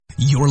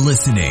You're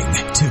listening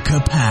to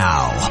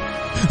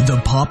Kapow, the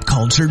pop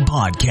culture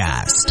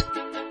podcast.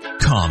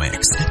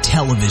 Comics,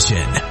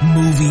 television,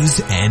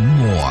 movies, and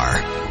more.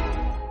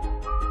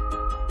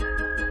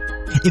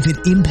 If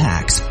it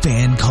impacts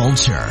fan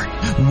culture,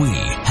 we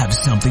have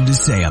something to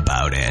say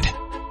about it.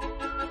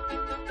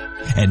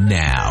 And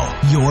now,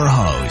 your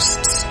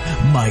hosts,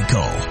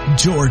 Michael,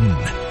 Jordan,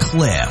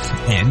 Cliff,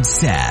 and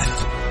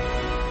Seth.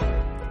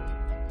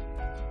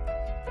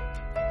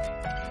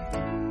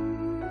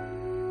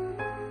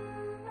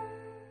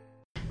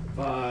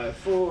 Five,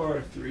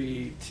 four,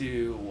 three,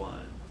 two,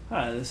 one.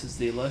 Hi, this is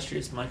the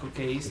illustrious Michael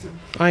K. Easton.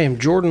 I am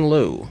Jordan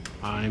Lowe.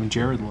 I'm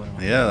Jared Lowe.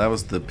 Yeah, that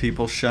was the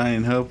people's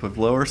shining hope of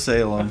Lower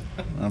Salem.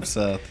 I'm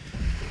Seth.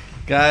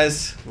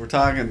 Guys, we're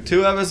talking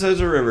 2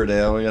 episodes of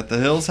Riverdale. We got The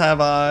Hills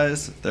Have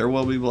Eyes, There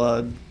Will Be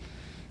Blood.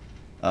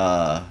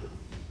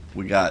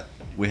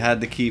 We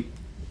had to keep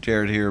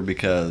Jared here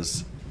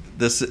because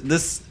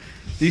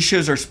these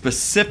shows are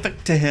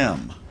specific to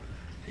him.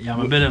 Yeah,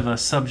 I'm a bit of a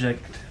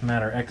subject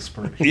matter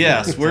expert here.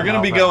 Yes, we're going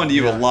to be going to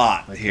you a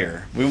lot Okay.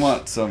 here. We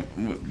want some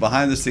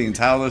behind the scenes,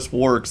 how this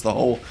works, the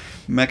whole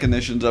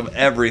mechanisms of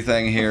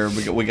everything here.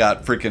 We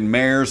got freaking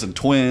mares and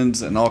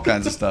twins and all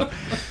kinds of stuff.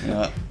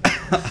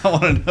 I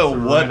want to know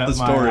what the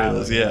story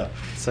is. Yeah.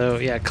 So,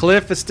 yeah,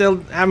 Cliff is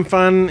still having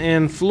fun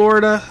in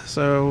Florida,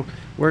 so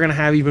we're going to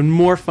have even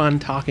more fun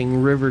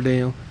talking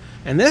Riverdale.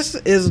 And this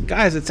is,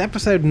 guys, it's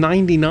episode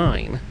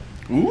 99.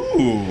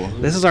 Ooh.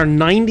 This is our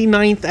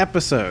 99th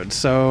episode,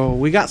 so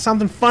we got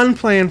something fun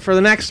planned for the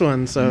next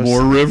one. So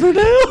More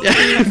Riverdale?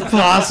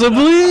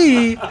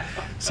 Possibly.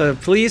 So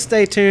please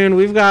stay tuned.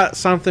 We've got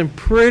something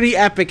pretty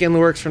epic in the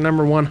works for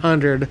number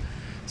 100,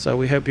 so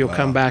we hope you'll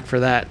come back for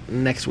that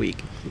next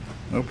week.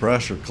 No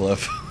pressure,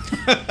 Cliff.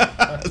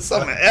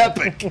 Something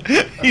epic.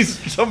 He's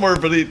somewhere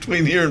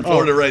between here and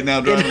Florida right now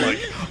driving like,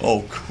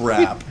 oh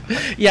crap.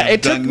 Yeah,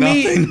 I've done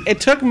nothing. it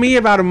took me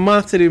about a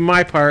month to do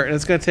my part, and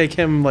it's going to take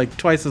him like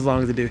twice as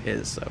long to do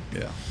his. So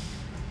Yeah.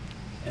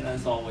 And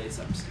as always,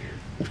 I'm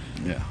scared.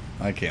 Yeah.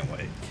 I can't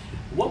wait.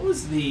 What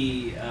was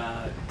the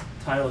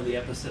title of the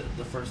episode,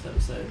 the first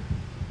episode?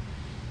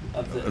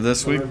 Of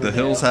This week, The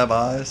Riverdale? Hills Have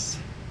Eyes?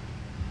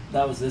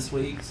 That was this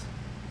week's?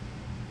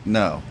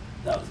 No.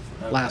 That was the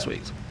first. last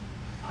week's.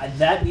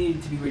 That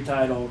needed to be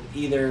retitled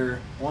either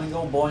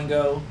Boingo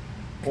Boingo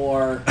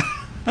or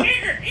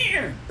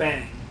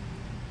Bang.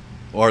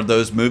 Or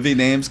those movie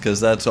names,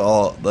 because that's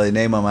all, they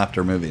name them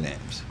after movie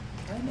names.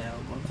 I know,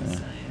 what I'm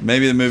saying.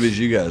 Maybe the movies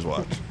you guys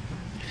watch.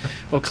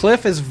 Well,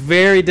 Cliff is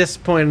very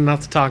disappointed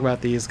not to talk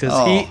about these because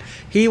Oh.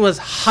 he was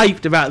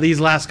hyped about these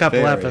last couple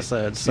Very.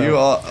 episodes. So. You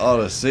ought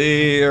to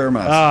see her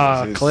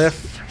messages. He's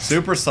Cliff.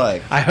 Super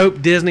psyched. I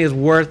hope Disney is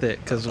worth it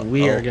because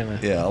we are Oh, gonna.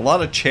 Yeah, a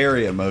lot of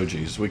cherry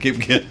emojis we keep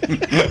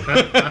getting.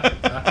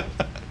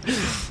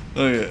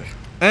 Okay.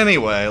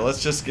 Anyway,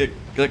 let's just get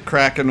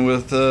cracking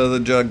with the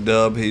Jug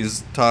Dub.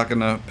 He's talking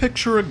to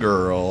Picture a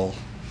Girl.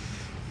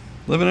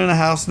 Living in a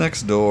house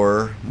next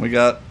door. We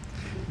got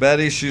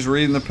Betty, she's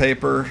reading the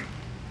paper.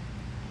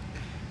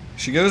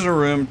 She goes in her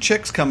room,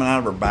 chick's coming out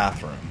of her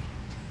bathroom.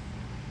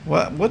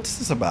 What's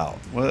this about?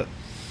 What?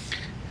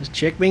 This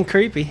chick being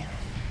creepy.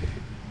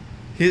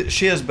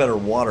 She has better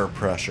water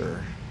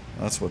pressure.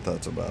 That's what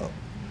that's about.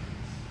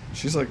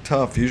 She's like,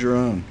 tough, use your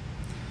own.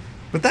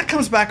 But that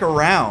comes back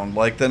around,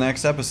 like, the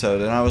next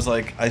episode, and I was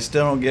like, I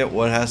still don't get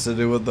what has to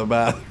do with the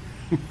bath.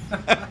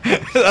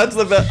 That's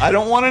the best. I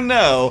don't want to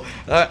know.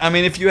 I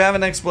mean, if you have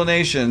an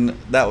explanation,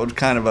 that would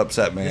kind of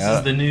upset me. This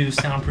is the new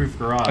soundproof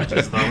garage.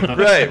 Is the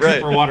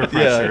Right. For water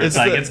pressure.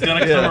 Yeah, it's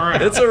going to come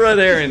around. It's a red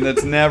herring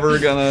that's never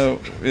gonna.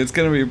 It's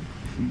gonna be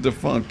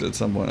defunct at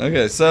some point.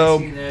 Okay, so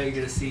You know, you're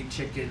going to see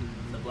chicken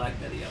in the Black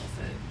Betty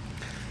outfit.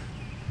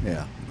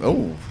 yeah.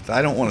 Oh,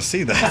 I don't want to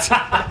see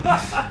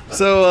that.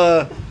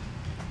 So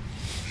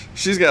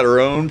she's got her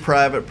own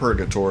private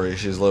purgatory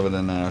she's living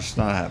in now. She's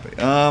not happy.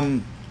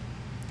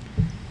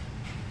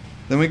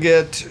 Then we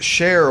get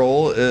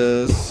Cheryl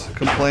is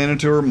complaining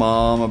to her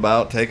mom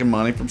about taking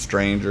money from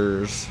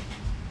strangers.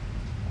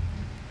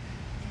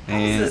 How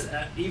And is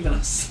this even a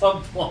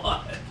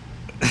subplot?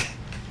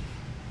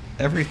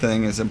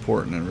 everything is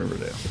important in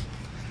Riverdale.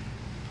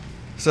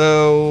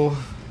 So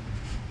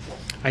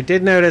I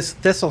did notice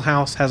Thistle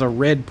House has a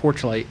red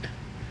porch light.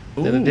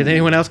 Did Ooh.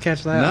 anyone else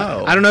catch that?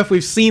 No. I don't know if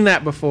we've seen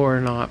that before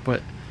or not,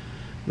 but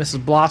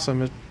Mrs.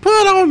 Blossom has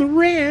put on the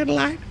red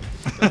light.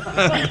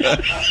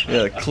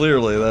 yeah,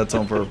 clearly that's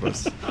on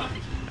purpose.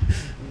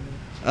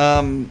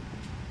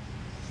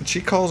 She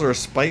calls her a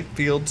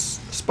spite-filled,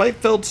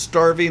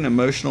 starving,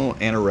 emotional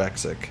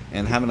anorexic,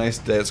 and have a nice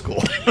day at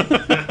school.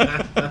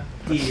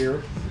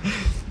 Here.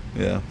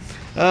 Yeah.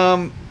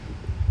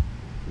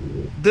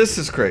 This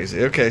is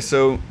crazy. Okay,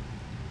 so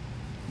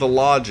the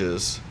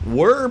lodges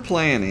were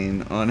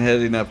planning on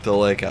heading up to the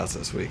lake house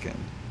this weekend,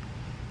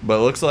 but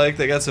it looks like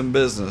they got some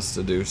business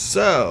to do.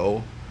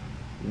 So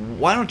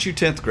why don't you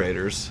 10th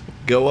graders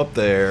go up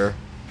there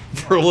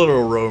for a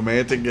little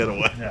romantic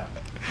getaway? Yeah.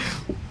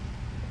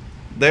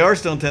 They are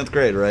still in 10th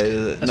grade, right?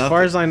 Is it As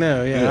far as I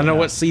know, yeah. I don't know Yeah.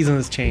 what season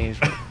has changed.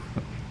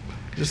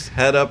 But Just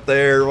head up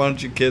there. Why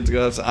don't you kids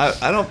go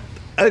outside?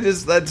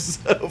 That's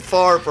so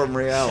far from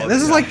reality.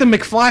 This is like the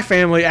McFly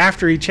family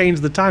after he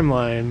changed the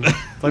timeline.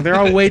 Like they're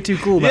all way too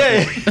cool about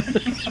Yeah. it.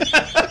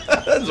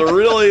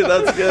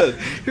 That's good.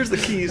 Here's the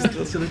keys to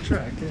the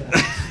track.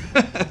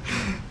 Yeah.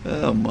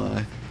 Oh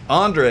my.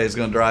 Andre is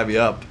going to drive you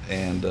up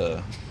and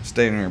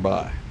stay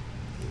nearby.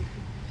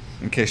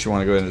 In case you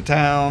want to go into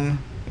town.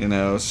 You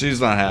know,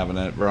 she's not having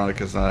it.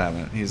 Veronica's not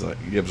having it.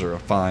 He gives her a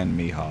fine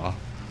meehaw.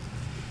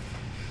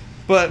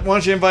 But why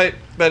don't you invite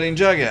Betty and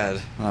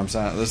Jughead?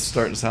 This is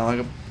starting to sound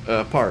like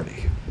a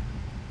party.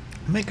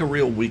 Make a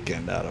real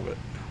weekend out of it.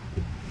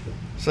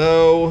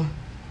 So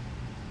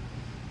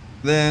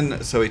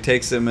he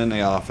takes him in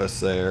the office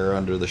there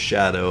under the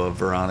shadow of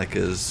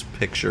Veronica's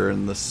picture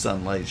and the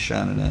sunlight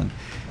shining in.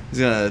 He's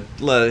going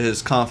to let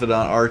his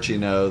confidant Archie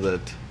know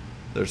that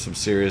there's some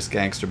serious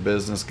gangster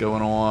business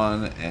going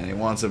on, and he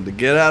wants him to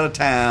get out of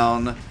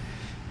town,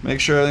 make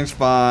sure everything's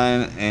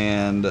fine,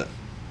 and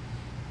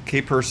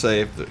keep her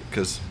safe,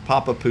 because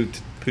Papa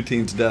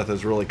Poutine's death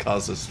has really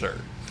caused a stir.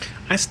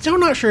 I'm still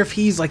not sure if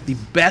he's like the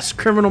best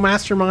criminal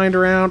mastermind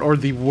around or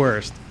the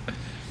worst.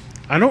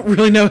 I don't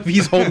really know if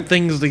he's holding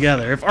things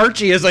together. If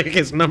Archie is like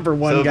his number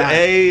one guy.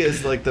 So A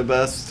is like the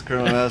best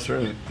criminal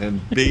mastermind,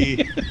 and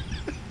B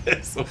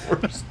is the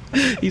worst.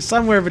 He's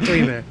somewhere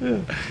between there. Yeah.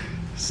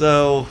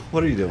 So,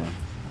 what are you doing?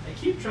 I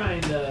keep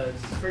trying to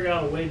figure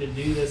out a way to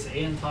do this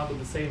and talk at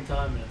the same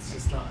time, and it's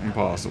just not happening.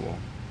 Impossible.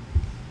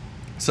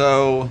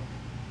 So,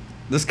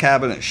 this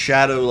cabin at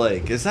Shadow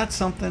Lake, is that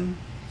something?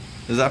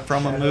 Is that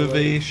from a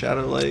movie? Lake.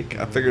 Shadow Lake?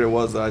 I figured it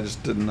was, I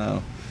just didn't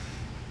know.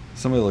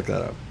 Somebody look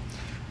that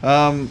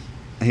up.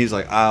 He's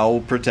like,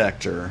 I'll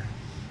protect her.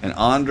 And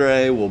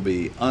Andre will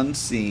be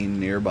unseen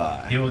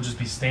nearby. He will just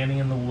be standing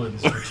in the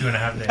woods for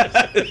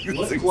 2.5 days.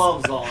 With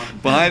gloves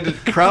on.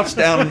 Crouched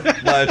down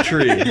by a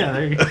tree. Yeah,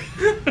 there you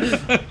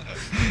go.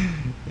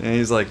 And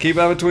he's like, keep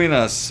out between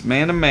us,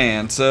 man to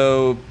man.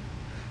 So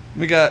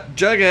we got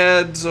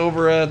Jughead's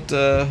over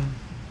at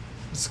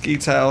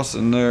Skeet's house,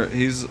 and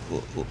he's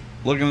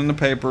looking in the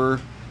paper.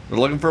 They're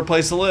looking for a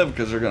place to live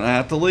because they're going to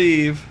have to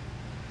leave.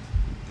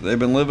 They've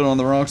been living on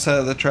the wrong side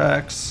of the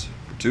tracks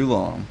for too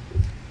long.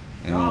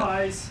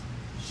 Guys,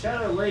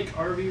 Shadow Lake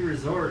RV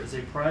Resort is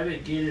a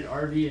private gated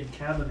RV and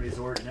cabin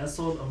resort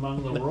nestled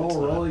among the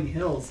rural rolling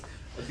hills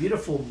of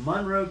beautiful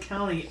Monroe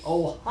County,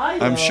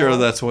 Ohio. I'm sure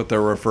that's what they're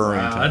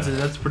referring to.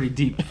 That's a pretty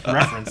deep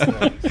reference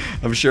there.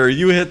 I'm sure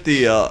you hit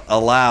the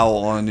allow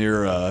on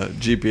your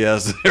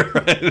GPS there,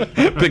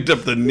 right? Picked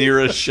up the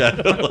nearest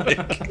Shadow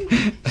Lake.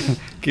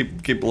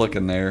 keep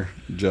looking there,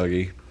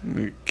 Juggy.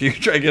 Keep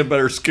trying to get a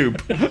better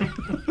scoop.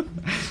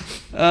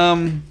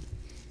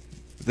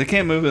 They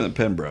can't move into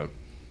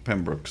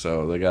Pembroke,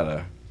 so they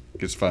gotta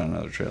just find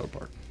another trailer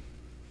park.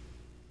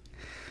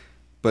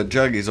 But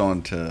Juggy's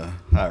on to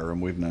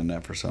Hiram. We've known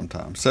that for some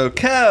time. So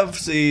Kev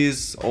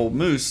sees old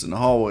Moose in the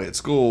hallway at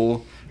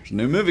school. There's a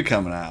new movie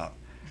coming out,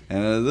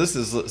 and this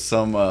is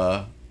some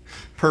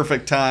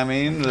perfect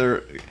timing.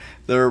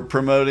 They're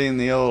promoting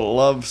the old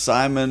Love,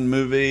 Simon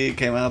movie. It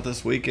came out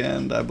this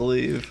weekend, I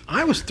believe.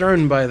 I was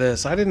thrown by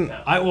this.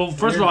 Well,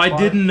 first of all, I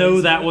didn't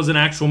know that was an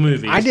actual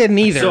movie. I didn't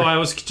either. So I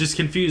was just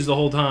confused the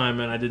whole time,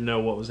 and I didn't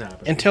know what was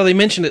happening. Until they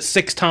mentioned it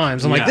 6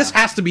 times. I'm like, this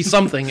has to be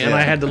something, and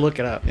I had to look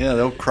it up. Yeah,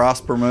 they'll cross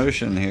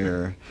promotion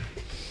here.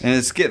 And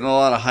it's getting a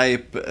lot of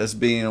hype as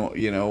being,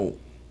 you know,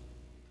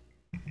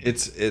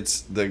 it's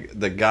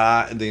the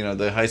guy, you know,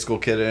 the high school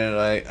kid in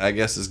it, I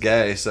guess is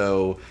gay,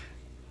 so...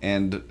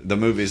 And the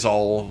movie's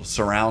all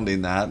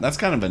surrounding that. That's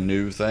kind of a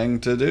new thing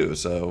to do.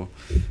 So,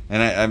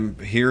 and I'm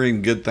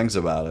hearing good things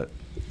about it.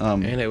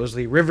 And it was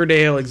the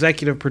Riverdale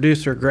executive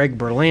producer Greg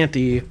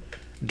Berlanti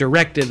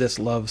directed this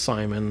Love,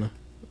 Simon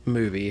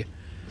movie.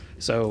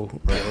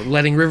 So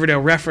letting Riverdale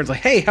reference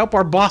like, hey, help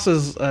our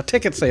boss's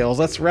ticket sales.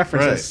 Let's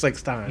reference it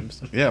 6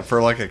 times. Yeah,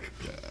 for like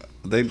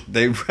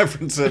they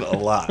reference it a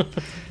lot.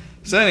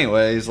 So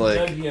anyways,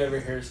 like Dougie over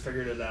here has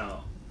figured it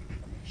out.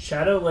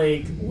 Shadow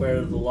Lake,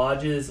 where the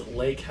lodge's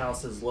lake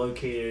house is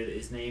located,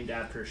 is named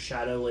after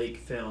Shadow Lake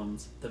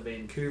Films, the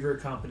Vancouver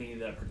company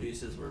that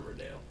produces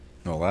Riverdale.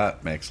 Well,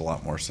 that makes a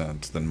lot more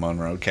sense than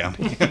Monroe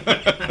County.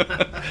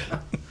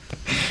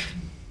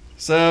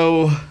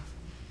 So,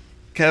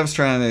 Kev's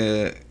trying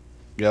to...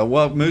 Yeah,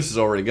 well, Moose is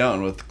already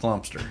going with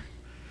Clumpster.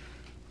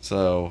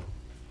 So,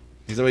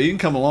 he said, well, you can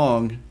come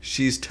along.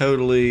 She's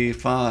totally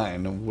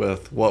fine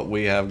with what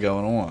we have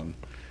going on.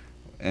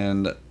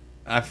 And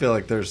I feel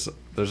like there's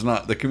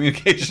not... The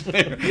communication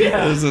there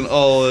isn't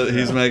all that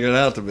he's making it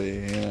out to be,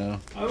 you know.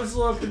 I was a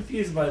little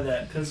confused by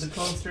that, because the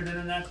Clumpster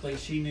didn't act like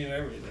she knew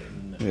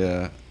everything.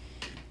 Yeah.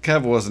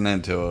 Kev wasn't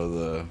into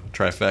the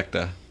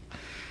trifecta.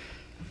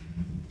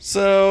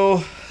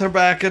 So they're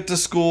back at the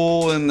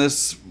school in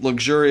this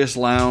luxurious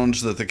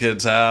lounge that the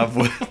kids have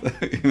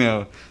with, you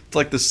know, it's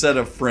like the set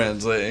of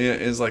Friends.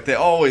 It's like they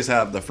always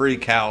have the free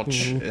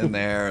couch in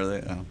there.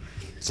 You know.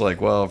 It's like,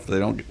 well, if they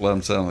don't let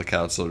them sit on the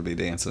couch, they'll be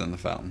dancing in the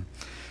fountain.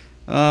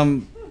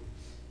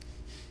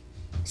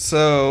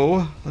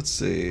 So let's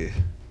see.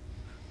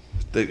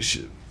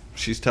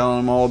 she's telling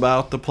him all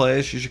about the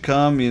place. You should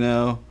come. You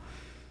know,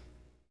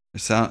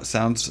 it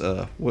sounds.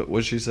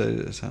 What she say?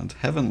 It sounds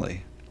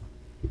heavenly.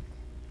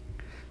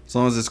 As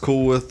long as it's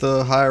cool with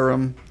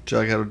Hiram,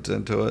 Jughead's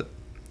into it.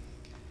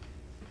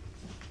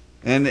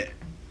 And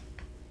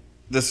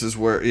this is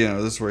where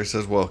he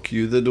says, "Well,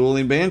 cue the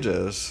dueling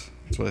banjos."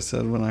 That's what I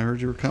said when I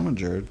heard you were coming,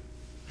 Jared.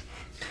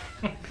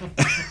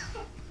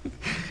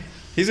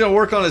 He's gonna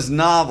work on his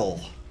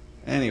novel.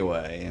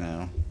 Anyway,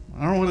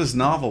 I don't know what his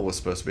novel was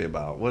supposed to be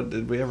about. What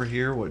did we ever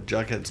hear? What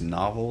Jughead's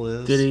novel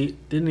is?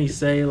 Didn't he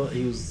say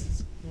he was?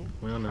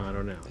 Well, no, I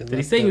don't know. Did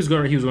he say he was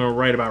going to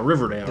write about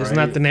Riverdale? Isn't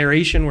right? that the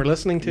narration we're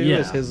listening to? Yeah.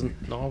 Is his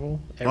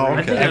novel? Okay.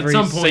 I think at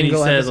some point he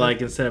single said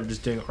episode? instead of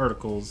just doing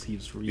articles, he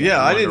was.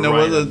 I didn't know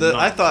whether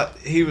I thought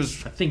he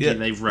was. I think yeah,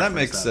 they've that referenced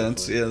makes that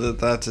sense. before. Yeah,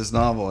 that's his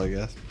novel, I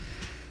guess.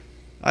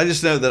 I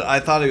just know that I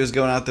thought he was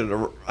going out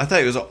there I thought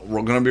he was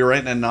going to be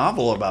writing a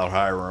novel about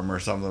Hiram or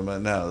something,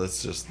 but no,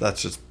 that's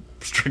just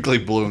strictly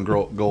blue and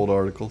gold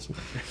articles.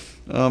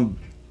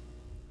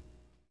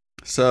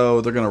 So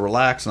they're going to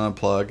relax and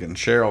unplug, and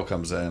Cheryl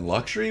comes in.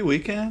 Luxury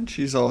weekend?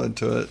 She's all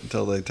into it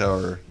until they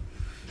tell her,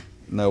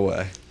 no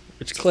way.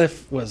 Which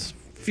Cliff was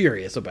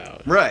furious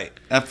about. Right.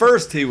 At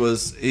first, he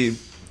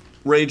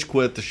rage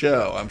quit the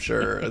show, I'm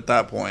sure, at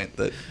that point,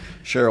 that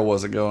Cheryl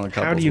wasn't going a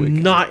couple How do you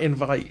weekend. not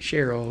invite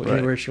Cheryl Right.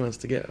 anywhere she wants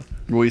to go?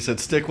 We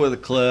said stick with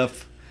it,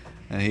 Cliff,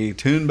 and he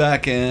tuned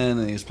back in,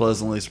 and he's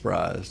pleasantly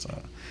surprised.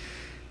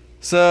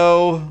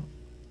 So,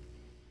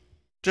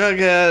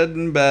 Jughead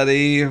and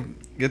Betty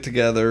get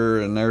together,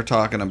 and they're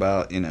talking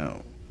about,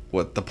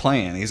 what the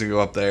plan. He's going to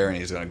go up there, and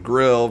he's going to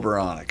grill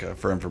Veronica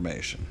for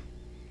information.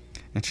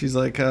 And she's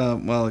like,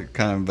 well,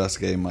 kind of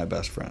investigating my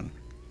best friend.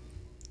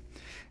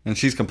 And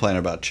she's complaining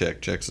about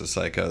Chick. Chick's a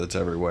psycho that's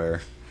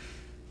everywhere.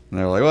 And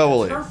they're like, well, we'll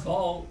leave. Her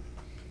fault.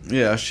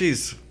 Yeah,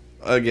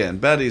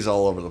 Betty's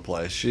all over the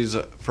place. She's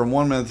from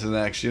one minute to the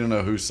next, you don't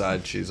know whose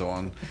side she's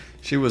on.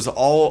 She was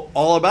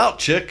all about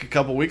Chick a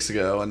couple weeks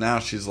ago, and now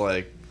she's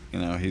like,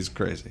 he's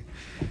crazy.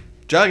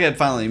 Jughead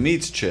finally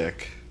meets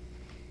Chick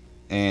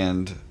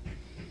and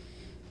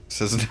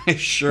says, nice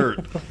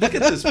shirt. Look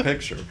at this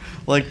picture.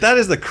 Like, that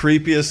is the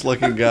creepiest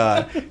looking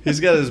guy. He's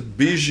got his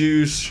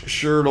bijou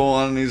shirt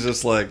on, and he's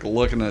just like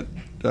looking at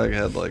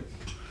Jughead like.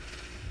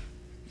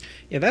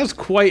 Yeah, that was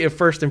quite a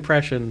first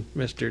impression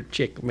Mr.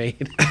 Chick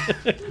made.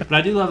 But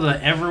I do love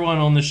that everyone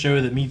on the show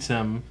that meets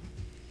him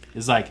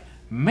is like,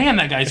 man,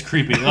 that guy's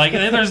creepy. Like,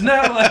 there's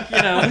no,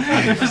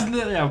 there's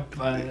no,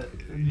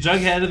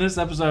 Jughead in this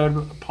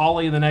episode,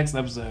 Polly in the next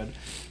episode.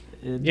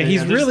 Yeah,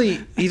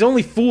 he's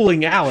only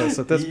fooling Alice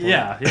at this point.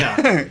 Yeah.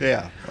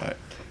 Yeah, right.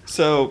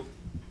 So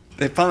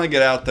they finally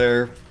get out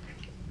there.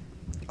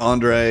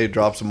 Andre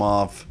drops him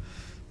off.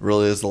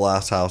 Really is the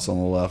last house on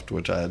the left,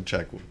 which I had to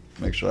check,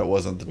 make sure that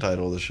wasn't the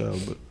title of the show.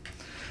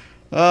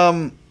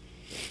 But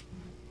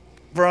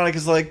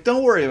Veronica's like,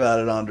 don't worry about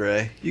it,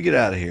 Andre. You get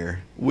out of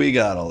here. We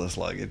got all this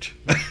luggage.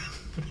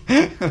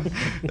 And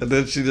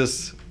then she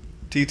just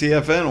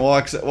TTFN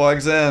walks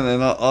in,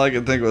 and all I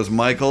could think was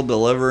Michael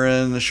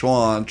delivering the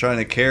Schwan, trying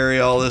to carry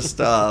all this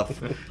stuff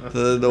to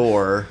the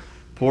door.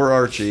 Poor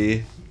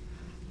Archie.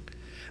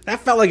 That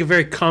felt like a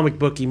very comic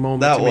booky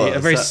moment That to me. A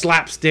was. very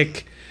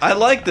slapstick. I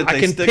like that they I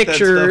can stick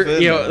picture, that stuff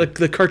in there.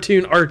 the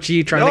cartoon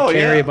Archie trying to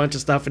carry yeah. a bunch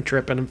of stuff and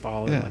tripping and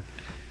falling. Yeah.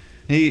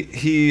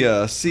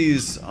 He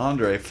sees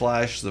Andre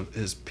flash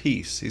his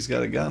piece. He's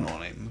got a gun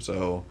on him.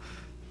 So,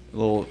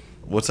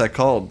 what's that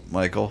called,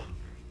 Michael?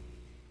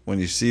 When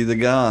you see the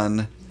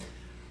gun.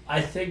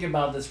 I think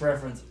about this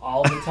reference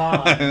all the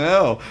time. I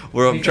know.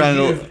 Where I'm trying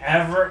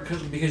to.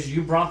 Because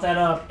you brought that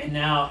up, and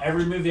now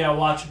every movie I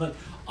watch, I'm like,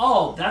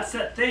 oh, that's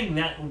that thing,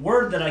 that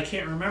word that I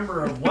can't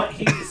remember of what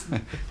he is.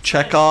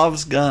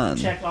 Chekhov's gun.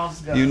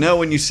 Chekhov's gun. You know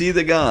when you see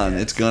the gun,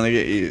 Yes. it's going to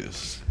get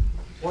used.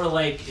 Or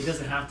like, it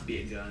doesn't have to be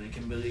a gun. It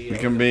can be. It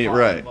can be,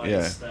 right,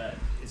 yeah. That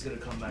is going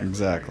to come back.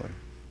 Exactly. Later.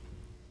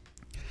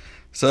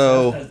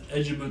 So, That's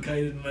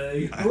educated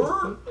me.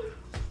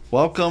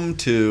 welcome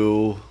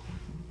to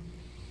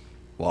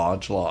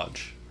Lodge,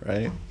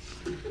 right?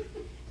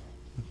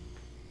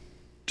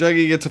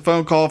 Juggy gets a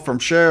phone call from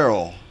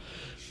Cheryl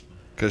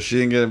because she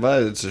didn't get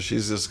invited, so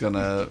she's just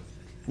gonna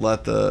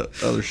let the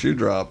other shoe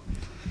drop.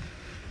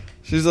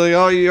 She's like,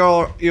 "Oh, you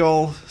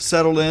all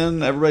settled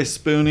in? Everybody's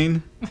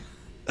spooning."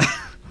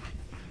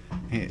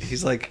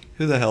 He's like,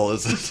 "Who the hell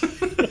is this?"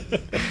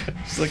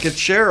 She's like, "It's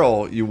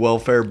Cheryl, you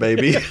welfare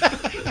baby."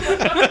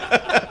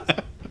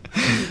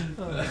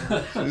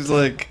 She's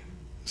like,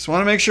 "Just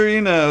want to make sure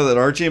you know that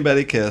Archie and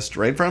Betty kissed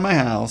right in front of my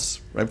house,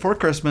 right before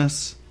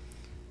Christmas,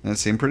 and it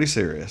seemed pretty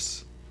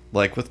serious,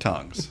 like with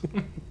tongues.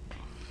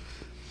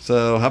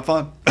 So have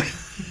fun."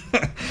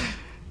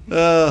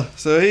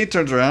 So he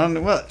turns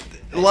around. Well,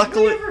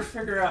 luckily, Did we ever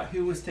figure out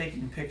who was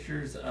taking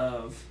pictures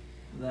of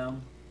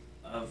them,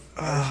 of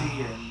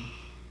Archie and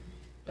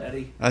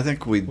Betty? I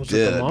think we Was it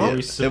did. the mom? Are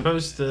we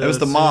supposed to it was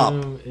the mop.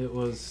 assume It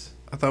was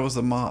I thought it was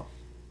the mop.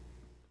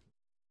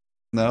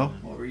 No?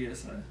 What were you gonna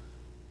say?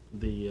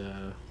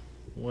 the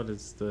what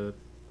is the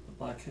The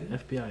black kid?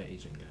 FBI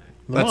agent guy?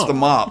 That's the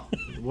mop.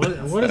 What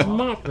is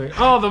mop?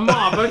 Oh, the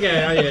mop.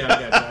 Okay, I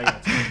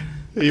got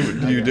you.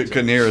 You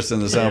couldn't hear us in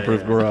the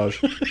soundproof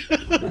garage.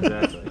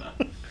 Exactly.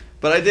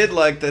 But I did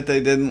like that they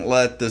didn't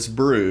let this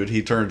brood.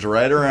 He turns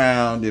right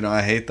around. You know,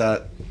 I hate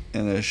that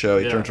in a show.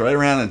 He turns right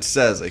around and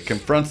says it,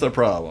 confronts the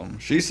problem.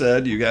 She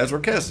said, you guys were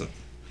kissing.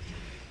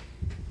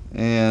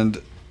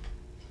 And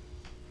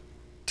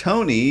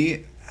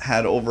Tony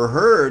had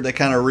overheard. They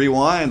kind of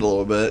rewind a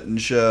little bit and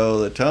show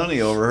that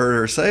Tony overheard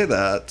her say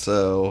that.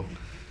 So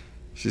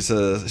she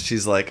says,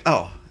 she's like,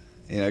 oh,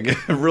 you know, get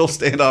real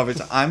standoffish.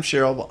 I'm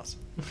Cheryl Boss,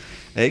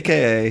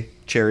 a.k.a.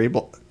 Cherry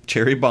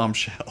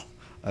Bombshell.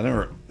 I've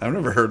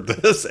never heard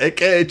this,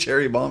 a.k.a.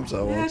 Cherry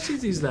Bombshell. Yeah,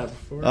 she's used that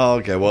before. Oh,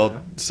 okay.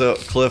 Well, so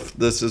Cliff,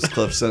 this is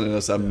Cliff sending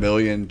us a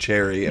million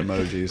cherry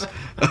emojis.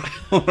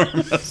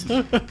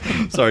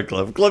 Sorry,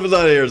 Cliff. Cliff is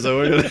not here, so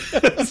we're gonna.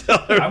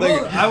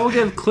 I will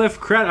give Cliff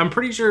credit. I'm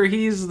pretty sure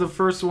he's the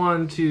first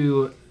one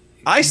to.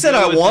 I said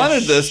I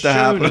wanted this to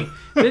happen.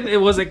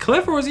 Was it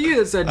Cliff or was it you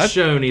that said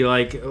Shoney?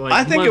 Like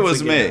I think it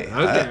was me.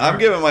 Okay, I'm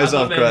giving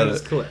myself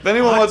credit. If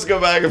anyone wants to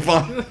go back and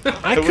find,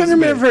 I couldn't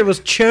remember if it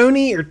was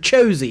Choney or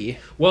Chosey.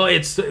 Well,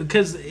 it's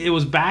because it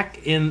was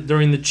back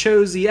during the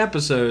Chosey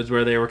episodes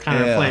where they were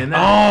kind of playing that.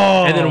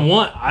 Oh, and then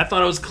I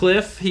thought it was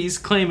Cliff. He's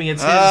claiming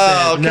it's his.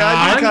 Okay,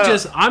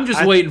 I'm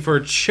just waiting for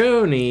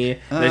Choney.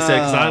 They said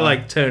because I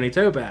like Tony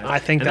Topaz. I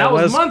think and that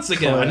was was months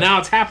ago, Cliff. and now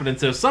it's happening.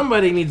 So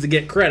somebody needs to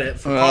get credit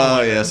for.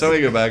 Oh yeah,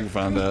 somebody go back and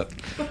find that.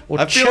 Well,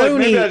 I feel like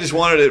maybe I just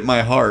wanted it in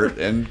my heart,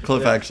 and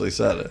Cliff actually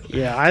said it.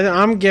 Yeah,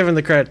 I'm giving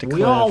the credit to Cliff.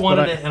 We all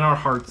wanted it in our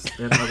hearts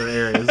in other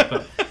areas,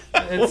 but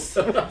it's.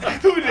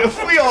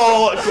 We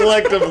all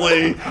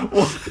collectively.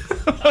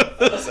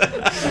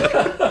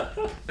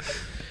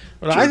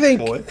 But I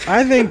think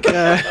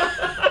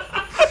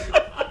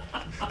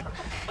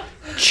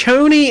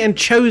Choney and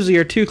Chosey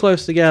are too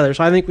close together,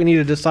 so I think we need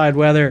to decide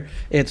whether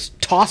it's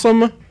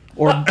Tossum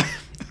or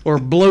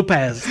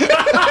Blopaz.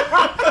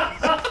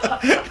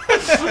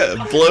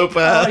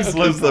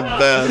 Blowpass is the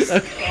best.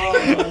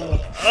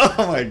 Oh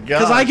my god!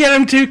 Because I get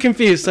them too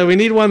confused, so we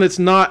need one that's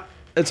not.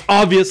 It's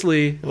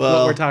obviously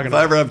what we're talking if I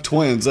about. ever have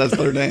twins, that's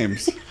their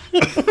names.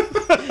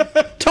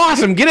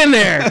 Toss him, get in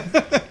there.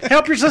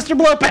 Help your sister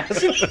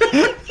Blowpass.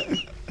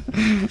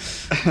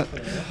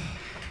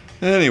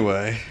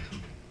 Anyway,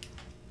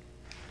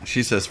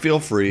 she says, "Feel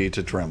free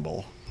to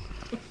tremble,"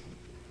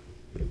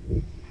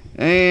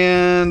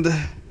 and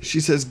she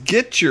says,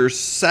 "Get your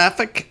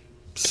sapphic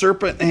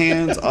serpent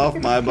hands off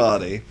my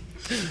body,"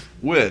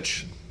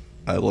 which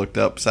I looked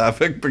up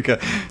sapphic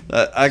because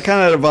I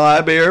kind of had a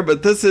vibe here,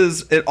 but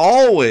it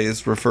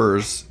always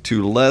refers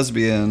to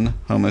lesbian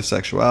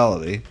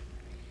homosexuality.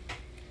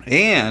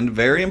 And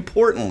very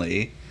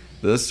importantly,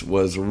 this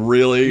was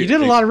really... You did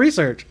a lot of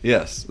research.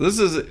 Yes. This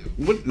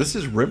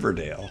is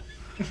Riverdale.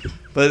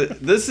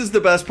 But this is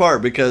the best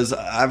part because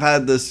I've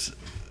had this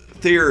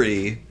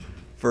theory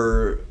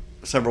for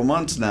several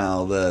months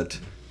now that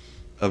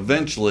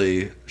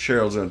eventually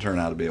Cheryl's going to turn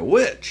out to be a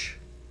witch.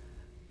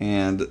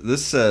 And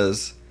this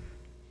says,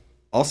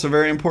 also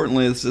very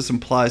importantly, this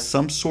implies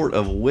some sort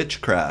of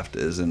witchcraft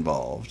is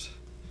involved.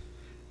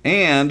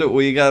 And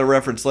we got a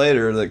reference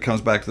later that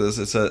comes back to this.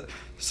 It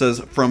says,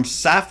 from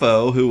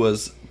Sappho, who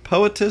was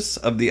poetess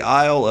of the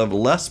Isle of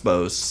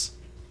Lesbos,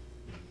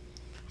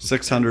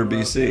 600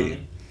 BC.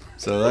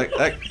 So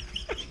that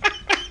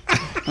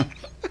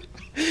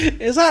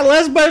Is that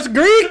Lesbos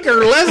Greek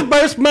or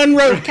Lesbos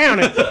Monroe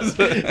County?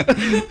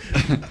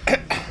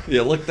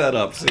 Yeah, look that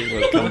up. See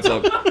what comes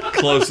up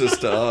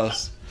closest to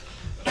us.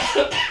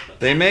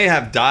 They may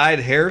have dyed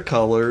hair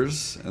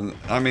colors, and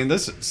I mean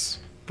this is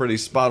pretty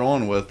spot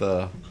on with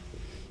her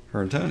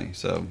and Tony.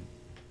 So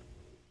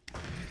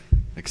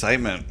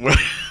excitement.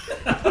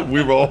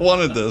 We've all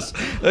wanted this.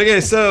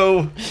 Okay,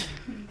 so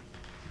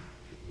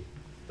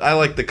I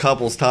like the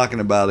couples talking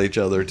about each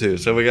other too.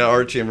 So we got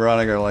Archie and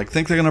Veronica are like,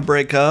 think they're gonna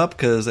break up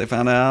because they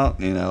found out,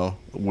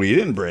 we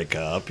didn't break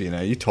up.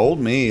 You told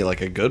me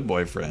like a good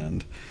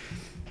boyfriend.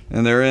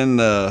 And they're in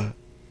the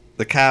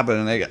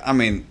cabin,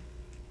 and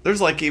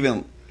there's like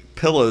even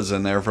pillows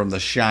in there from The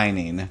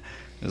Shining.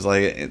 It's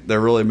like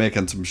they're really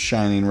making some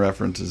Shining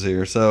references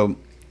here. So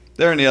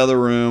they're in the other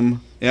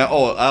room. Yeah.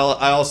 Oh,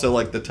 I also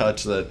like the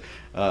touch that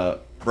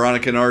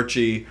Veronica and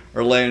Archie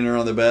are laying there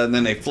on the bed, and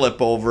then they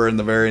flip over, and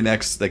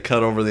they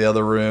cut over the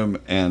other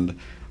room, and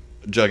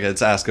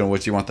Jughead's asking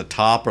which you want, the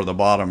top or the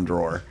bottom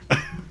drawer.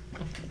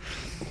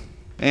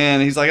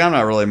 And he's like, I'm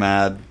not really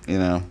mad,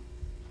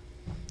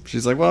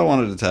 She's like, well, I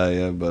wanted to tell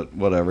you, but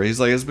whatever. He's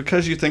like, it's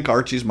because you think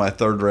Archie's my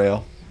third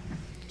rail.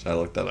 So I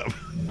looked that up.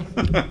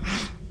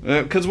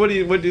 Because what do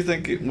you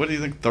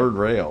think third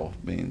rail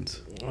means?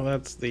 Well,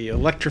 that's the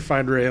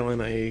electrified rail in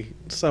a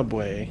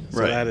subway. So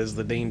Right. that is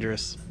the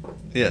dangerous.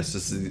 Yes,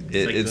 it's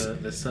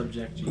the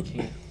subject you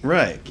can't.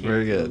 right.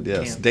 Very good.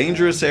 Yes, can't,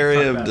 dangerous talk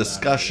area of about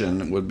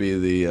discussion would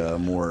be the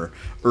more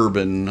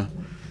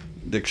urban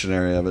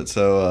dictionary of it.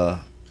 So,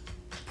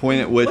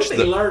 point at which We'll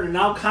be learning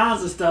all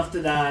kinds of stuff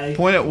today.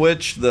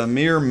 the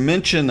mere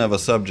mention of a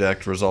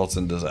subject results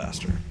in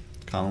disaster.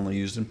 Commonly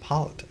used in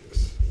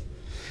politics.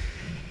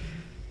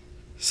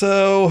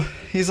 So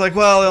he's like,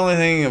 well, the only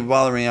thing that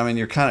bothered me, I mean,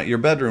 your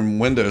bedroom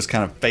windows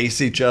kind of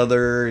face each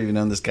other. You've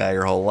known this guy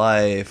your whole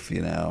life,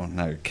 now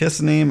you're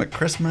kissing him at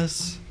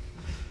Christmas.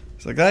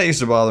 He's like, that used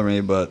to bother me,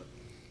 but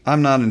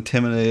I'm not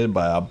intimidated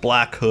by a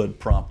Black Hood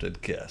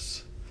prompted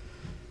kiss.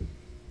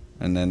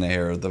 And then they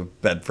hear the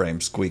bed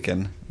frame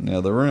squeaking in the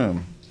other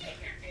room.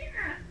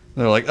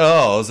 They're like,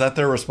 oh, is that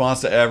their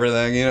response to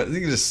everything? You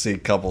can just see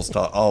couples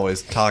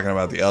always talking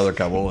about the other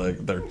couple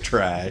like they're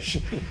trash.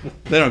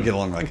 They don't get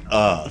along like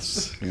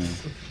us.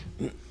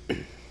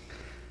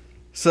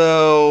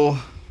 So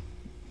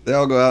they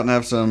all go out and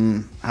have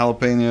some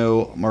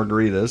jalapeno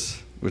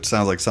margaritas, which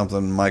sounds like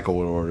something Michael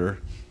would order.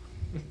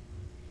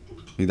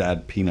 He'd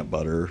add peanut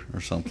butter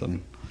or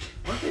something.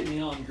 Weren't they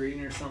neon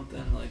green or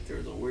something? Like there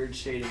was a weird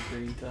shade of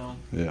green tone.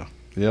 Yeah.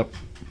 Yep.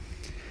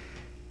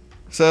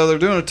 So they're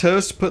doing a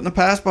toast, putting the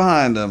past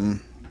behind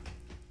them.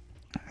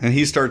 And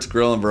he starts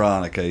grilling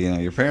Veronica.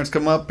 Your parents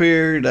come up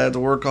here, your dad's a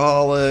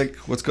workaholic.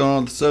 What's going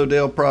on with the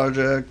Sodale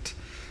project?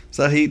 Is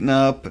that heating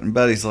up? And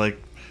Betty's like,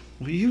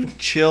 will you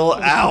chill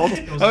out?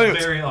 It was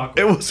very awkward.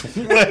 It was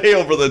way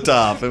over the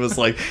top. It was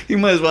like, he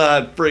might as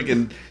well have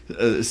freaking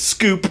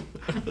scoop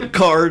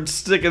card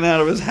sticking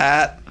out of his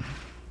hat.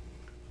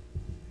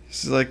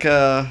 She's like,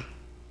 okay,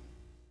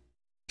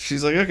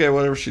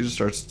 whatever. She just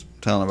starts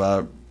telling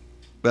about it.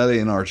 Betty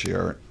and Archie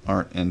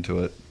aren't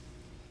into it.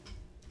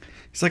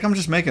 He's like, I'm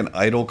just making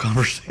idle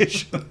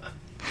conversation.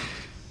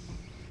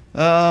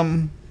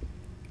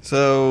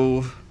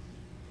 So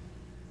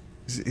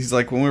he's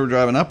like, when we were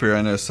driving up here,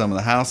 I noticed some of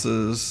the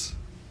houses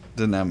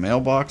didn't have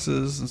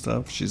mailboxes and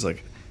stuff. She's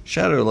like,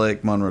 Shadow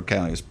Lake, Monroe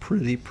County is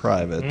pretty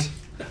private.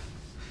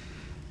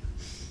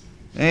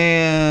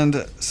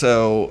 And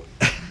so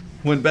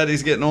when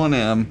Betty's getting on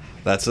him,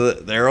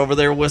 they're over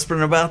there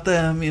whispering about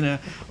them,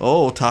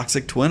 Oh,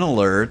 toxic twin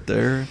alert.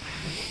 They're,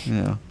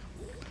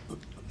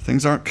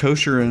 things aren't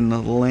kosher in the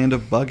land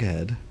of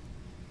Bughead.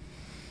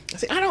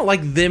 See, I don't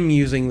like them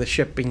using the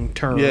shipping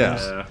terms.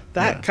 Yeah.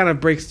 That kind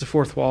of breaks the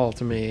fourth wall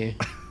to me.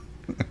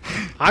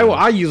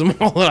 I use them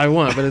all that I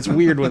want, but it's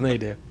weird when they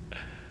do.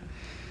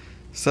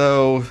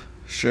 So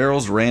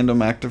Cheryl's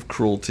random act of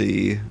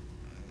cruelty,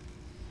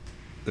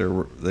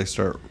 they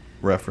start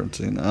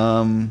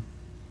referencing.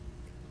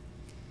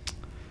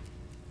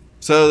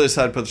 So they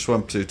decide to put the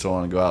swimsuits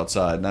on and go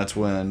outside, and that's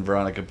when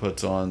Veronica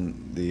puts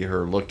on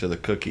her look to the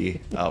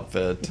cookie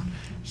outfit.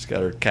 She's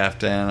got her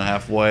caftan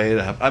halfway.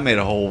 I made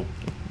a whole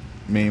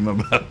meme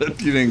about it.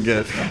 You didn't get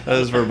it. That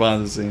was for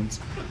behind the scenes.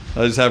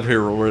 I just have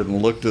her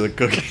wearing look to the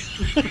cookie.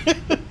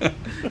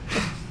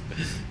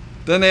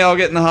 Then they all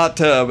get in the hot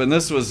tub, and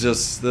this was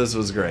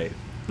great.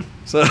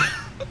 So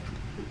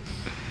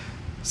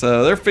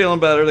they're feeling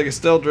better. They're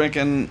still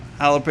drinking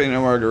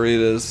jalapeno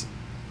margaritas.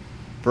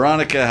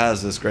 Veronica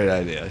has this great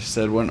idea. She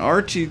said, when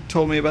Archie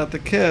told me about the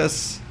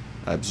kiss,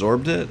 I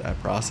absorbed it, I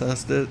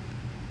processed it,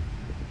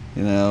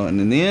 and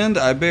in the end,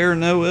 I bear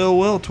no ill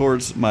will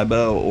towards my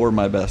beau or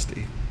my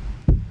bestie.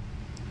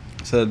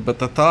 Said, but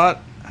the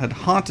thought had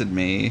haunted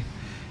me,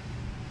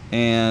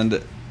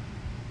 and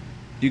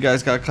you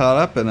guys got caught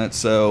up in it,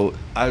 so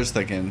I was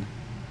thinking,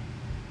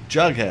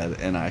 Jughead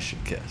and I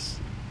should kiss.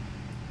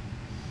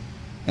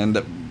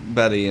 And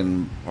Betty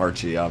and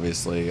Archie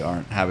obviously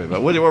aren't happy,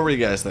 but what were you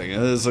guys thinking?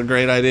 This is a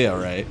great idea,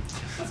 right?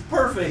 That's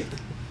perfect.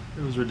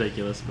 It was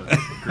ridiculous, but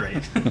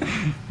great.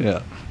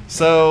 Yeah.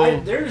 So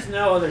there's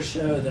no other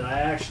show that I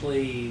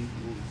actually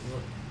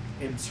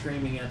am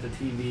screaming at the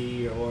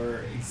TV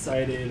or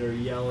excited or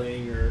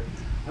yelling or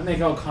I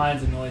make all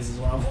kinds of noises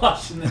when I'm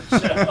watching this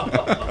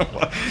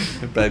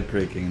show. Bed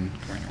creaking.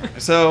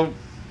 So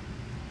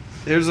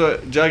here's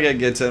what Jughead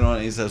gets in on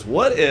it. He says,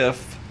 what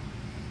if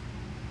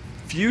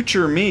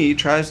future me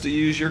tries to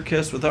use your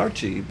kiss with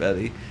Archie,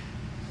 Betty,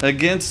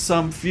 against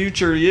some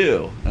future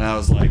you? And I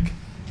was like,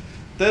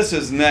 this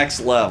is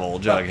next level,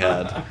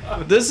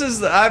 Jughead. This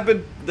is I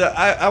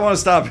want to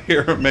stop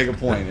here and make a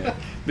point here.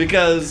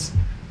 Because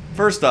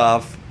first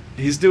off,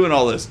 he's doing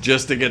all this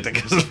just to get to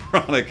kiss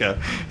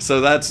Veronica.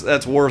 So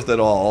that's worth it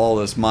all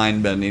this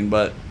mind bending.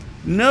 But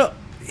no,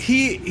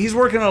 he's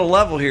working on a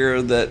level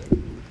here that,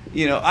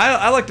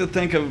 I like to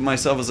think of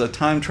myself as a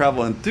time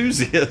travel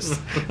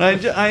enthusiast.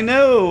 I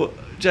know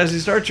Jesse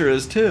Starcher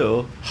is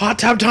too. Hot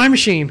tub time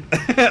machine.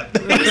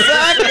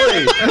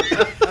 Exactly.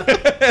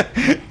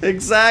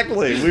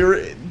 Exactly. We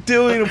were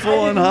doing a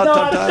full-on hot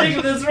tub time. I did not think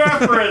of this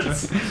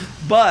reference.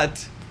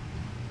 But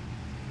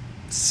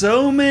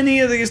so many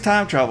of these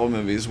time travel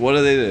movies, what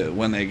do?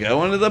 When they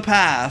go into the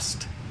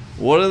past,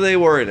 what are they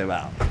worried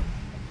about?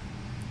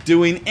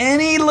 Doing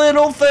any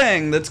little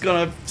thing that's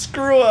going to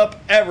screw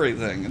up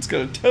everything. It's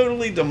going to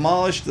totally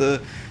demolish the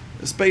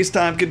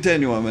space-time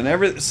continuum,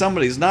 and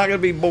somebody's not going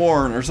to be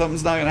born or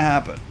something's not going to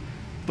happen.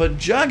 But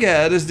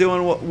Jughead is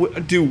doing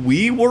what? Do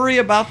we worry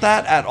about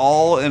that at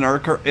all in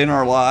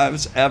our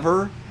lives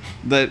ever?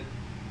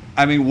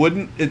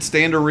 Wouldn't it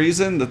stand to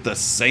reason that the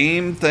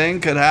same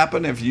thing could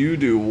happen if you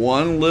do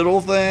one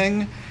little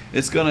thing?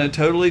 It's going to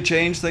totally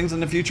change things in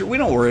the future. We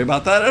don't worry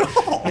about that at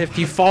all. If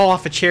you fall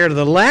off a chair to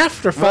the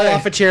left or fall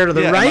off a chair to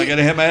the right. Am I going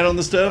to hit my head on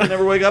the stove and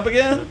never wake up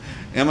again?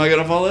 Am I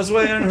gonna fall this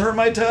way and hurt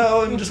my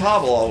toe and just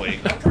hobble all week?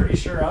 I'm pretty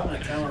sure I'm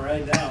gonna count it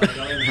right down. I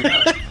don't even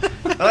know.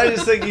 And I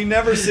just think you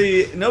never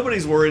see.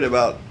 Nobody's worried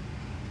about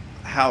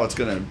how it's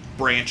gonna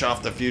branch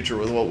off the future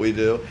with what we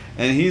do,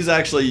 and he's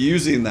actually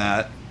using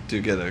that to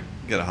get a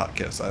hot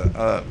kiss.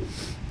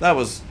 That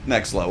was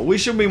next level. We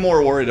should be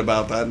more worried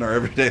about that in our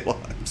everyday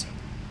lives.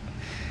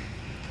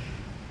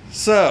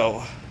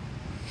 So,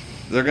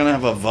 they're gonna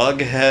have a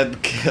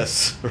Vughead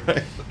kiss,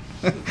 right?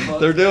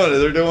 They're doing it.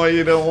 They're doing what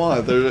you don't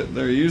want.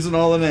 They're using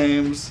all the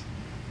names.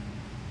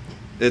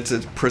 It's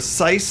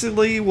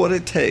precisely what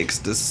it takes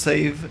to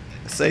save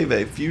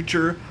a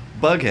future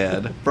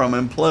Bughead from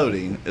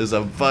imploding is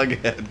a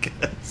Vughead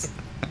kiss.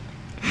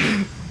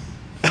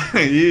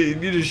 you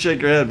just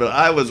shake your head, but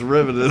I was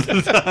riveted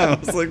at the time. I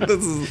was like,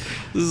 this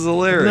is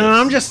hilarious. No,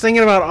 I'm just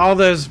thinking about all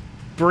those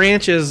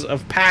branches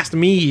of past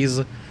me's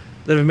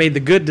that have made the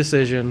good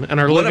decision and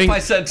are What living. if I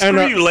said,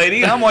 screw you,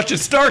 lady, I'm watching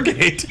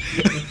Stargate?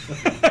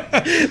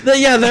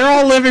 Yeah, they're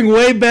all living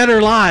way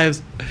better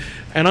lives,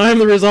 and I'm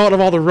the result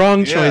of all the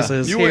wrong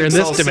choices you here went in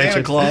and this saw dimension.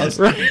 Santa Claus.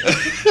 Right.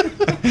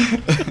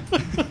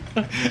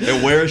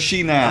 And where is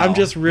she now? I'm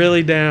just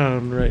really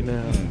down right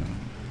now.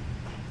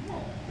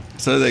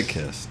 So they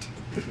kissed.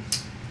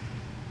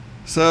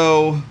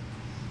 So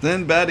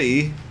then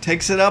Betty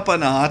takes it up a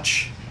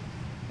notch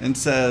and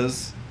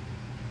says,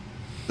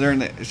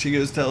 she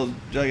goes tell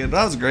Jughead,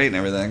 that was great and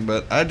everything,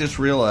 but I just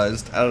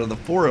realized out of the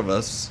four of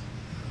us,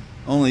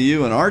 only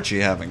you and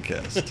Archie haven't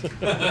kissed.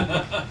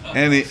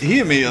 And he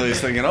immediately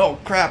is thinking, oh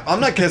crap, I'm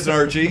not kissing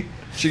Archie.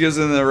 She goes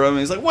in the room and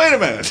he's like, wait a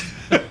minute.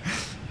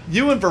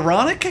 You and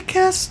Veronica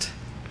kissed?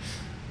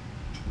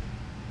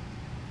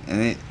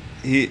 And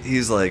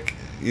he's like,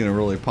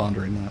 really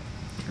pondering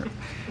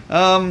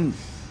that.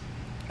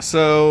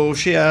 So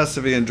she asked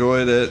if he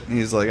enjoyed it. And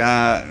he's like,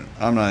 I'm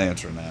not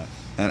answering that.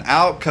 And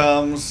out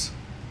comes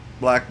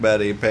Black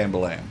Betty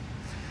Pambalam.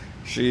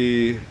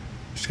 She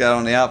got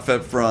on the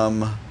outfit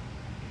from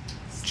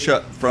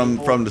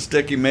the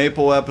Sticky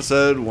Maple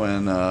episode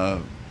when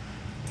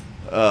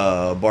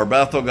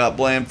Barbethel got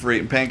blamed for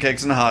eating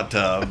pancakes in a hot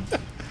tub.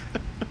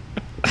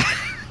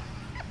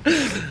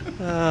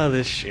 Oh,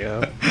 this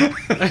show.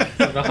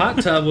 The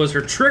hot tub was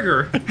her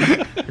trigger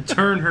to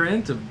turn her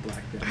into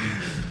Black Betty.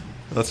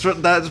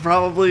 That's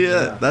probably it.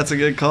 Yeah. That's a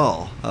good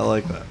call. I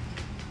like that.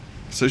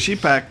 So she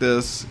packed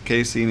this in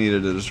case he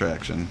needed a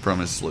distraction from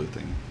his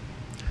sleuthing.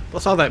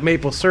 Plus all that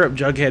maple syrup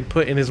Jughead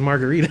put in his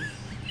margarita.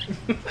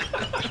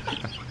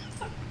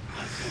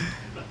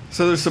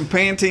 So there's some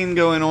panting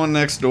going on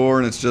next door,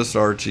 and it's just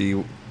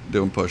Archie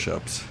doing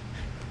push-ups.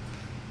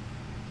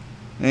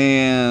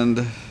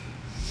 And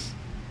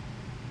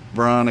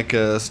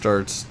Veronica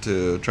starts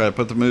to try to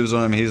put the moves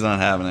on him. He's not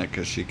having it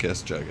because she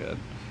kissed Jughead.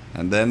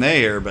 And then they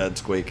hear bed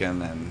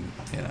squeaking, and,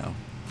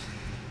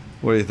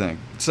 what do you think?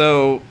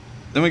 So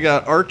then we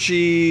got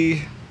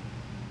Archie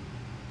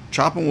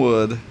chopping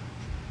wood.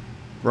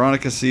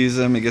 Veronica sees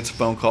him. He gets a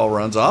phone call,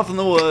 runs off in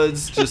the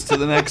woods just to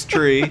the next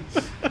tree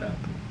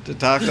to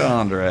talk to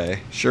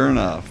Andre. Sure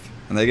enough.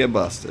 And they get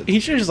busted. He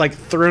should have just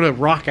thrown a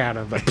rock at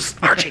him. Like,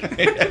 "Psst,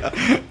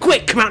 Archie,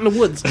 quick, come out in the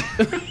woods."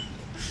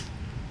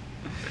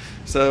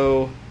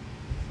 So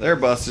they're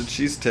busted.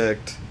 She's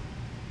ticked.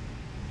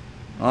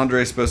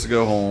 Andre's supposed to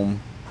go home.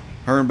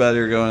 Her and Betty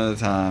are going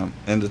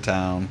into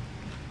town.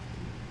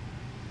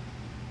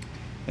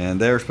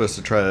 And they're supposed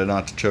to try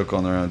not to choke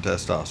on their own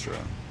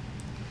testosterone.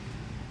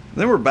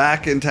 Then we're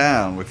back in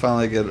town. We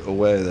finally get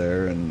away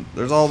there, and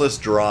there's all this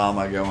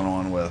drama going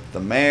on with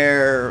the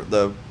mayor,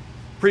 the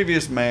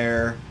previous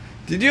mayor.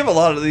 Did you have a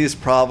lot of these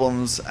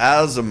problems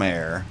as a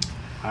mayor?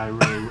 I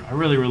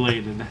really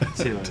related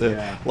to it.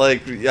 Yeah.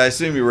 Like, I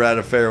assume you were at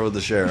a fair with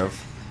the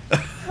sheriff.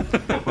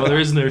 Well, there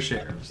is no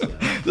sheriff. So.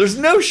 There's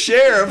no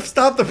sheriff.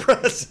 Stop the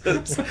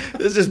presses.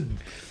 It's just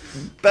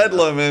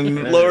bedlam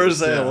in Lower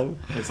Salem.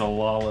 It's a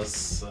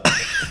lawless.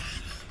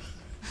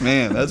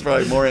 Man, that's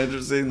probably more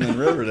interesting than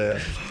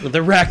Riverdale.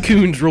 The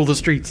raccoons rule the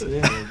streets.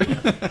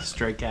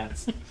 Stray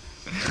cats.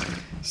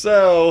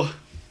 So,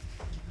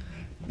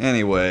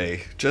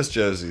 anyway, Just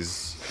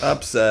Josie's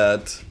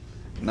upset.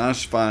 Now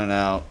she's finding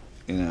out,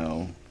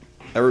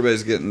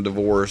 everybody's getting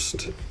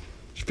divorced.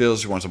 She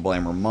feels she wants to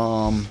blame her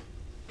mom.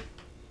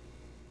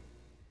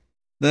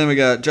 Then we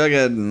got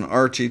Jughead and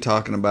Archie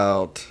talking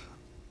about...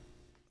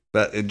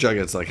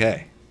 Jughead's like,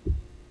 hey,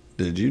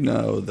 did you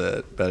know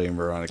that Betty and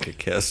Veronica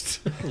kissed?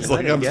 It's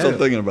like, I'm still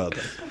thinking about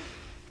that.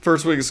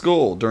 First week of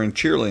school, during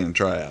cheerleading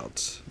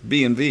tryouts,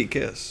 B&V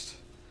kissed.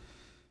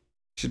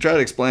 She tried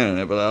explaining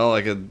it, but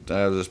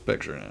I was just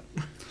picturing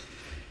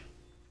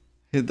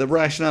it. The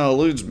rationale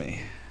eludes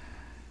me.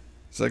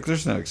 It's like,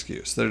 there's no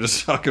excuse. They're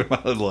just talking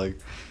about it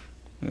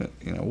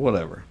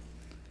whatever.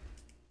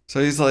 So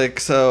he's like,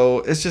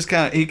 it's just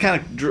he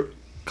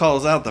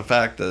calls out the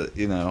fact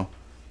that,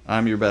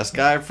 I'm your best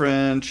guy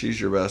friend, she's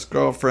your best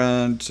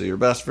girlfriend, so your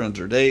best friends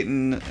are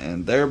dating,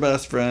 and they're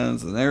best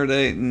friends, and they're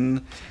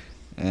dating,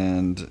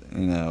 and,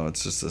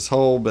 it's just this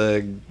whole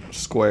big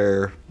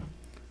square.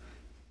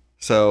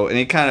 So, and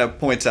he kind of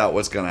points out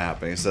what's going to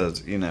happen. He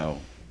says,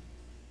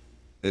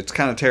 it's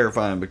kind of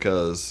terrifying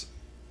because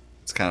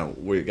it's kind of,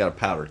 we got a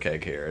powder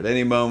keg here. At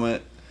any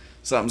moment,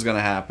 something's going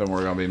to happen.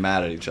 We're going to be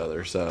mad at each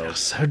other. So,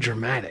 So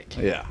dramatic.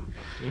 yeah.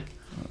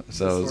 That's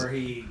where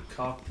he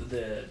cocked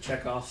the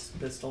Chekhov's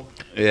pistol.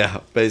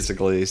 Yeah,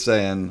 basically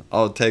saying,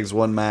 oh, it takes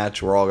one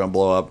match, we're all going to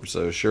blow up.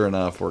 So sure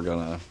enough, we're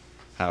going to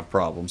have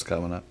problems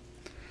coming up.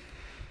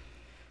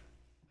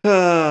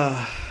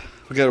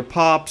 We go to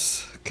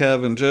Pops.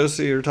 Kev and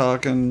Josie are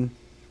talking.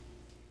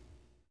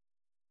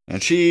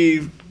 And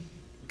she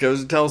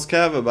goes and tells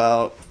Kev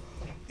about,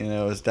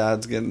 his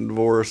dad's getting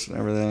divorced and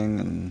everything.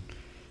 And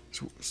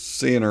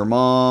seeing her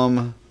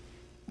mom.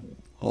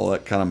 All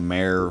that kind of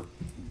mare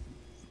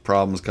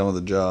problems come with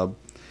the job.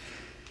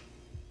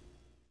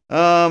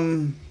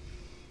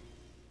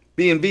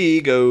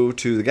 B&B go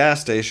to the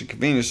gas station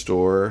convenience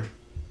store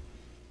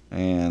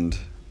and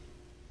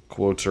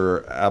quotes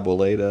her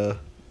abuelita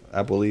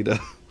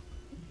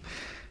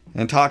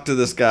and talk to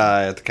this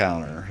guy at the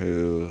counter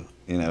who,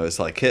 is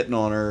like hitting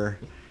on her,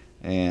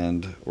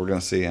 and we're going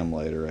to see him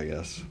later, I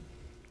guess.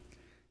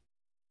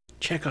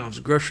 Chekhov's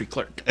grocery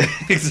clerk.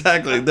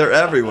 Exactly. They're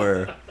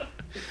everywhere.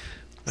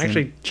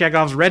 Actually,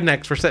 Chekhov's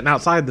rednecks were sitting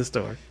outside the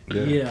store.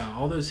 Yeah,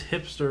 all those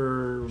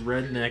hipster,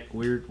 redneck,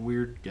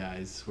 weird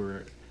guys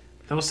were.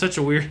 That was such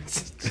a weird.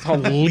 All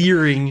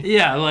leering.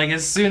 Yeah, like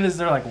as soon as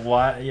they're like,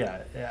 "What?"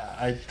 Yeah.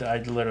 I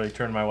literally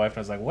turned to my wife and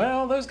I was like,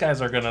 "Well, those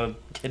guys are gonna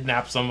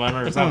kidnap someone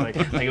or something."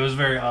 Like it was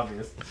very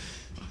obvious.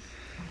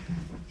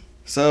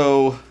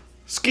 So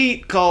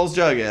Skeet calls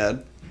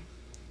Jughead.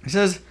 He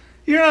says,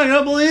 "You're not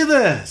gonna believe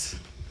this.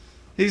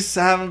 He's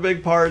having a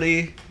big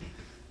party.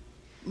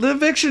 The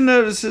eviction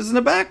notice is in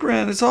the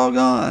background. It's all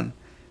gone.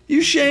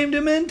 You shamed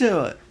him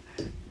into it."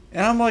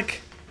 And I'm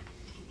like,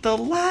 the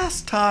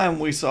last time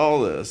we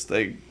saw this,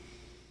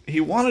 he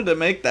wanted to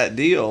make that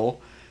deal.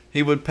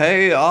 He would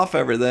pay off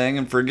everything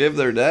and forgive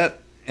their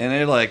debt. And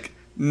they're like,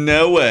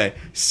 no way.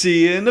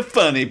 See you in the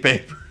funny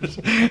papers.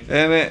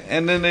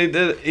 and then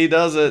he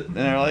does it, and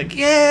they're like,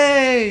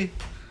 yay!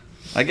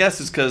 I guess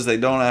it's because they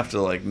don't have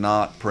to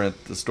not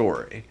print the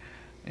story.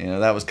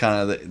 That was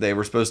kind of they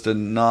were supposed to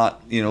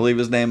not leave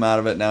his name out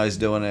of it. Now he's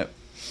doing it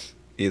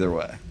either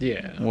way.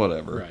 Yeah.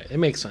 Whatever. Right. It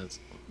makes sense.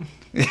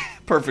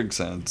 Perfect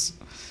sense.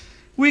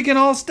 We can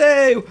all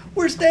stay.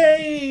 We're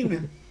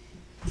staying.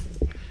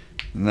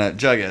 And that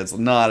Jughead's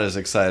not as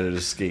excited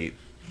as Skeet.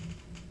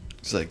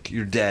 It's like,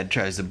 your dad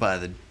tries to buy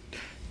the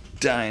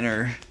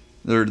diner,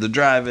 or the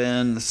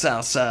drive-in, the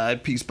south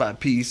side, piece by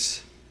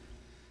piece.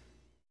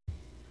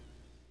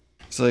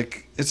 It's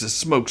like, it's a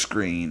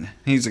smokescreen.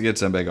 He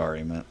gets in a big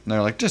argument. And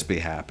they're like, just be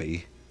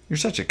happy. You're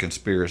such a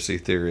conspiracy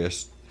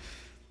theorist.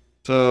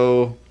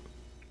 So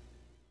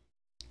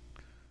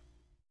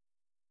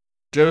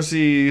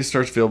Josie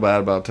starts to feel bad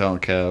about telling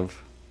Kev.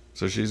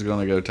 So she's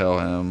going to go tell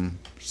him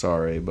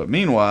sorry. But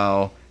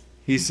meanwhile,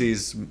 he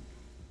sees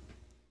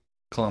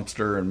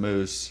Clumpster and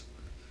Moose.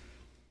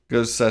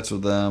 Goes sets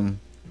with them.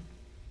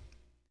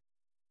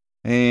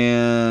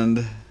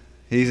 And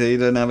he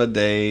doesn't have a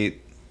date.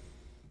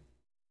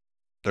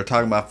 They're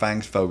talking about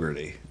Fangs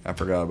Fogarty. I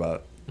forgot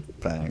about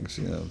Fangs,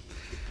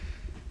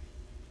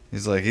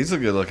 He's like, he's a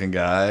good-looking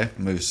guy,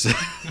 Moose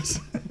says.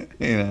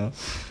 And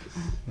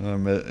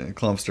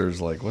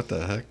Clumpster's like, what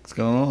the heck's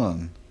going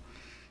on?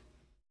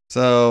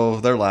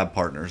 So, they're lab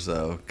partners,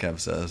 though, Kev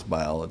says.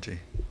 Biology.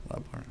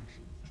 Lab partners.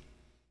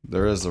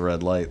 There is the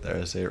red light there.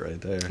 I see it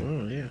right there.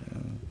 Oh, yeah.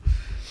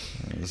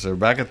 So, they're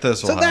back at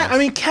Thistle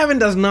House. Kevin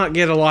does not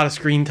get a lot of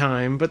screen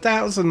time, but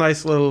that was a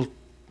nice little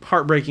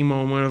heartbreaking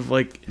moment of,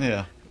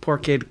 yeah. Poor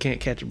kid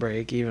can't catch a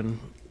break. Even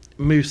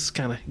Moose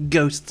kind of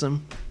ghosts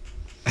him.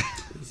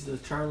 He's the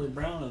Charlie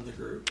Brown of the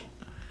group.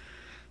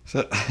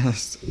 So,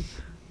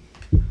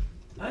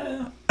 I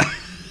know.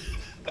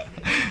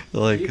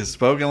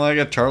 Spoken like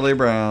a Charlie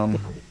Brown.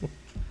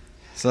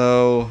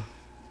 So,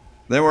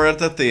 then we're at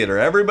the theater.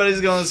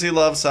 Everybody's going to see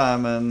Love,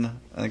 Simon.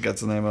 I think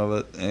that's the name of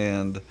it.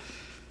 And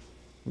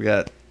we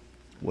got,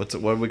 what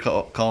are we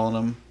calling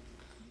them?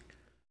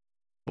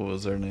 What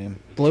was their name?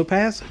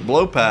 Blowpass?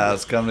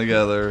 Blowpass come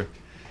together.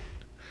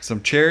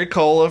 Some cherry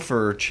cola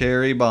for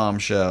Cherry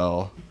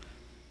Bombshell.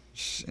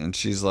 And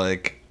she's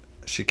like,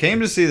 she came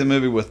to see the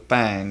movie with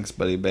Fangs,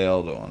 but he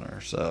bailed on her.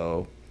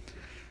 So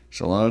she's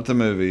alone at the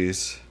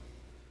movies.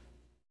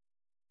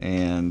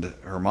 And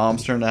her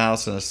mom's turned the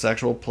house into a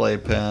sexual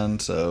playpen,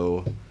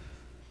 so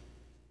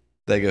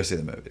they go see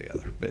the movie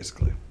together,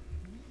 basically.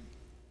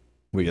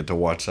 We get to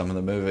watch some of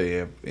the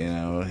movie,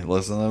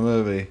 listen to the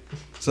movie.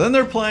 So then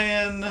they're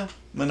playing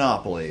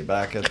Monopoly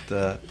back at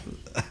the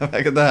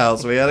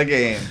house. We had a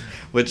game,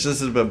 which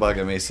this has been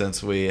bugging me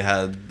since we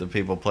had the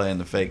people playing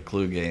the fake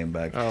Clue game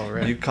back. Oh,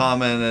 right. You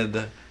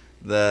commented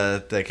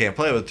that they can't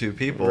play with two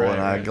people, right,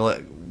 and I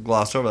right.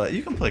 glossed over that.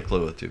 You can play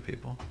Clue with two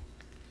people.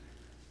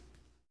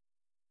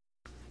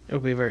 It'll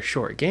be a very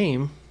short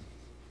game.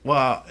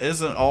 Well,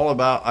 isn't all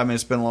about? I mean,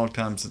 it's been a long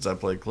time since I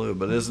played Clue,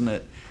 but isn't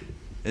it?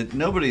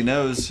 Nobody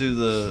knows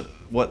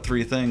what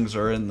three things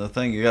are in the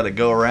thing. You got to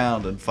go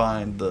around and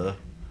find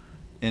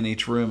in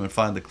each room and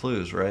find the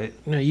clues, right?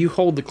 No, you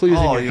hold the clues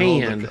in your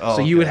hand, so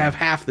you would okay. have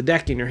half the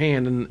deck in your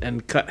hand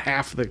and cut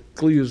half the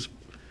clues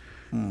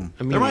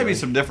There might be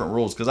some different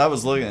rules because I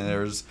was looking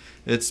and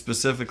it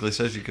specifically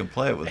says you can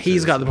play it with.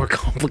 He's two. got the more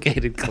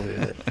complicated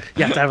clue.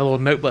 You have to have a little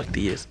notebook to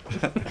use.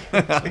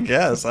 I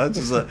guess I was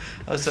sitting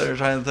there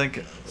trying to think.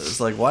 It's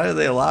like, why do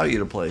they allow you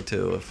to play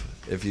two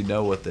if you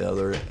know what the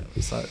other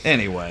side?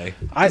 Anyway,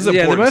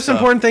 The most stuff.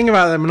 important thing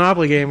about the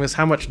Monopoly game is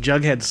how much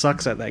Jughead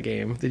sucks at that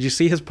game. Did you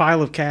see his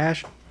pile of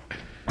cash?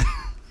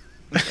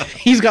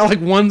 He's got like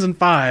 1s and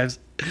 5s.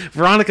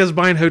 Veronica's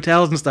buying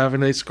hotels and stuff,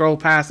 and they scroll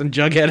past, and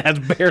Jughead has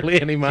barely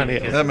any money.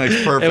 That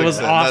makes perfect It was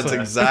sense. awesome. That's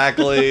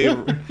exactly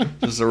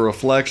just a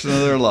reflection of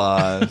their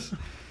lives.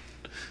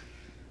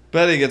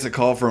 Betty gets a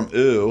call from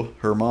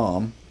her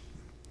mom.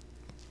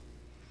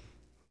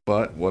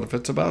 But what if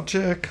it's about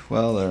Chick?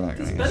 Well, they're not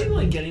Does going to Betty answer.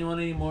 like anyone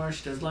anymore?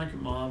 She doesn't like her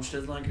mom. She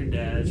doesn't like her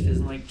dad. She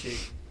doesn't like Chick.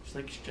 She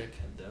likes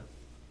Jughead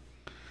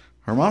though.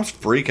 Her mom's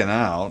freaking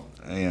out,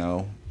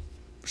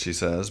 she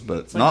says, but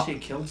It's like she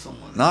killed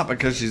someone. not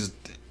because she's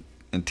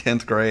in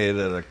 10th grade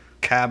at a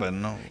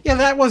cabin. No. Yeah,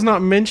 that was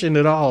not mentioned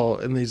at all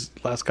in these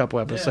last couple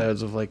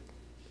episodes of like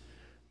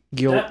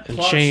guilt That and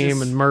plot's shame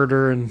just- and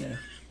murder and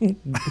Yeah.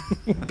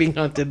 being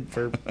hunted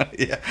for.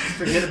 Yeah.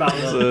 Forget about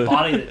the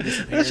body that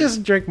disappeared. Let's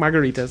just drink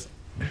margaritas.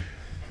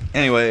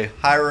 Anyway,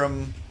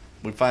 Hiram,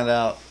 we find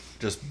out,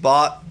 just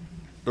bought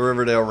the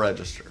Riverdale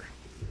Register.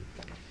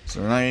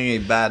 So we're not getting any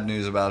bad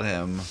news about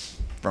him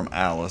from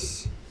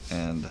Alice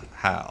and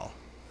Hal.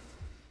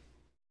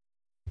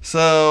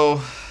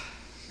 So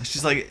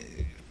she's like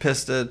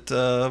pissed at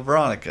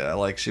Veronica,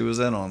 like she was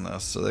in on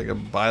this, so they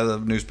could buy the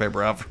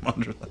newspaper out from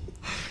under them.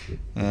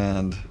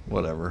 And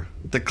whatever.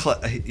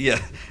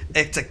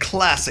 It's a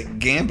classic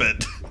gambit,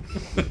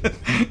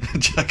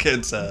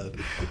 Jughead said,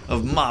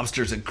 of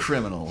mobsters and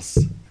criminals.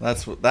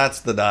 That's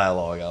the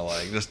dialogue I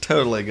like. Just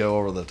totally go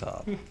over the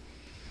top.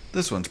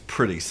 This one's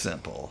pretty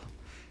simple,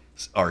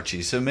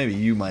 Archie, so maybe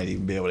you might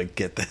even be able to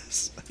get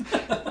this.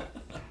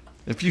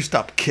 If you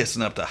stop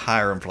kissing up to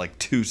Hiram for like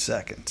 2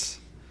 seconds,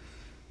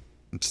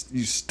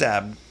 you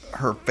stab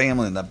her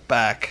family in the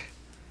back,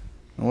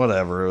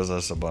 whatever, it was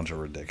just a bunch of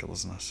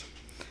ridiculousness.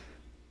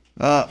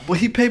 Well,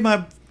 he paid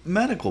my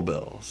medical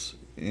bills,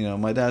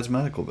 my dad's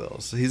medical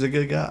bills. He's a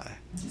good guy.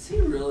 Does he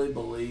really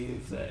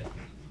believe that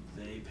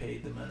they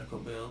paid the medical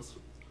bills?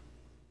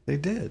 They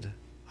did.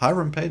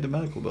 Hiram paid the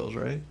medical bills,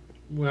 right?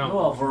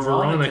 Well, Veronica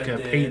Veronica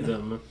did. paid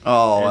them.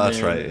 Oh, and that's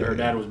then right. Her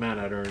dad was mad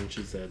at her, and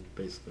she said,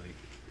 basically,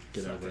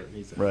 get over it. And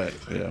he said, Right,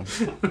 yeah.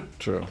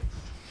 True.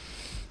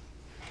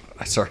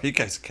 Sorry, you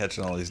guys are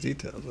catching all these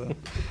details,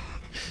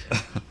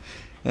 huh?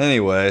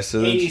 Anyway,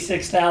 so then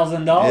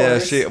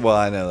 $86,000. yeah,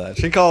 I know that.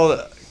 She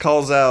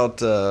calls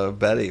out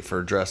Betty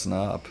for dressing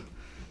up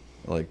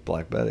like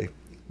Black Betty.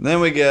 And then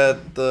we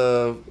get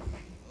the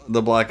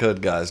Black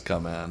Hood guys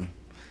come in.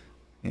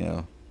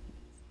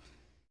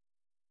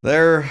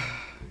 They're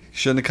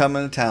shouldn't have come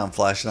into town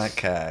flashing that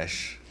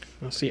cash.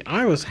 Well, see,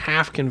 I was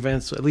half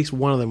convinced at least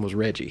one of them was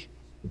Reggie.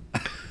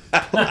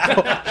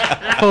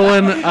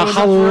 Pulling a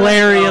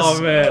hilarious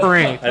Oh, man.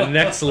 prank. A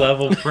next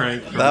level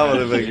prank. from That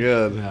would have been Reggie.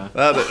 good. Yeah.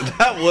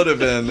 That would have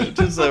been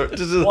just a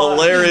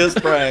hilarious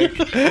prank.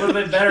 It would have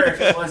been better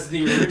if it was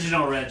the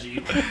original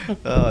Reggie.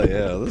 Oh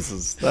yeah,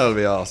 that would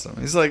be awesome.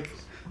 He's like,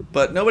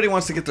 but nobody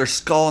wants to get their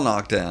skull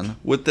knocked in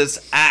with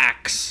this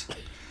axe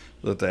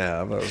that they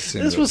have.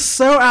 This was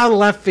so out of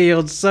left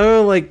field,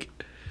 so like,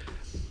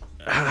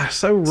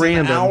 so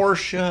random. an hour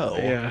show.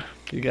 Yeah.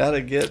 You got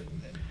to get,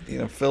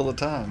 fill the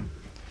time.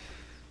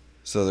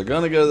 So they're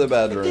gonna go to the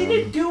bedroom. They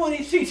didn't do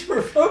anything to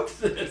provoke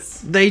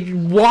this. They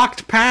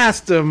walked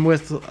past him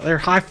with their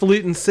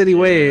highfalutin city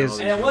ways.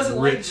 And it wasn't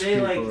like Rich they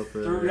people up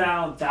there, threw yeah.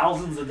 down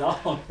thousands of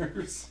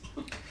dollars.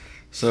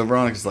 So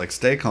Veronica's like,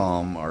 stay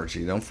calm,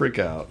 Archie. Don't freak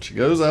out. She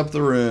goes up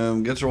the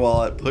room, gets her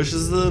wallet,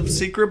 pushes the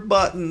secret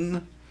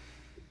button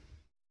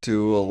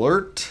to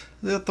alert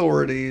the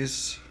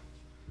authorities.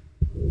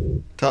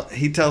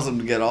 He tells them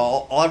to get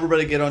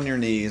everybody get on your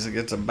knees. It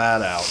gets a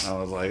bat out. And I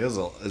was like,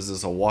 is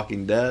this a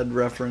Walking Dead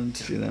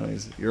reference?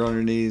 You're on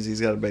your knees. He's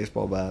got a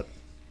baseball bat.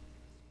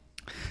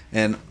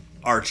 And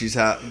Archie's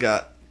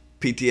got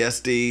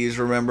PTSD. He's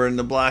remembering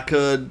the Black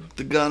Hood,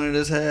 the gun in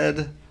his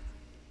head.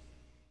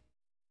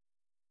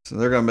 So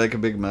they're going to make a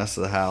big mess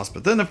of the house.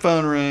 But then the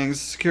phone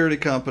rings, security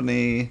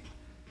company.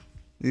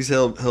 These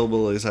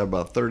hillbillies have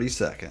about 30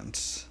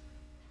 seconds.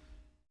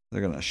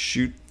 They're going to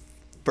shoot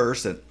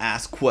first and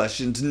ask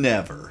questions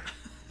never.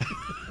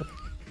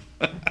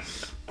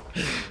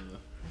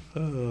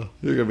 You're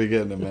going to be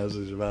getting a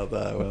message about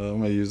that one. I'm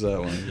going to use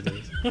that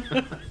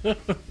one.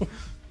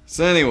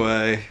 So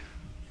anyway,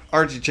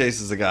 Archie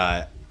chases the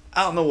guy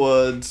out in the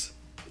woods,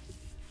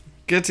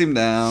 gets him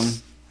down,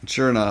 and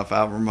sure enough,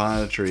 out from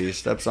behind a tree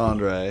steps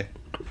Andre.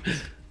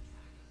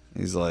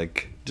 He's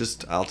like,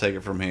 I'll take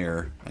it from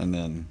here, and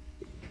then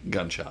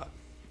gunshot.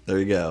 There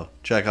you go.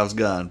 Chekhov's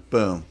gun.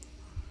 Boom.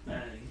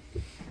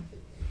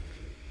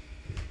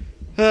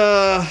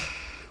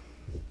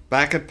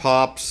 Back at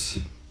Pop's.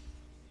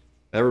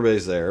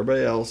 Everybody's there.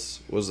 Everybody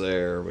else was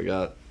there. We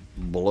got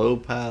Blow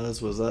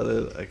Pads. Was that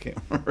it? I can't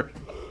remember.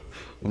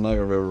 I'm not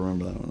gonna be able to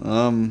remember that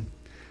one.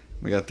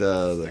 We got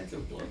the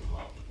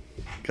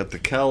got the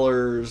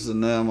Kellers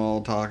and them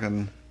all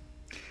talking.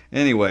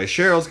 Anyway,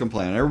 Cheryl's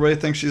complaining. Everybody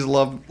thinks she's a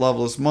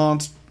loveless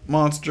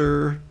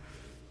monster.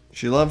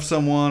 She loved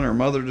someone. Her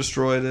mother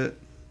destroyed it.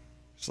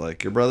 It's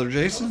like, your brother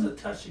Jason? That was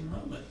a touching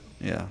moment.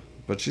 Yeah,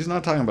 but she's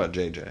not talking about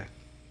JJ. She's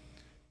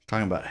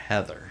talking about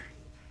Heather.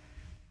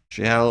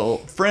 She had a little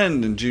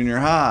friend in junior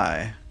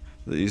high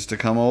that used to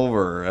come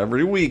over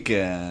every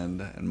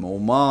weekend, and my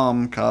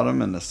mom caught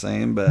him in the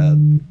same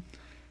bed.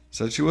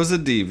 Said she was a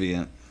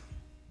deviant.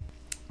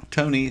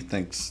 Tony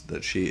thinks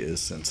that she is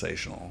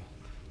sensational.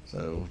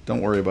 So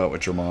don't worry about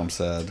what your mom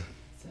said.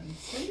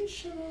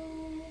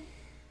 Sensational.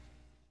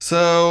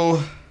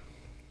 So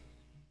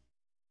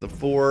the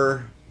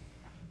 4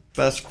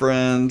 best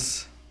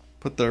friends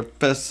put their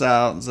fists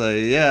out and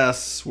say,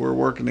 yes, we're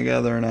working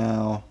together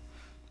now.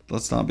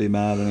 Let's not be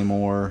mad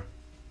anymore.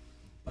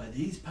 By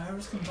these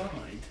powers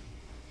combined.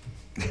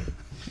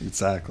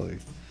 Exactly.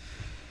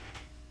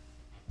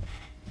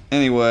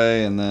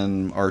 Anyway, and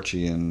then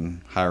Archie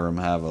and Hiram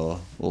have a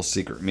little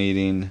secret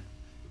meeting.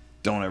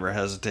 Don't ever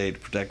hesitate to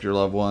protect your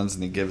loved ones,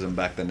 and he gives him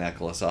back the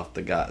necklace off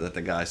the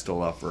guy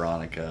stole off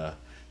Veronica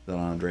that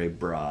Andre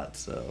brought.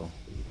 So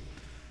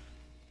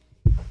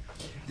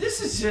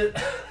This is just.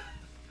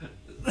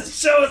 The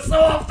show is so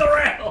off the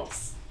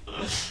rails.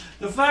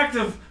 The fact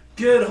of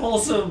good,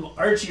 wholesome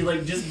Archie,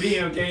 like, just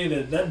being okay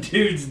that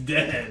dude's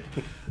dead.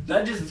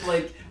 That just,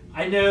 like,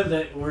 I know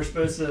that we're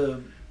supposed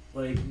to,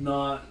 like,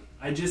 not.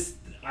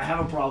 I have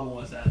a problem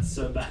with that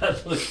so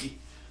badly.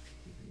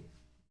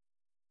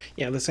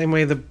 Yeah, the same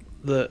way the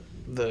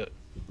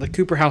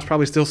Cooper house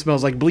probably still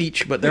smells like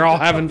bleach, but they're all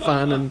having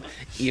fun and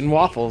eating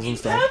waffles and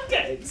stuff.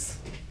 Pancakes.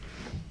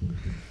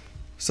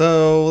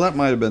 So that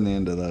might have been the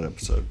end of that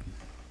episode.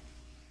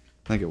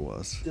 I think it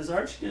was. Does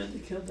Archie get to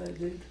kill that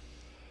dude?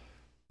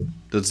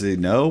 Does he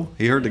know?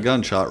 He heard the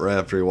gunshot right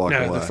after he walked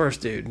away. No, the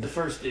first dude. The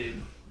first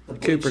dude. The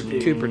Cooper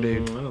bleach dude.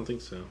 dude. I don't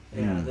think so.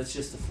 Yeah, that's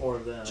just the 4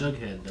 of them.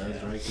 Jughead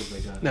does, right? 'Cause they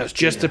got No, it's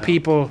just the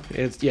people.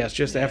 It's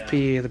just Yeah.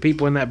 FP. The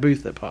people in that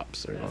booth that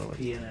pops. Or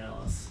FP and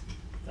Alice.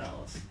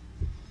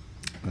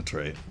 That's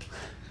right.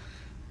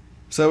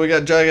 So we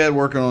got Jughead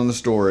working on the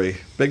story.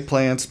 Big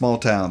Plan, Small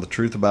Town, The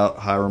Truth About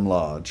Hiram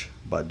Lodge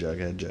by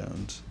Jughead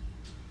Jones.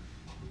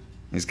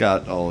 He's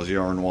got all his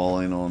yarn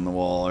walling on the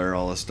wall there,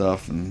 all this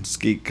stuff, and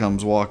Skeet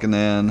comes walking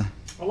in.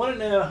 I want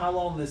to know how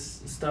long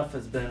this stuff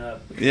has been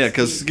up. Yeah,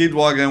 because Skeet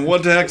walking in,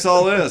 what the heck's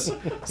all this?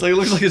 It's like, it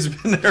looks like it's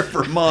been there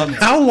for months.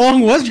 How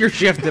long was your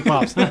shift at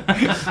Pops? That's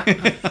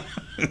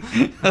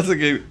a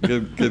good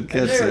catch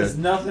There there. is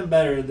nothing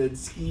better than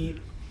Skeet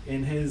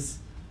in his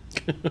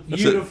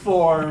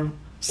uniform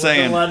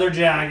Saying- with a leather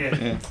jacket.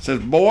 Yeah. Says,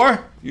 boy,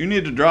 you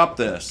need to drop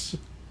this.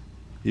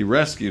 He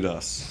rescued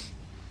us.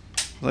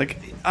 Like,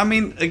 I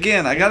mean,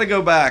 again, I got to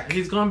go back.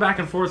 He's gone back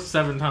and forth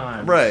 7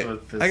 times. Right.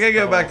 with this I got to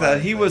go back to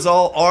that. He was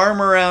all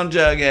arm around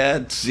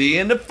Jughead,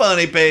 seeing the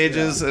funny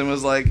pages, and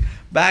was like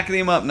backing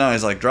him up. No,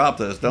 he's like, drop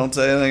this. Don't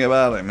say anything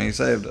about him. He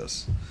saved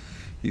us.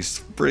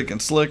 He's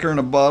freaking slicker in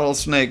a bottle of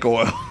snake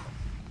oil.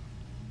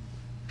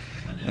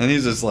 And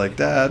he's just like,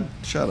 Dad,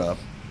 shut up.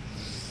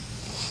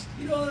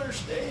 You don't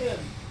understand.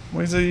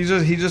 Well,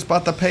 he just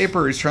bought the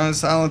paper. He's trying to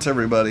silence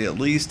everybody. At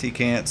least he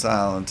can't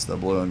silence the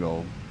blue and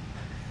gold.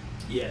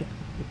 Yeah.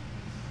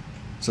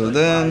 So Like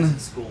then, buys in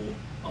school.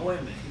 Oh wait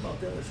a minute, he bought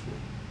the other school.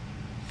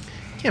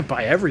 Can't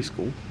buy every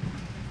school.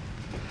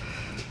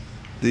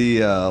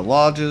 the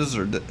lodges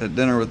are at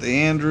dinner with the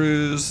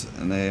Andrews,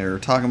 and they're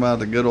talking about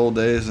the good old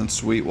days in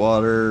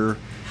Sweetwater.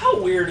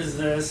 How weird is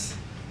this?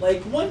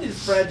 Like, when did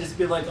Fred just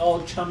be like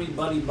all chummy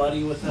buddy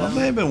with Well, them?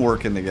 they've been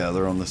working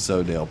together on the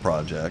Sodale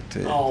project.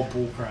 Oh,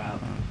 bullcrap.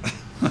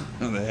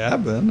 They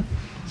have been.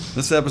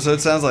 This episode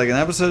sounds like an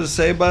episode of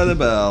Saved by the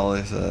Bell,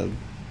 they said.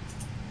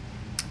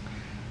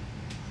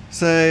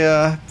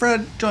 Say,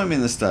 Fred, join me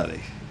in the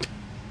study.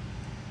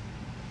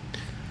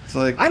 It's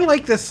like, I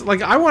like this.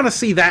 Like, I want to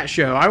see that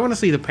show. I want to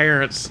see the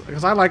parents,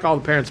 because I like all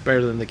the parents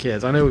better than the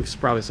kids. I know we've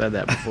probably said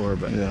that before,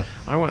 but Yeah.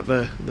 I want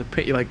the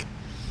like,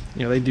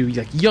 you know, they do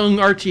like young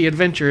Archie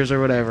adventures or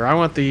whatever. I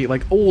want the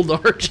like old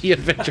Archie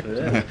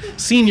adventures,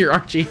 senior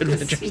Archie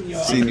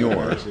adventures.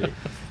 Senior.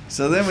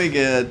 So then we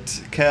get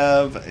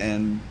Kev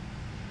and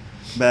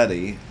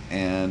Betty,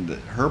 and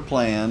her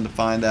plan to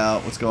find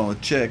out what's going on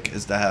with Chick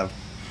is to have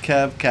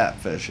Kev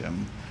catfish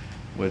him,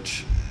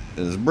 which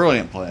is a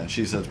brilliant plan.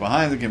 She sits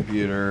behind the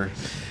computer.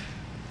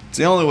 It's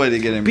the only way to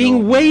get him Being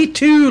to, way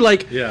too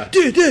like, Yeah.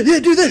 do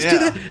this, do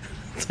Yeah. that.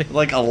 It's like,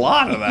 like a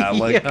lot of that.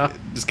 Like, Yeah.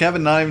 does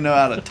Kevin not even know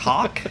how to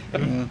talk?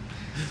 Yeah.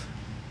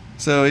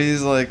 So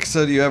he's like,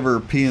 so do you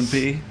ever pee and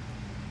pee?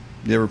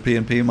 You ever pee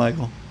and pee,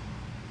 Michael?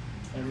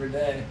 Every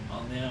day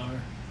on the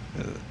hour.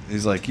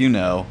 He's like, you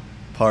know,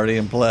 party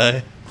and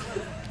play.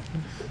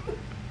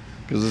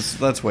 Because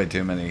that's way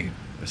too many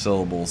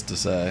syllables to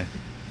say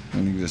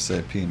when you can just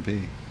say P and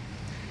P.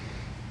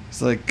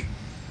 He's like,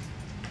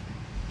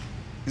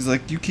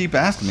 you keep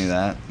asking me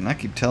that, and I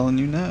keep telling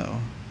you no.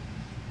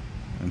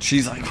 And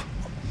she's like,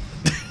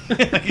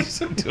 he's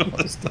doing all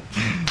this stuff.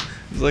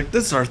 He's like,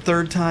 this is our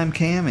third time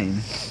camming.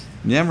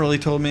 You haven't really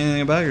told me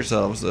anything about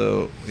yourself.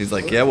 So he's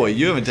like, yeah, well,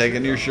 you haven't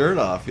taken your shirt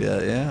off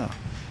yet. Yeah.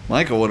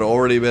 Michael would have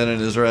already been in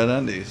his red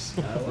undies.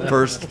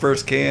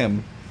 First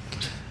cam.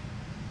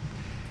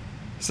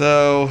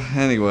 So,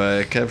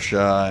 anyway, Kev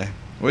Shy.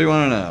 What do you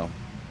want to know?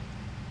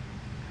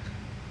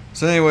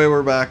 So, anyway,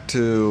 we're back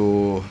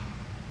to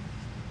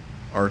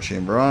Archie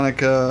and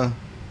Veronica.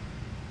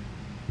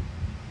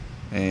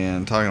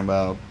 And talking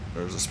about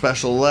there's a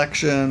special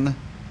election.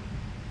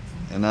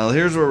 And now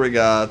here's where we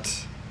got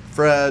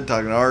Fred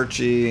talking to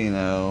Archie,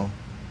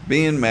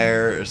 being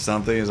mayor is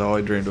something he's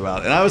always dreamed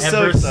about. And I was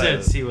so excited.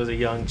 Ever since he was a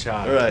young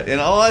child. Right. And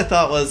all I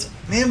thought was,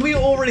 man, we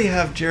already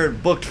have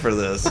Jared booked for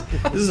this.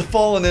 This is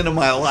falling into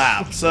my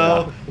lap.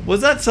 So,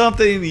 was that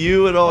something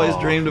you had always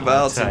dreamed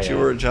about since you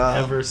were a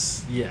child?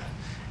 Yeah.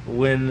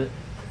 When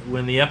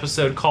the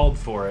episode called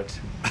for it,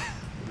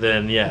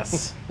 then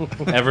yes.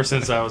 Ever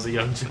since I was a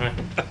young child.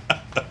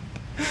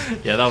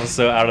 Yeah, that was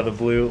so out of the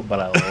blue, but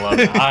I love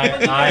it.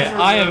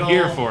 I am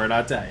here for it,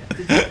 I tell you.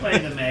 Did you play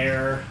the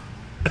mayor?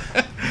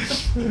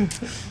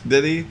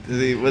 Did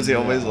he? Was he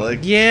always like?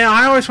 Yeah,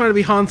 I always wanted to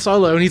be Han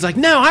Solo, and he's like,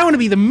 no, I want to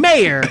be the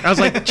mayor. I was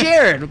like,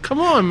 Jared, come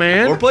on,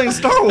 man. We're playing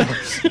Star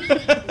Wars.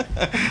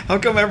 How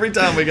come every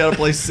time we gotta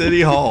play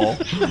City Hall?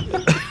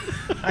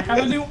 I have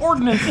a new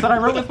ordinance that I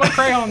wrote with my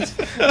crayons.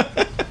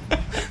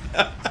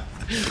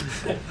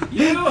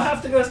 You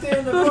have to go stand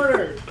in the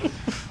corner.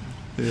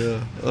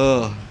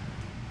 Yeah.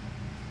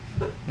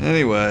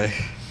 Anyway.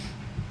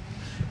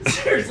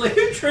 Seriously,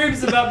 who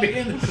dreams about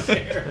being the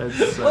mayor?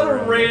 That's so What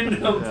a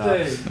random.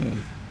 random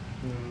thing.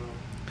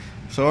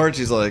 So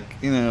Archie's like,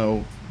 he's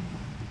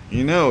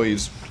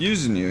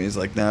using you. He's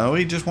like, no,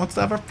 he just wants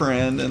to have a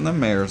friend in the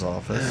mayor's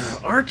office.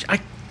 I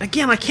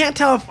can't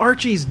tell if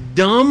Archie's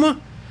dumb,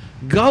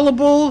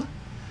 gullible,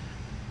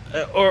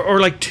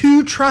 or like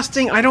too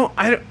trusting. I don't.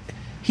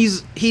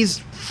 He's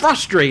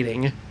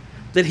frustrating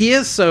that he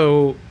is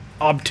so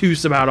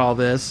obtuse about all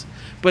this.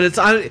 But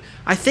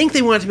I think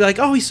they want it to be like,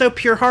 oh, he's so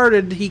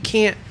pure-hearted, he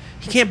can't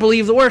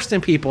believe the worst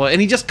in people, and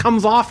he just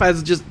comes off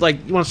as just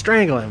like you want to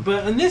strangle him.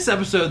 But in this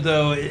episode,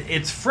 though,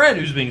 it's Fred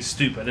who's being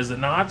stupid, is it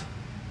not?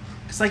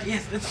 It's like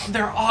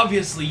they're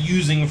obviously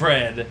using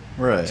Fred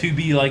to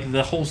be like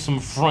the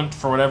wholesome front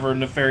for whatever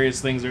nefarious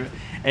things are,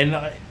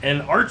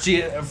 and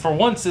Archie for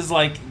once is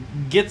like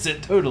gets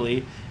it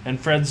totally, and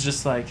Fred's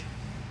just like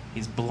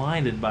he's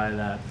blinded by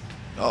that.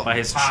 By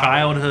his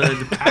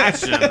childhood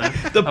passion.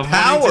 The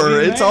power.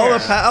 It's all the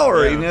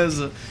power. Yeah. He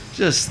knows.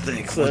 Just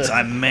think, once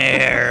I'm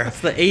mayor. It's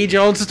the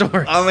age-old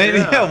story. I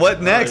mean,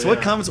 what next? Oh,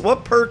 yeah.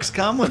 What perks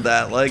come with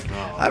that? Like,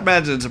 I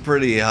imagine it's a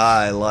pretty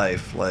high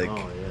life. Like,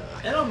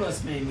 It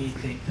almost made me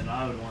think that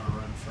I would want to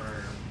run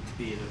to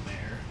be the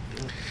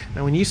mayor.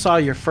 Now, when you saw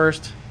your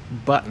first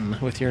button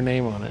with your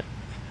name on it,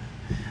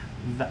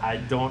 I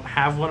don't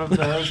have one of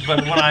those,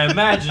 but when I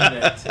imagined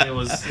it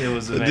was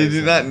amazing. did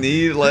you not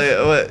need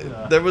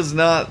there was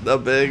not a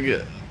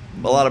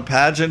lot of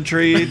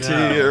pageantry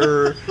to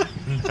your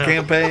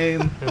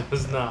campaign? It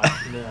was not.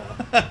 No.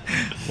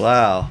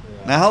 Wow.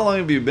 Yeah. Now, how long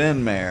have you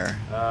been mayor?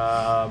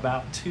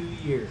 About 2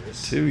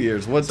 years. 2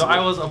 years. So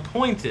I was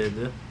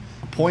appointed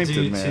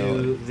due mayor.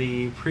 to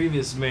the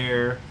previous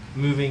mayor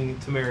moving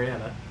to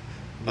Marietta.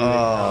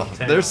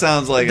 There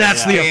sounds like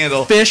that's a the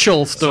scandal.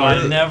 official So story.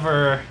 I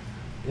never.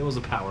 It was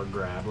a power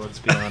grab. Let's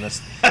be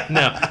honest.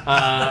 No,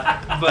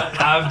 but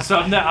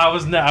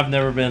I've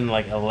never been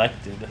like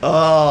elected.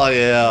 Oh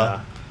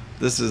yeah.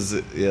 This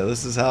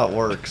is how it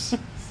works.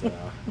 So.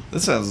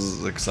 This sounds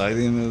as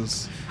exciting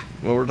as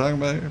what we're talking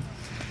about here.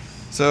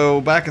 So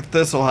back at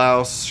Thistle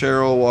House,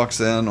 Cheryl walks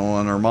in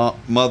on her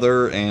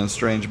mother and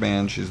strange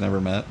man she's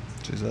never met.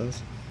 She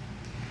says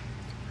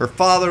her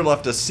father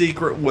left a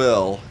secret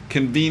will,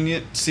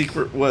 convenient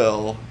secret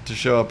will, to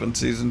show up in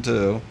season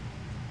 2.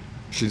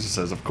 She just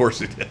says, of course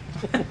he did.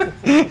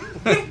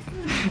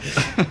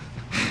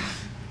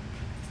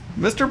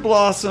 Mr.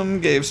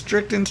 Blossom gave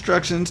strict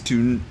instructions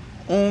to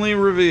only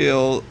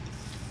reveal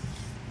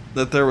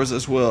that there was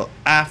this will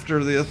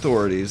after the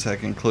authorities had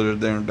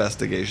concluded their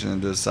investigation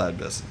into his side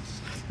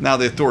business. Now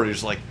the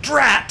authorities are like,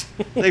 drat!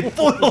 They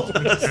foiled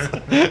us!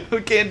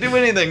 We can't do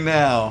anything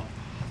now.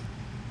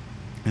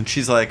 And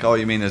she's like, oh,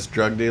 you mean his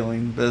drug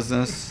dealing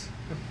business?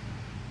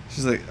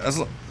 She's like, does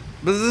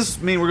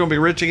this mean we're going to be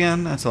rich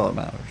again? That's all that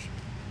matters.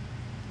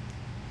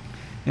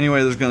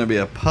 Anyway, there's going to be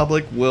a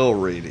public will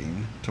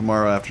reading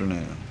tomorrow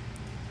afternoon.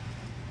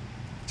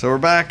 So we're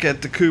back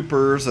at the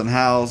Coopers, and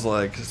Hal's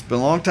like, it's been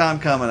a long time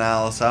coming,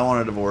 Alice. I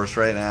want a divorce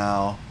right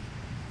now.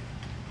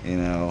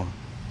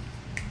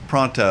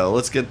 Pronto.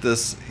 Let's get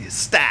this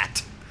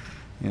stat.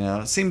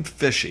 It seemed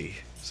fishy.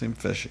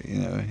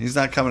 He's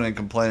not coming and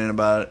complaining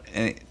about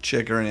any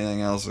chick or anything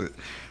else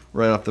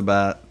right off the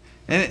bat.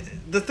 And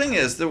the thing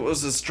is, there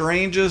was the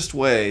strangest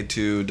way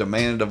to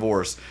demand a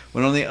divorce.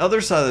 When on the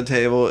other side of the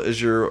table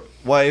is your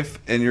wife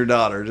and your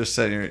daughter just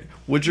saying,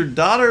 would your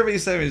daughter be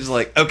saying, just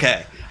like,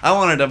 okay, I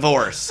want a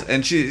divorce?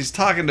 And she's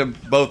talking to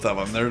both of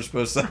them. They're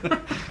supposed to,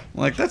 I'm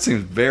like, that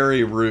seems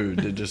very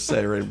rude to just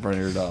say right in front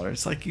of your daughter.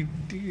 It's like,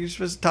 you're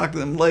supposed to talk to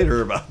them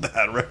later about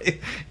that, right?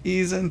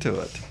 Ease into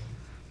it.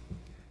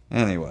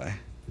 Anyway,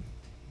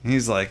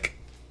 he's like,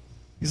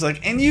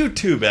 and you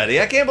too, Betty.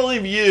 I can't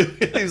believe you.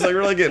 He's like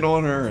really getting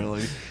on her,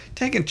 like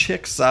taking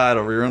Chick's side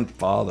over your own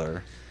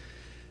father.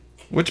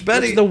 Which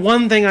Betty, It's the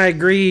one thing I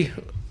agree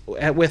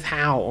with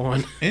Hal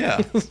on.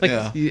 yeah,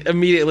 yeah. You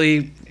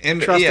immediately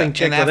trusting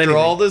Chick and with after anything.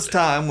 all this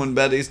time, when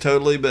Betty's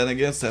totally been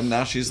against him,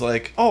 now she's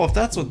like, oh, if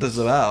that's what this is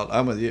about,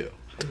 I'm with you.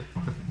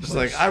 She's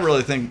like, I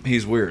really think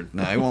he's weird.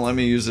 No, he won't let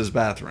me use his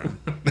bathroom.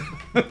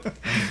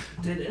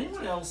 Did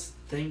anyone else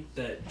think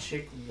that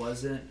Chick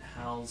wasn't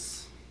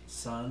Hal's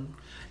son?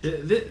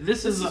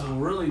 This is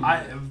really.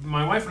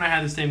 my wife and I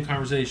had the same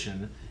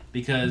conversation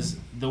because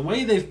the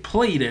way they've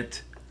played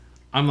it,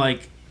 I'm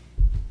like,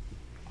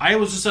 I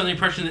was just under the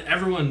impression that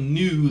everyone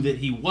knew that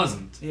he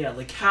wasn't. Yeah,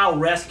 like Hal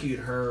rescued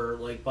her,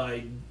 like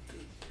by.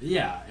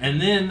 Yeah,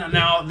 and then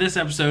now this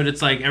episode,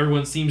 it's like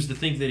everyone seems to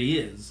think that he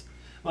is.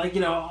 Like,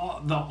 you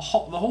know, the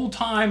whole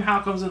time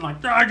Hal comes in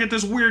like, I get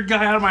this weird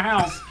guy out of my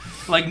house.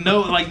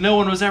 no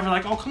one was ever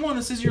like, oh, come on,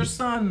 this is your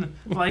son.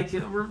 Like,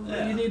 you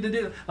need to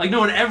do it. Like, no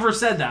one ever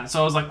said that.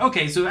 So I was like,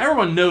 okay, so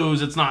everyone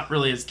knows it's not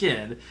really his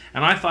kid.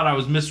 And I thought I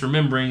was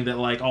misremembering that,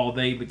 like,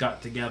 they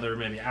got together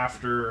maybe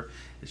after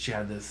she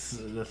had the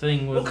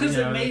thing with. Well, because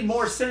it made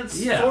more sense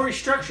story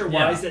structure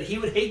wise that he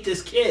would hate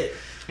this kid.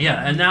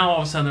 Yeah, and now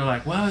all of a sudden they're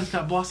like, well, he's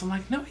got Blossom. I'm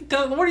like, no, he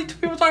doesn't. What are you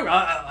people talking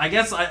about? I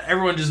guess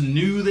everyone just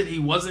knew that he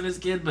wasn't his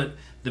kid, but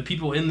the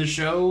people in the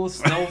show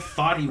still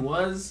thought he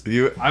was.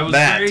 I was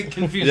very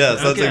confused.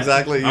 Yes, that's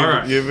exactly.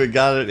 You've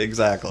got it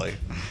exactly.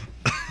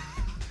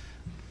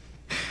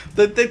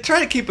 They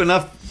try to keep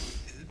enough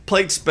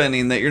plate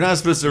spinning that you're not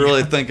supposed to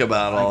really think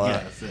about all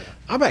that. Yes, yeah.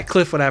 I bet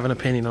Cliff would have an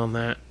opinion on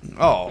that.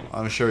 Oh,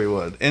 I'm sure he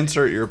would.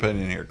 Insert your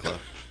opinion here, Cliff.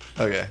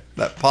 Okay,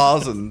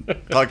 pause and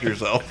talk to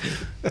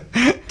yourself.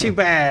 Too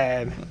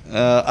bad.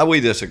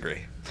 We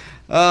disagree.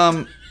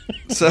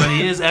 So But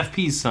he is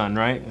FP's son,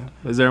 right?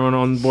 Is everyone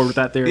on board with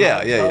that theory? Yeah.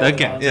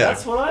 Okay. Yeah.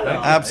 That's what I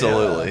thought.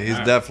 Absolutely. He's All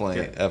right. definitely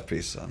Good.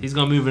 FP's son. He's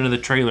gonna move into the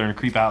trailer and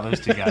creep out those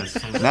two guys.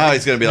 Now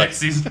he's gonna be like, Next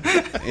season.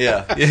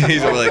 yeah.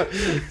 He's gonna be like,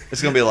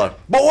 it's gonna be a lot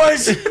of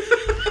boys.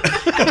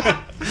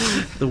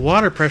 The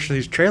water pressure in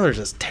these trailers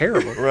is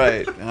terrible.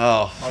 Right.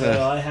 Oh.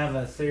 Although I have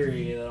a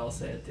theory that I'll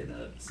say at the end of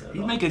the episode.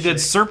 He'd make a good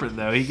serpent,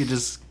 though. He could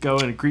just go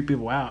in and creep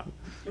people out.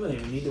 You wouldn't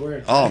even need to wear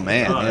a Oh jacket.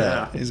 man, Oh, yeah.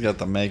 yeah. He's got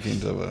the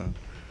makings of a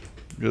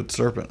good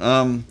serpent.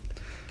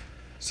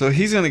 So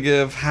he's gonna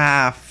give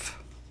half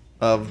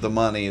of the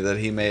money that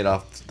he made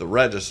off the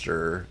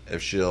register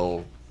if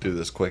she'll do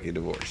this quickie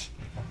divorce.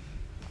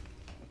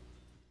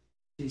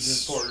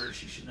 She's a reporter.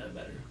 She should know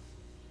better.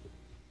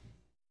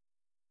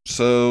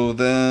 So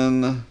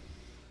then,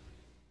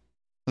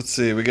 let's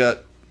see. We got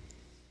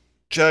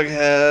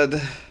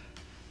Jughead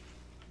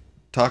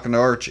talking to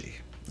Archie.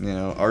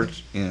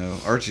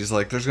 Archie's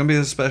like, "There's gonna be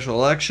a special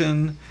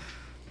election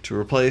to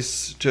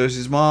replace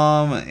Josie's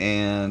mom,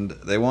 and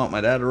they want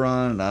my dad to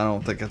run, and I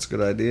don't think that's a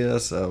good idea."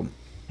 So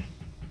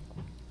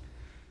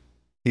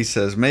he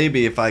says,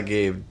 "Maybe if I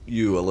gave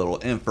you a little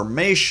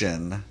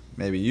information,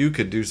 maybe you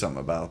could do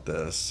something about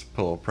this."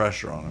 Put a little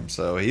pressure on him.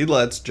 So he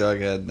lets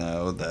Jughead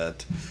know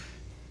that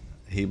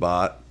he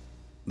bought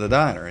the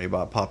diner. He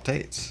bought Pop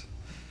Tate's,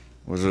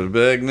 which was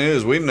big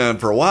news. We've known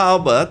for a while,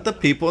 but the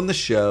people in the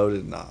show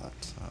did not.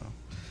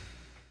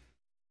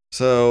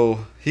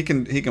 So he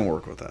can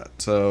work with that.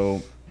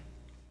 So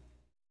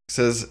he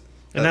says,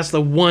 And that's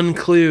the one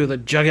clue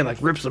that Jughead like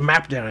rips the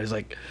map down. He's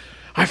like,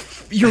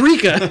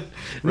 Eureka!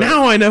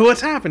 Now I know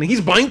what's happening.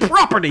 He's buying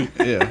property.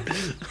 yeah.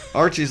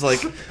 Archie's like,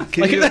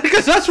 can you?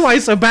 Because that's why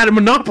he's so bad at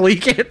Monopoly. He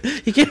can't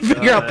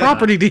figure out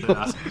property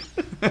deals.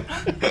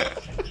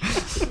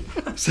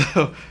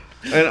 So,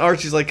 and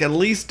Archie's like, at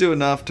least do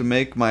enough to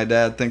make my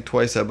dad think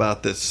twice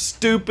about this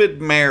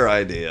stupid mayor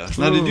idea.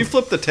 Now, did you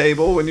flip the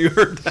table when you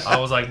heard that? I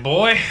was like,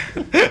 boy,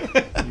 you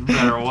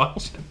better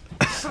watch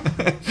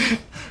it.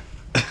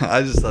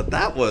 I just thought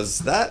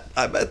that.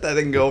 I bet that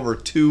didn't go over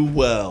too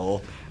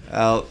well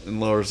out in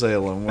Lower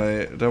Salem.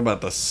 Talking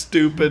about the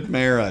stupid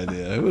mayor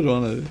idea. Who would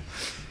want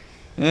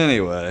to?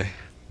 Anyway,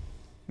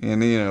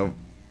 and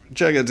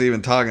Jughead's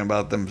even talking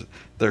about them.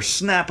 They're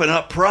snapping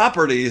up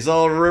properties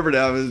all over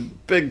Riverdale. There's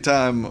big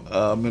time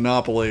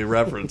Monopoly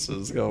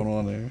references going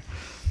on there.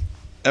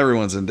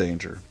 Everyone's in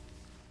danger.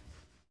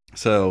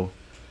 So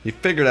he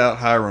figured out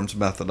Hiram's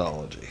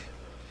methodology.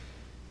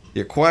 He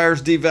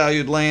acquires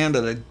devalued land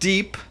at a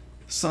deep,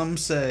 some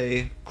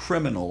say,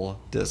 criminal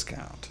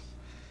discount.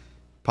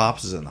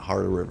 Pops is in the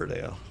heart of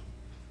Riverdale.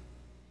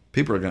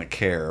 People are going to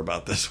care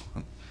about this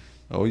one.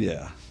 Oh,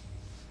 yeah.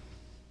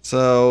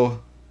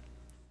 So,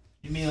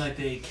 You mean like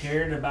they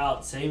cared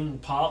about saving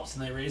Pops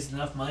and they raised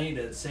enough money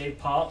to save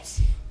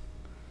Pops?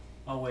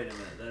 Oh, wait a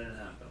minute. That didn't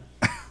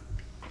happen.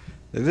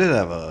 they did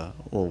have a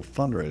little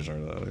fundraiser,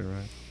 though, you're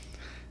right.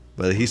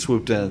 But he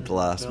swooped in at the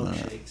last minute.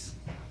 Milkshakes.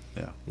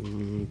 Yeah.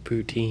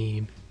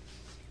 Poutine.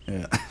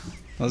 Yeah.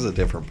 That was a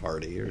different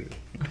party.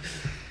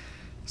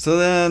 So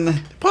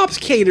then, Pops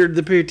catered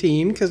the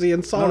poutine because he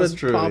insulted That's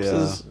true,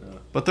 Pops's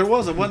But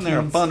wasn't there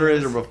a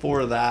fundraiser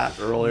before that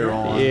earlier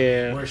on?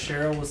 Yeah. Where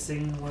Cheryl was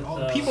singing with.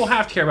 People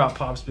have to care about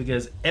Pops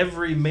because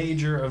every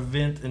major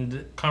event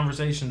and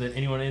conversation that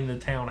anyone in the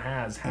town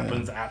has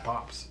happens at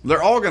Pops.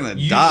 They're all gonna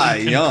Usually die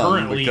young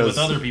concurrently because with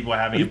other people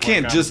having you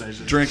important can't just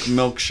conversations. drink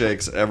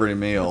milkshakes every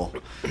meal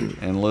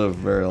and live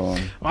very long.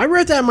 I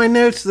wrote that in my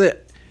notes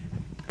that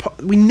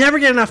we never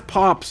get enough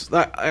Pops.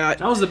 That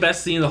was the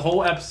best scene of the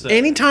whole episode.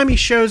 Anytime he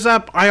shows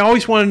up, I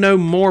always want to know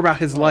more about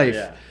his life.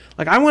 yeah.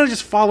 Like, I want to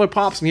just follow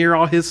Pops and hear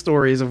all his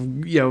stories of,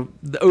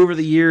 over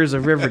the years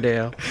of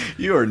Riverdale.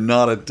 You are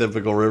not a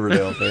typical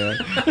Riverdale fan.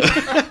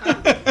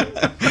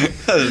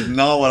 That is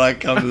not what I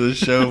come to this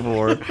show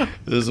for.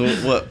 This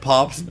is what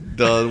Pops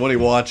does, what he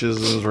watches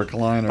in his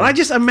recliner. But I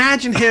just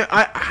imagine him.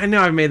 I know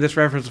I've made this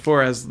reference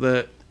before as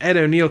the Ed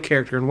O'Neill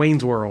character in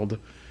Wayne's World,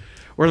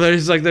 where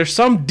there's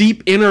some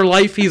deep inner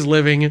life he's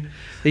living.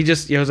 He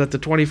just is at the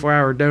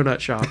 24-hour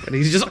donut shop, and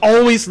he's just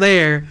always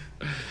there.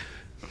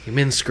 The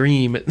men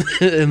scream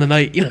in the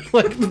night.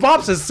 Like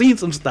Pops has seen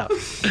some stuff.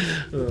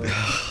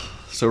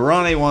 So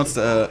Ronnie wants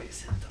to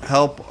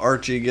help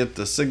Archie get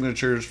the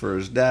signatures for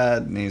his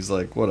dad, and he's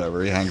like,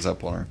 whatever. He hangs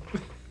up on her.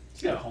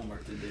 He's got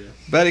homework to do.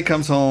 Betty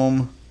comes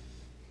home,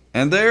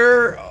 and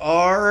there's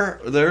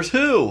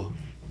who?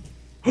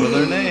 What are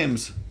their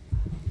names?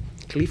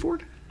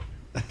 Clifford?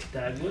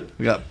 Dagwood?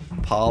 We got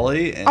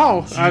Polly and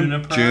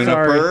Juniper.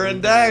 Juniper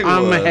and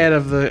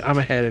Dagwood. I'm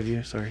ahead of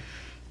you. Sorry.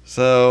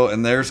 So,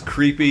 and there's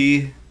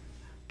creepy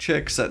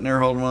chick sitting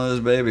there holding one of those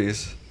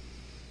babies.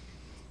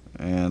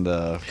 And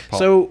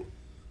So,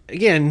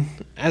 again,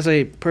 as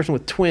a person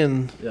with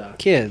twin Yeah.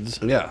 kids,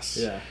 yes.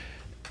 Yeah.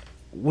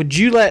 would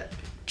you let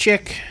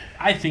Chick?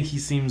 I think he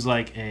seems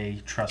like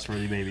a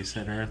trustworthy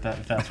babysitter, if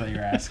that's what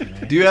you're asking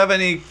me. Do you have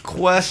any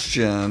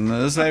question?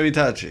 This may be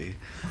touchy.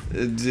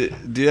 Do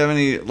you have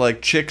any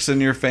chicks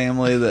in your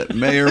family that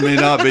may or may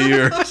not be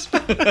yours?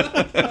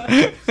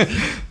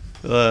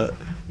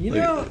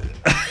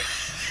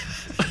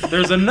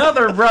 There's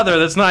another brother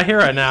that's not here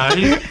right now.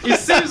 He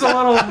seems a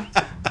little...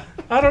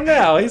 I don't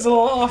know. He's a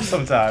little off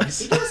sometimes.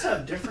 He does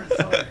have different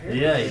color hair.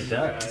 Yeah, than he you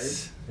does.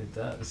 guys. It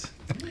does.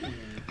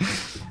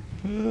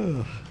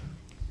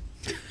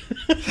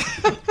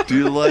 Do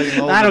you let him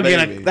hold the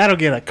baby? That'll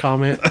get a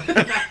comment. It'd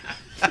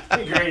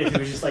be great if he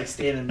was just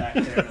standing back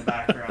there in the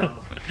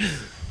background.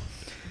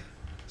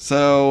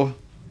 So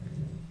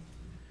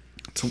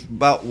it's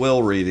about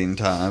will reading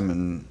time,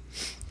 and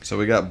so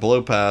we got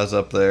Blowpaz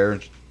up there.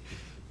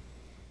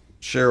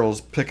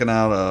 Cheryl's picking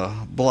out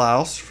a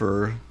blouse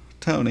for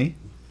Tony.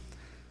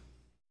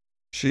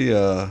 She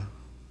and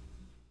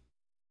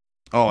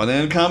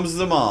then comes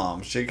the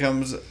mom. She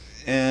comes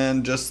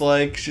in just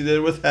like she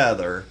did with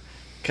Heather,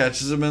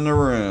 catches him in the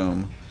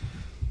room,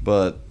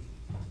 but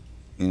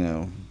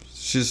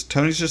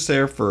Tony's just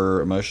there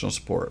for emotional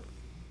support.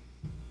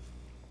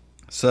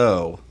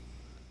 So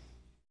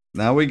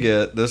now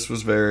this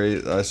was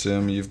very, I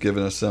assume you've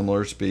given a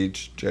similar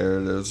speech,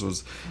 Jared. This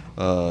was,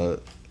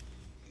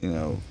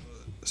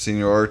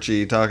 Senior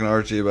Archie, talking to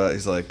Archie about,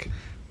 he's like,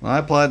 when I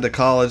applied to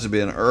college to be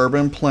an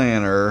urban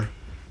planner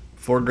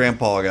before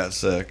Grandpa got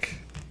sick,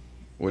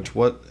 which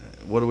what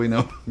do we know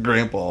about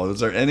Grandpa? Is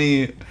there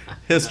any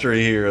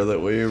history here that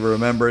we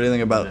remember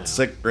anything about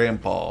sick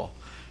Grandpa?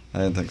 I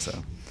didn't think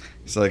so.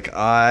 He's like,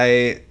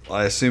 I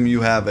assume you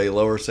have a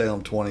Lower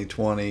Salem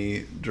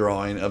 2020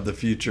 drawing of the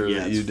future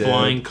that you did.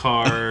 Flying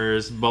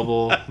cars,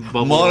 bubble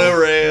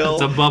monorail.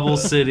 It's a bubble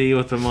city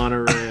with a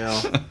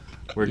monorail.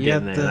 We're Yeah,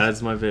 getting there.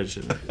 That's my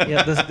vision.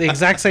 Yeah, the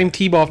exact same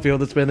T-ball field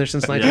that's been there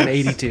since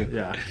 1982.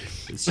 Yeah.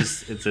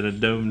 It's in a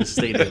domed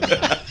stadium.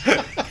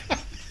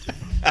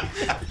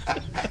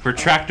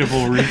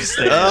 Retractable roof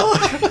stadium.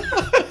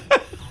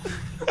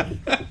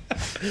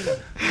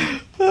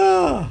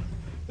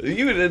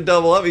 You did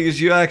double up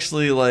because you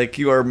actually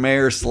you are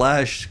mayor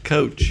 /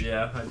 coach.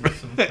 Yeah, I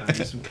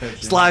do some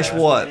coaching. /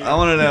 what? I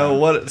want to know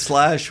what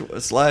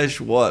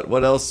 / what?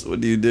 What else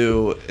would you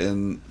do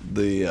in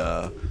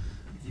the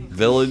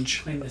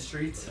village? Clean the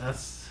streets.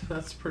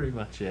 That's pretty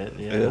much it.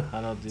 Yeah,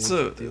 I don't do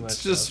So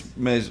much.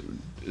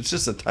 it's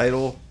just a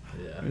title.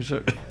 Yeah.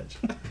 Sure.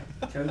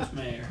 Coach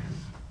Mayor.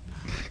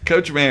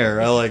 Coach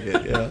Mayor, I like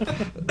it. Yeah.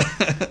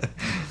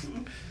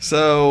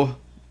 So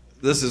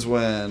this is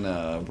when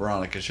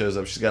Veronica shows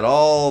up. She's got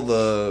all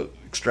the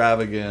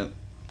extravagant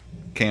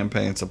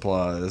campaign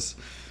supplies,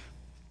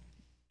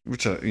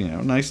 which are,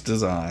 nice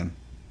design.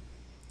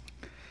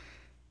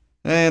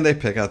 And they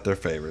pick out their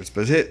favorites,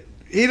 but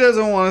he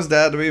doesn't want his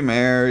dad to be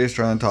mayor. He's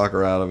trying to talk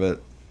her out of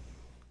it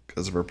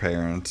because of her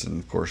parents, and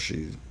of course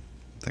she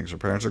thinks her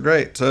parents are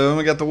great. So then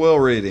we got the will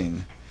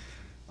reading.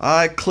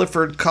 I,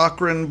 Clifford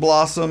Cochran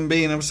Blossom,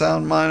 being of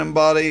sound mind and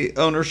body,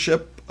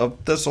 ownership of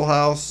Thistle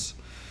House,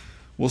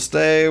 will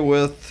stay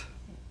with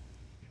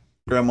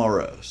Grandma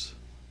Rose.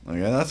 Okay,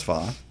 that's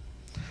fine.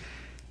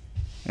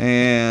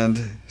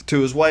 And to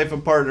his wife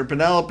and partner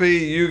Penelope,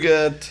 you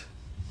get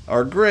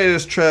our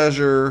greatest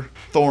treasure,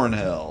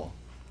 Thornhill.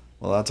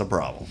 Well, that's a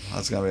problem.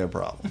 That's going to be a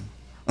problem.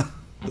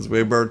 Because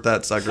we burnt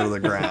that sucker to the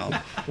ground.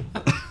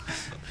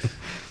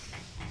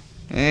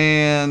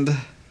 And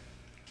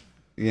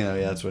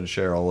that's when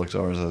Cheryl looks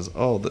over and says,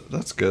 "Oh,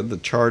 that's good. The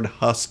charred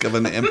husk of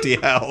an empty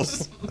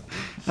house."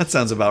 That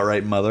sounds about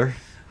right, Mother.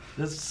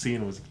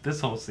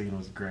 This whole scene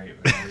was great.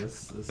 Man.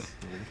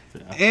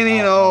 Any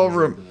and all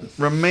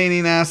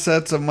remaining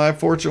assets of my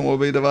fortune will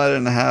be divided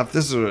in half.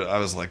 This is what I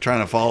was like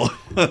trying to follow.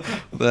 What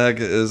the heck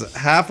is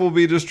half will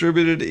be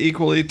distributed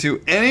equally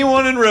to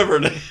anyone in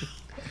Riverdale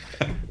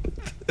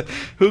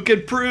who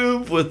can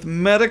prove with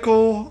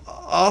medical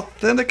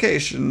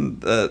authentication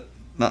that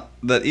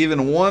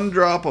even one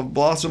drop of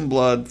Blossom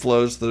blood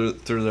flows through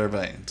their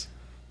veins.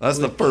 That's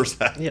the first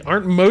half. Yeah,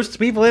 aren't most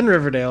people in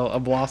Riverdale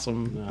a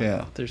Blossom? No.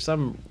 Yeah. There's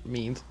some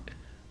means.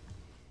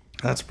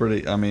 That's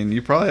pretty. I mean,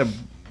 you probably have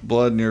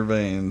blood in your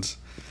veins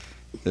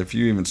if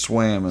you even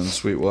swam in the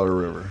Sweetwater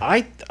River.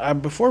 I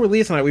before we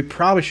leave tonight, we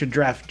probably should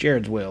draft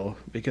Jared's will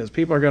because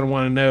people are going to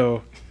want to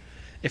know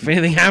if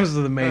anything happens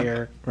to the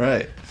mayor,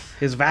 Right.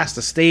 his vast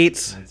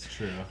estates. That's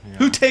true. Yeah.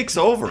 Who takes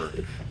over?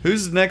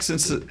 Who's next in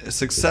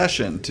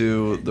succession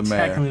to the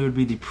mayor? Technically would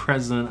be the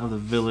president of the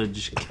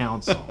village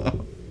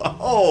council.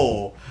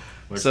 Oh.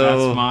 Which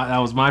So- that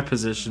was my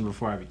position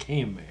before I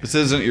became mayor. This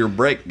isn't your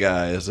brake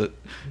guy, is it?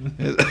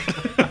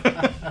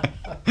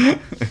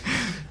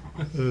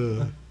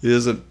 He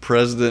isn't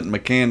president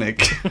mechanic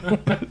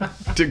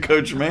to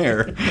coach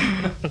mayor.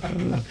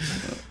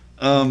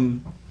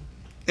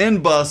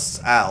 In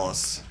busts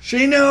Alice.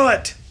 She knew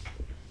it.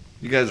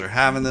 You guys are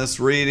having this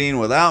reading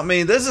without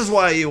me. This is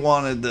why you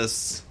wanted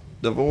this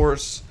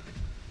divorce.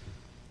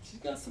 She's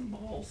got some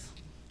balls.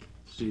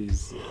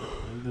 Jeez,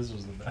 this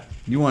was the best.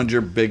 You wanted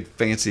your big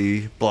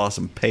fancy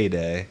Blossom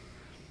payday.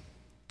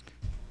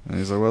 And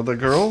he's like, well, the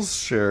girls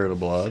share the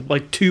blood.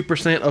 Like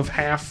 2% of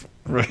half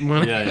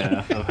money.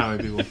 Yeah. Of how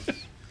many people.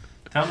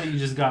 Tell me you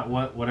just got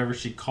whatever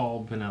she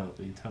called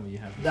Penelope. Tell me you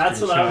have.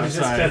 That's what I was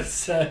just gonna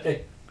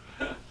say.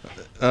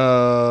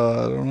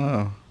 I don't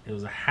know. It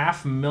was a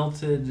half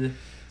melted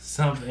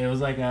something. It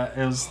was like a.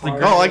 It was the.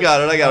 Oh, I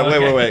got it.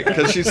 Okay. Wait.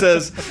 Because she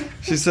says,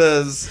 she's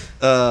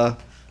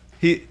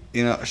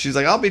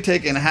like, I'll be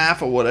taking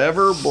half of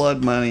whatever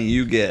blood money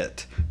you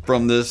get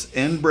from this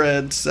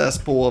inbred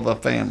cesspool of a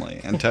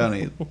family. And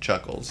Tony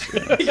chuckles.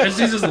 Yeah,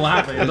 she's just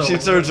laughing. And she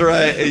turns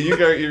right, and you're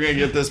gonna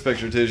get this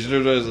picture too. She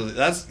turns right, and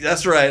says,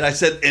 that's right. I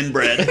said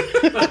inbred.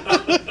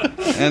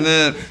 And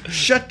then,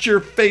 shut your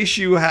face,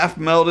 you half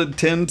melted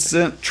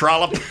 10-cent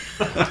trollop.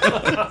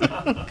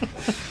 That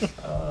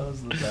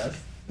was the best.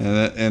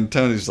 And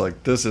Tony's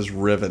like, this is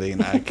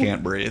riveting. I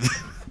can't breathe.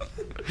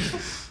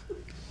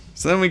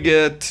 So then we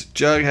get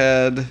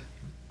Jughead.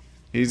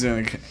 He's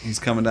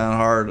coming down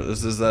hard.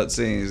 This is that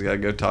scene. He's got to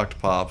go talk to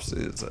Pops.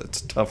 It's a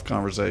tough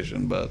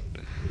conversation, but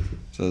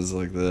says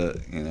like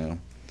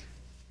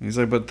he's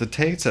like, but the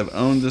Tates have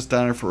owned this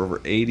diner for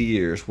over 80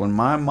 years. When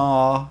my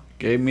ma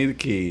gave me the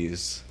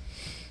keys,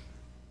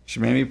 she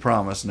made me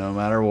promise no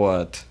matter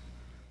what.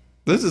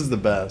 This is the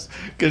best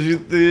because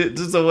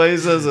just the way he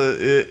says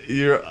it,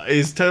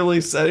 he's totally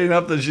setting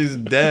up that she's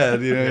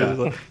dead.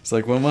 Yeah. It's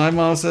like when my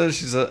mom said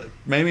she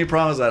made me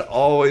promise I'd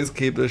always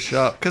keep this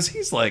shop because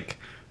he's like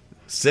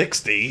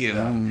 60,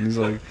 and he's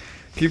like,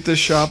 keep this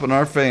shop in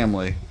our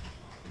family,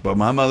 but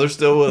my mother's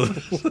still with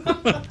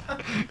us.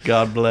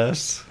 God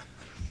bless.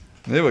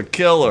 They would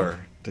kill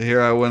her to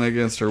hear I went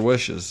against her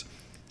wishes.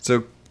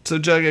 So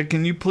Jughead,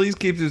 can you please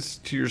keep this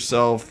to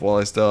yourself while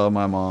I still have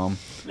my mom?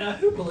 Now,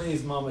 who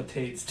believes Mama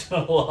Tate's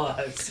still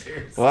alive?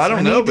 Seriously. Well, I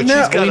don't know, but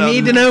she's got we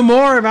need to know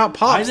more about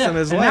Pops I know. and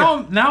his And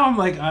life. now I'm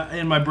like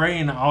in my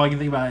brain, all I can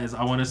think about is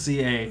I want to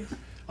see a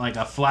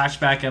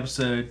flashback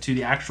episode to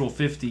the actual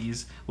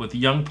 50s with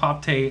young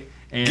Pop Tate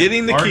and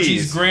Getting the Archie's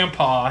keys.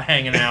 grandpa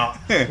hanging out,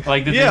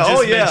 like that Yeah, they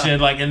just yeah.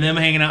 mentioned, like, and them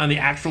hanging out in the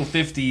actual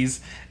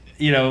 50s,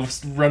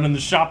 running the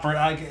shop.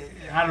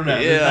 I don't know.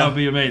 Yeah. That would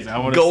be amazing. I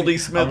want to Goldie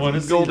see, I wanna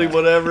Smith, see Goldie that.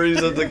 whatever,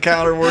 he's at the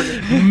counter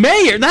working.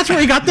 Mayor. That's where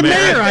he got the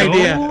mayor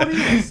idea.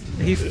 Goldie.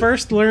 He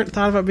first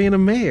thought about being a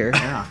mayor.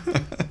 Yeah.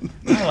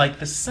 I like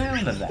the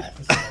sound of that.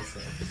 That's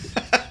what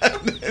I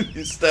say. And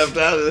he stepped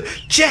out of it.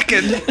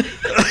 Checking!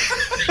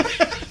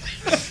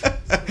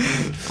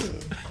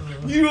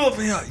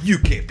 You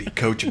can't be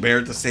Coach and Bear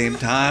at the same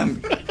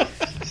time.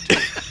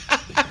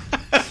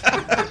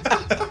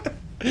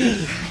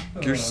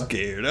 You're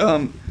scared.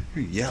 You're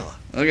yellow.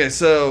 Okay,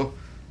 so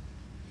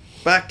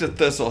back to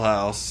Thistle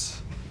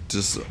House.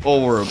 Just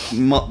over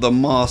the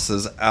moss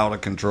is out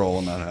of control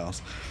in that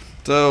house.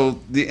 So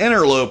the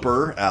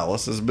interloper,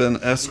 Alice, has been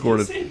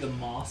escorted. Did you say the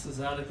moss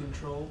is out of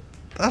control?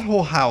 That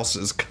whole house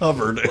is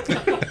covered.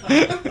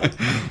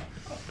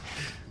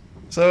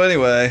 So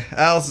anyway,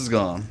 Alice is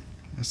gone.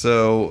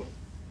 So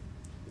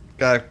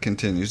guy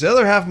continues. The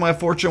other half of my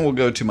fortune will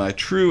go to my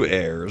true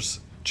heirs,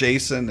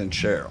 Jason and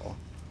Cheryl.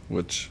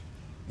 Which,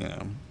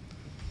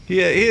 he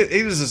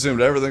just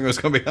assumed everything was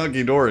going to be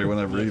hunky-dory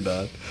whenever he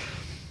died.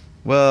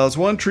 Well, it's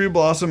one true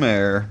Blossom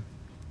heir.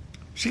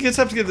 She gets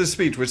up to give this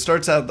speech, which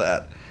starts out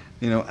that,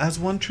 as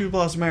one true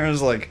Blossom heir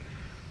is like,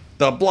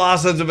 the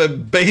Blossoms have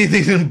been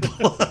bathing in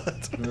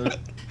blood.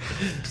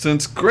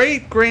 Since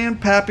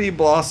great-grandpappy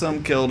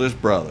Blossom killed his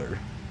brother.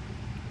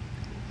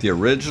 The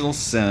original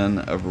sin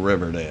of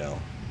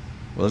Riverdale.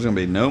 Well, there's going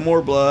to be no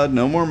more blood,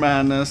 no more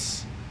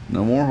madness,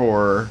 no more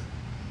horror.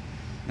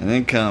 And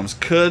then comes,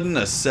 couldn't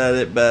have said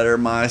it better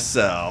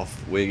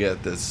myself. We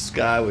get this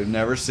guy we've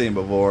never seen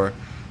before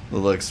that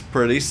looks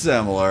pretty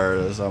similar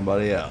to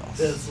somebody else.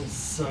 This was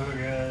so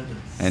good.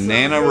 And So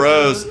Nana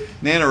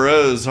good.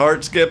 Rose,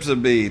 heart skips a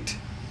beat.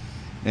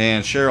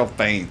 And Cheryl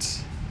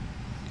faints.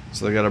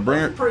 So they got to bring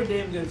That's a her. pretty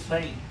damn good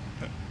feint.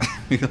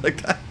 You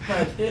like that?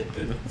 I did.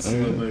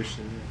 Slow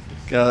motion.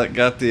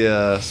 Got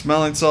the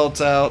smelling salts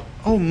out.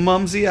 Oh,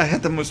 Mumsy, I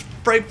had the most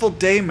frightful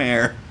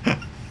daymare.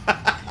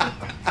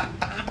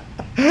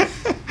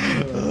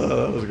 Oh,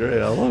 that was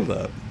great. I love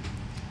that.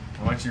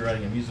 I'm actually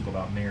writing a musical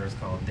about mares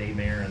called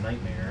Daymare and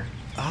Nightmare.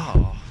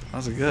 Oh, that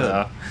was good.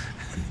 So,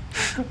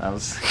 I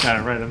was kind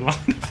of right in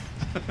line.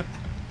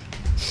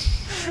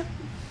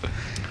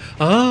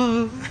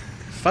 Oh,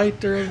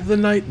 fighter of the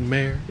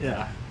nightmare.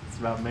 Yeah, it's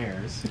about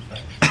mares.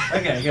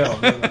 Okay, go.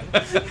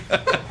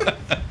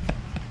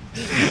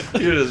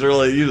 You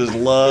just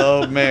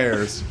love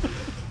mares.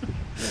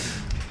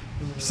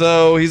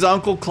 So he's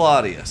Uncle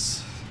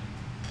Claudius.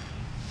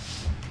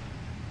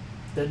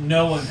 That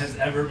no one has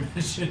ever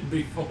mentioned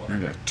before.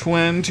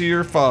 Twin to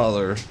your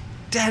father.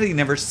 Daddy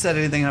never said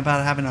anything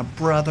about having a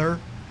brother.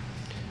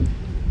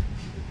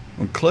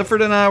 When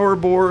Clifford and I were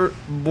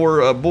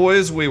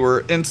boys, we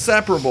were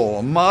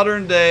inseparable.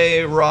 Modern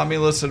day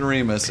Romulus and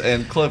Remus.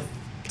 And Cliff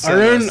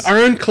sent Our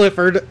own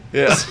Clifford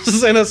Yeah.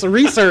 sent us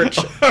research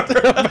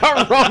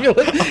about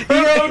Romulus.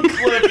 Our own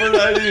Clifford,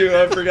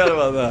 I forgot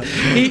about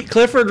that.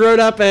 Clifford wrote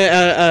up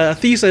a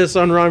thesis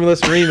on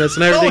Romulus and Remus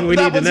and everything we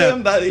need to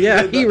know.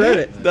 He wrote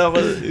it.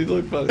 He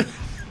looked funny.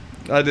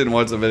 I didn't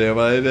watch the video,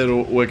 but I did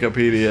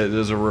Wikipedia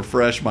just to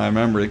refresh my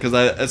memory. Because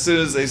as soon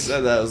as they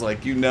said that, I was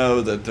like,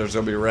 that there's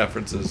going to be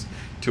references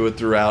to it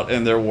throughout,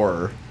 and there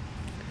were.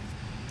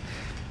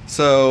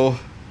 So,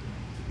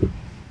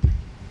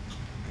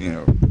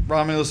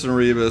 Romulus and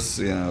Remus,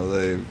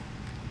 they...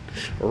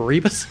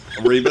 Rebus?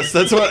 Rebus.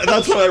 That's what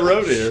I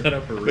wrote here. Shut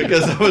up, Rebus.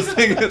 Because I was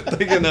thinking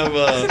of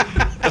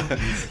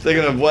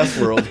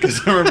Westworld. Because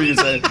I remember you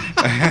saying,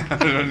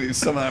 "I need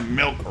some of that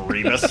milk,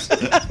 Rebus."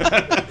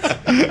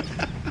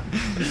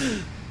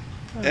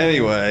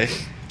 Anyway,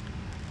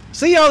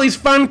 See all these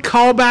fun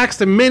callbacks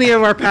to many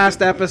of our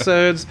past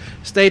episodes.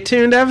 Stay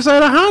tuned to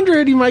episode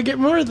 100. You might get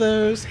more of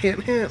those.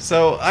 Hint, hint.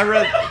 so I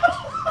read.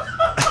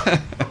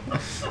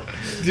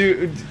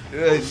 Do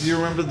you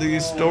remember the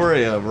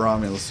story of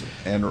Romulus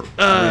and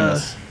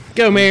Remus?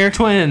 Go, Mayor.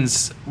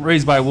 Twins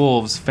raised by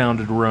wolves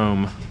founded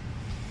Rome.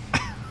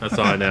 That's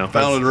all I know.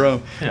 Founded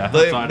Rome. Yeah,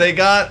 that's all I know. They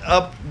got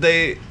up.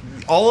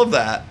 All of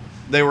that.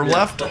 They were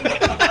left.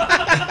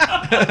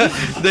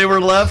 They were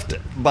left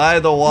by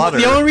the water.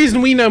 The only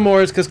reason we know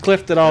more is because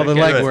Cliff did all the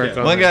Okay, legwork right.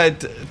 on One it. guy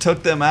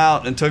took them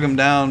out and took them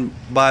down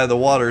by the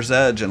water's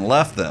edge and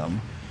left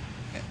them.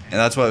 And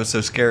that's why it was so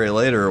scary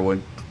later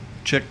when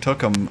Chick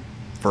took him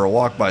for a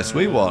walk by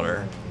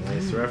Sweetwater.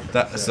 Nice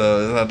reference.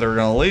 So they thought they were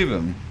going to leave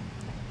him.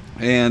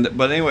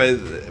 But anyway,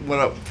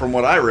 from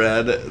what I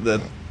read,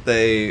 that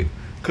they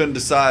couldn't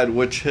decide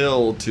which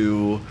hill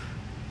to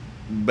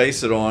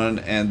base it on,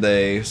 and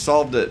they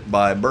solved it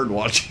by bird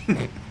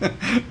watching.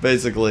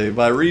 Basically,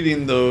 by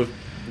reading the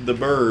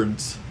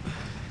birds.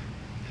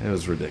 It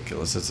was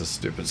ridiculous. It's a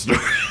stupid story.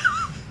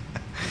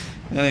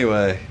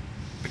 Anyway,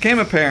 became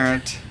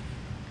apparent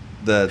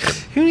that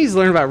Who needs to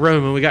learn about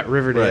Rome when we got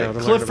Riverdale? to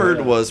learn Clifford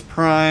about? was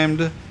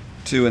primed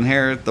to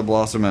inherit the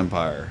Blossom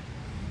Empire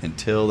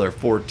until their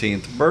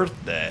 14th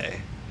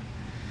birthday.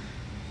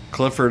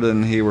 Clifford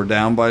and he were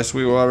down by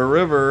Sweetwater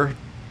River,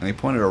 and he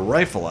pointed a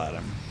rifle at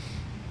him.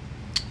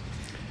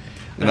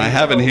 And I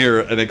have in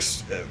here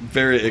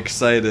very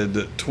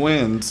excited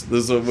twins.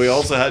 We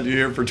also had you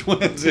here for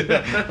twins.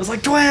 I was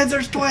like, twins,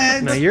 there's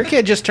twins. Now, your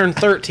kid just turned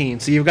 13,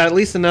 so you've got at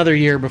least another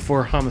year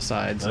before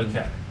homicides. Okay,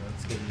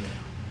 that's good.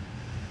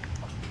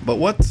 But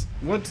what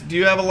do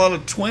you have a lot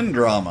of twin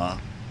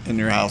drama in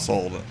your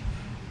household?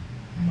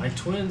 My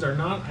twins are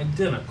not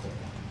identical.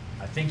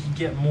 I think you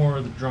get more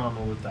of the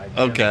drama with the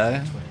identical Okay.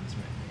 twins,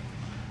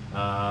 maybe.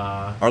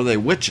 Are they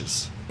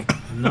witches?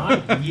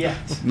 Not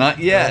yet. Not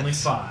They're yet. only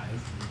 5.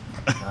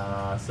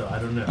 So I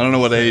don't know. I don't know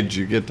what age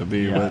you get to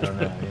be Yeah, I witch. don't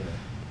know either.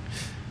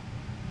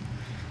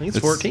 I think it's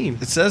 14.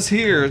 It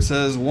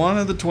says one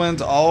of the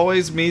twins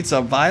always meets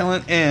a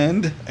violent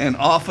end, and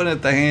often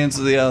at the hands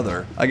of the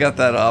other. I got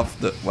that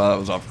off it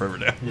was off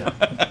Riverdale.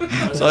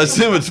 Yeah. So I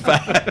assume it's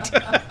fact.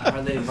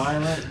 Are they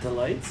violent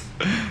delights?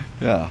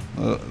 Yeah,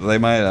 they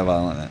might have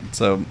violent end.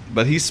 So,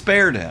 but he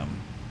spared him.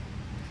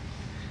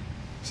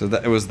 So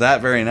it was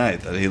that very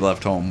night that he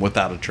left home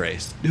without a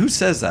trace. Who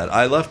says that?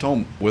 I left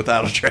home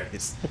without a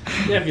trace.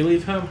 Yeah, if you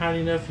leave home, how do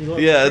you know if you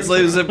left? Yeah, it's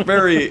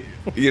very,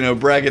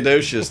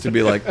 braggadocious to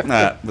be like,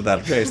 nah,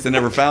 without a trace. They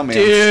never found me.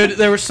 Dude,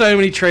 there were so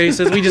many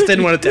traces. We just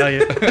didn't want to tell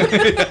you.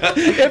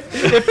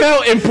 It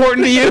felt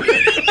important to you.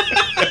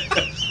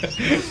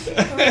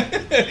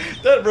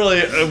 That really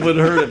would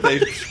hurt if they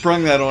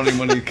sprung that on him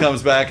when he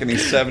comes back and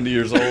he's 70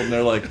 years old and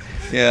they're like,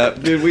 yeah,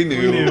 dude, we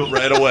knew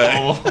right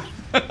away.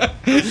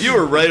 You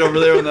were right over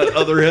there on that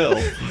other hill.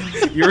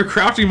 You were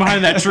crouching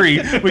behind that tree.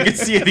 We could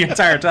see it the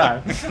entire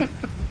time.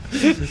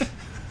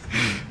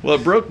 Well,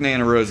 it broke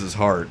Nana Rose's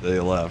heart. They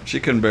left. She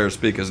couldn't bear to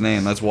speak his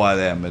name. That's why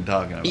they haven't been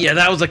talking about it. Yeah,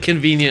 that was a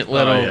convenient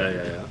little.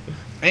 yeah.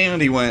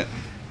 And he went,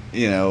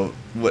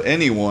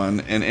 anyone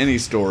in any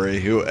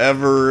story,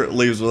 whoever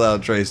leaves without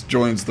a trace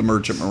joins the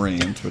Merchant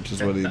Marines, which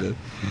is what he did.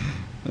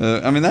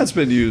 That's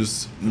been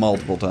used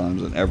multiple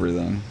times in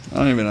everything. I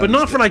don't even know. But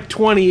not for like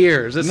 20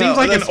 years. It seems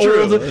like an that's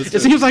true. old. That's It true.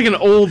 seems like an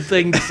old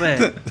thing to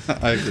say.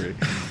 I agree.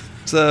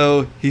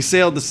 So he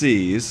sailed the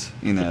seas,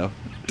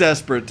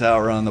 desperate to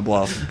outrun the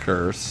Blossom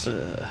Curse.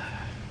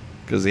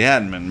 Because he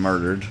hadn't been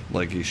murdered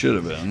like he should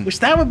have been. Which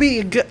that would be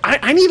a good.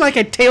 I need like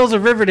a Tales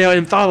of Riverdale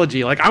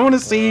anthology. Like I want to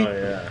see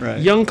Right.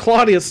 young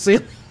Claudius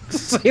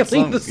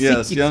sailing the seas.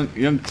 Yes,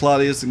 young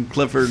Claudius and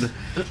Clifford.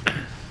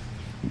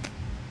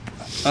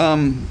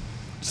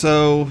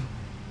 So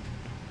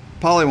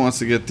Polly wants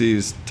to get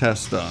these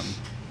tests done.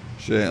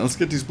 Let's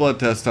get these blood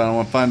tests done. I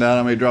want to find out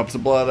how many drops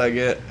of blood I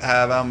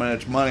have, how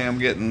much money I'm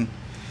getting.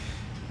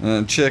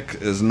 And Chick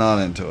is not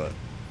into it.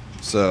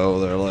 So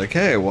they're like,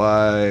 hey,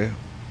 why,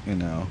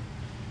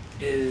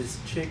 Is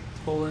Chick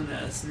pulling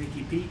a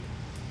sneaky Pete?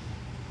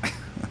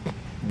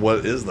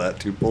 what is that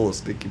to pull a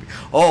Sneaky Pete?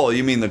 Oh,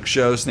 you mean the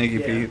show Sneaky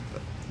Yeah. Pete?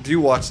 Do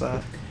you watch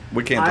that?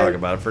 We can't talk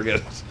about it. Forget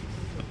it.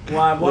 Well,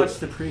 I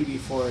watched the preview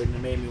for it and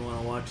it made me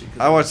want to watch it.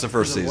 I watched the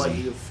first because of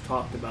season. What you've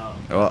talked about.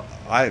 Well,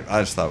 I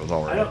just thought it was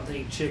all I right. don't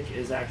think Chick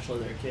is actually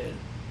their kid.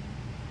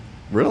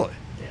 Really?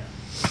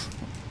 Yeah.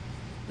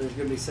 There's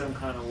gonna be some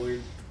kind of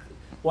weird.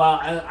 Well,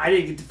 I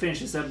didn't get to finish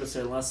this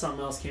episode unless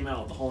something else came out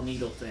with the whole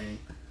needle thing.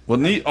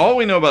 Well, all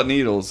we know about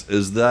Needles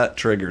is that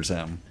triggers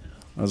him.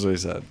 That's what he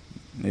said.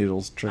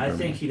 Needles trigger I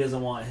think him. he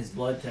doesn't want his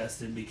blood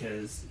tested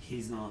because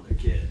he's not their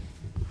kid.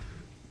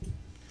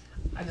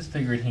 I just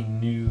figured he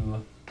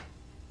knew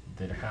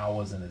that Hal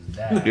wasn't his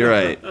dad. You're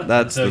right.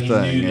 That's So the he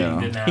thing. knew that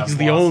he didn't have He's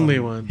the Blossom only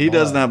one. He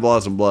doesn't blood. have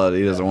Blossom blood.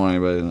 He doesn't want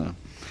anybody to know.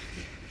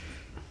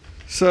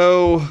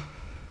 So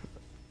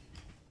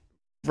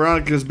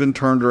Veronica's been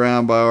turned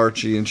around by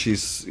Archie, and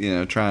she's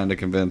trying to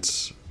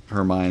convince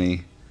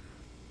Hermione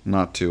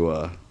not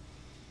to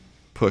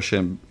push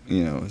him.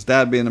 His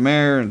dad being the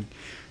mayor, and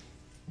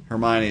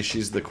Hermione,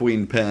 she's the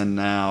queen pen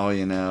now.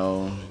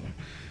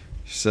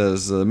 She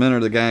says the men are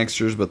the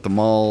gangsters, but the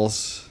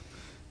malls,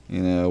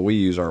 we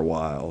use our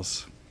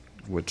wiles,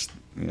 which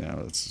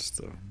it's just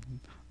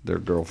their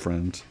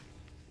girlfriends.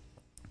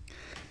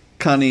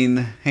 Cunning,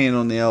 hand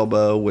on the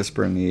elbow,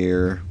 whisper in the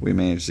ear. We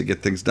managed to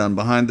get things done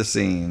behind the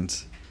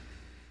scenes.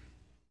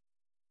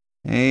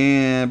 But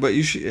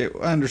I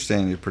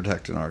understand you're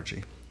protecting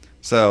Archie.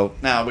 So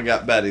now we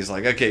got Betty's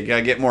like, okay, you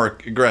gotta get more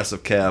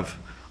aggressive, Kev,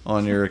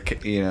 on your,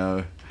 getting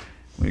on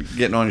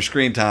your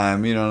screen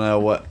time. You don't know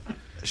what.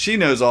 She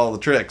knows all the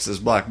tricks as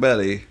Black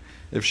Betty.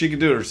 If she could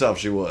do it herself,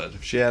 she would.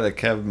 If she had a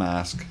Kev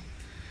mask,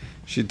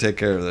 she'd take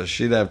care of this.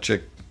 She'd have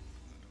Chick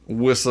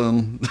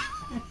whistling.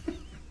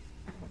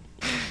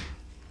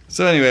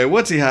 So anyway,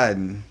 what's he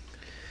hiding?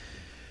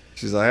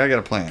 She's like, I got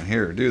a plan.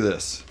 Here, do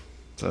this.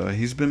 So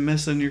he's been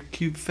missing your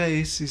cute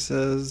face, he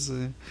says.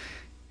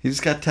 He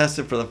just got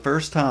tested for the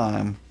first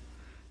time.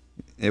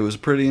 It was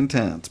pretty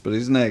intense, but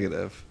he's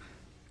negative.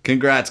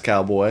 Congrats,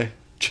 cowboy.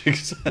 Chick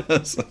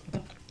says.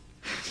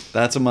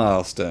 That's a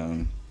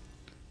milestone.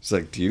 She's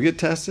like, do you get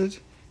tested?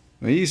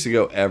 We used to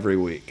go every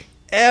week.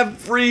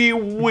 Every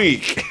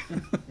week!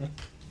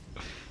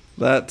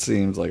 That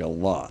seems like a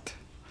lot.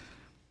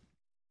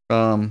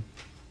 But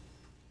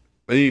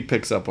he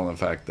picks up on the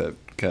fact that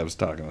Kev's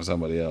talking to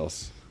somebody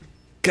else.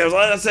 Kev's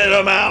like, I said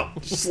I'm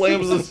out.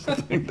 Slams this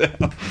thing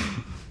down.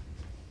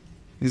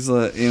 He's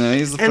like,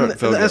 he's the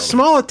And as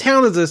small a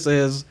town as this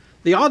is,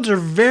 the odds are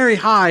very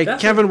high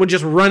That's Kevin would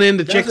just run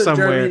into Chick That's what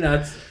drove somewhere. me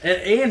nuts.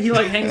 And he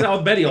hangs out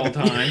with Betty all the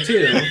time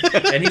too,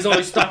 and he's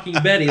always stalking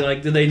Betty.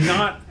 Like, do they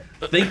not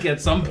think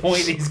at some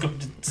point he's going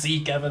to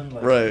see Kevin?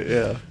 Like, Right,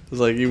 yeah. It's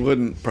like you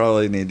wouldn't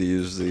probably need to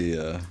use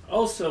the.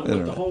 Also, with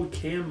Internet. the whole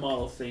cam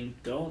model thing,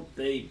 don't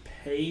they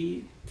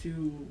pay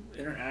to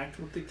interact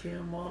with the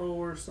cam model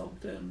or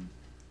something?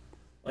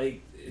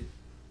 Like,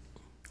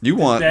 You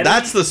want. Betty-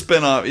 That's the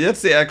spin off.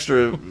 That's the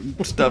extra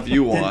stuff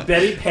you did want.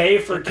 Betty pay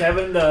for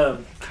Kevin to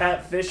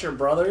catfish her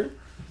brother?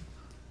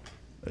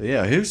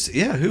 Yeah,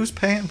 who's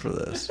paying for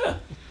this?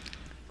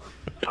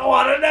 I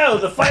want to know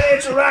the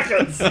financial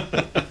records.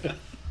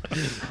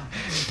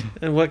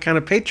 And what kind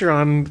of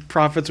Patreon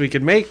profits we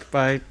could make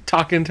by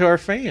talking to our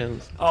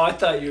fans. Oh, I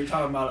thought you were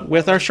talking about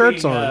With our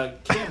shirts being, on.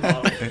 Cam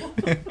model.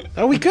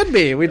 Oh, we could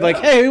be. We'd like,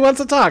 hey, who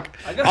wants to talk?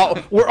 I guess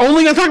Oh, we're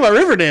only going to talk about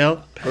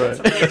Riverdale.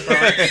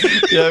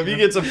 Yeah, if you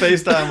get some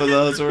FaceTime with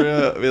us, we're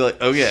gonna be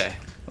like, okay,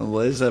 on the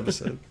latest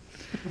episode.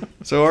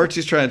 So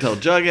Archie's trying to tell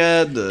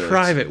Jughead to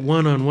Private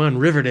one-on-one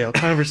Riverdale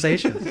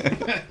conversations.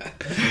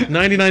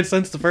 99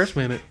 cents the first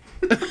minute.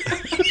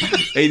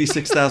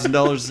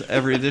 $86,000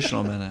 every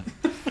additional minute.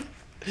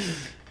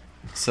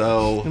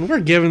 So And we're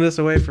giving this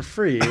away for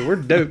free. We're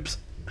dopes.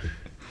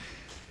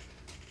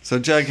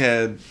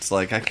 Jughead's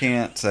like, I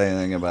can't say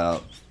anything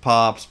about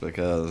Pops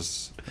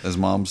because his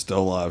mom's still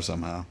alive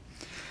somehow.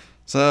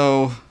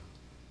 So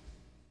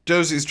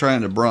Josie's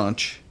trying to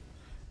brunch,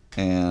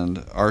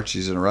 and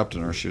Archie's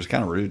interrupting her. She was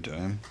kind of rude to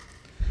him.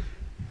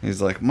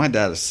 He's like, my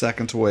dad is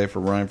seconds away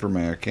from running for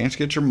mayor. Can't you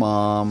get your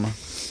mom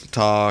to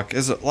talk?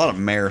 There's a lot of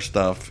mayor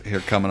stuff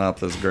here coming up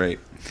that's great.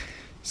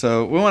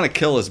 So we want to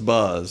kill this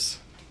buzz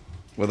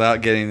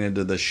without getting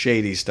into the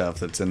shady stuff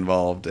that's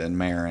involved in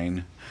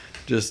marrying.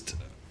 Just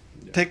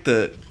take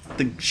the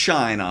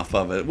shine off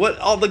of it. What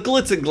all the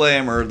glitz and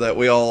glamour that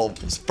we all,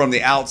 from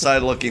the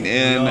outside looking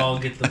in. We all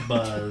get the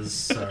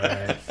buzz, all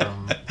right,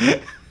 from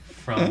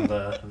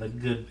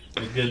the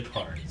good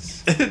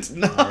parts. It's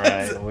not. All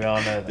right, we all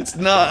know that. It's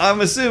not.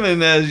 I'm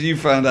assuming, as you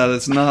found out,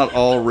 it's not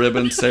all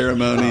ribbon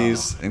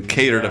ceremonies and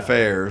catered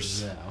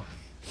affairs. No.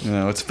 You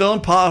know, it's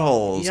filling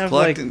potholes, You have,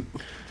 collecting.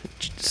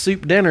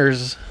 Soup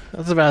dinners.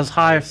 That's about as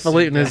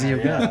highfalutin as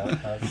you've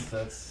got.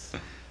 That's Do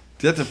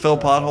you have to fill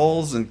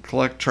potholes and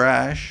collect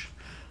trash?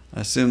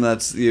 I assume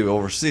that's you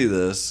oversee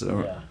this,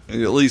 or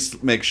you at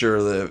least make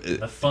sure that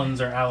the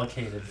funds are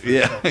allocated. For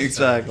yeah, such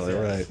exactly,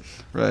 things,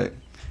 right.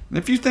 And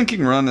if you think you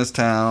can run this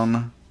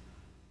town,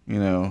 you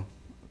know,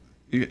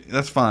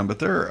 that's fine. But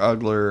there are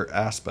uglier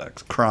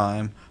aspects: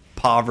 crime,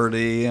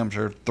 poverty. I'm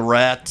sure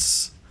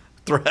threats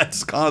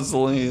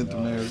constantly at the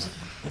mayor's.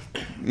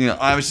 You know,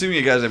 I'm assuming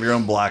you guys have your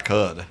own Black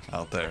Hood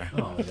out there.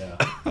 Oh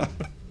yeah.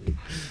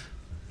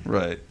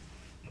 Right.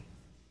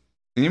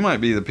 And you might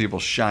be the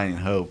people's shining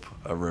hope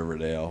of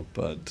Riverdale,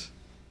 but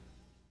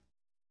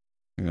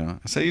you know,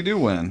 say you do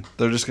win,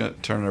 they're just gonna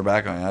turn their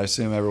back on you. I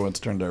assume everyone's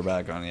turned their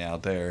back on you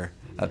out there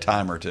a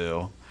time or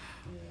two.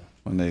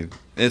 When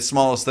it's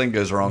smallest thing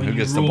goes wrong, When who you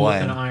gets the rule with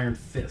blame? an iron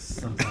fist,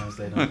 sometimes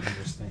they don't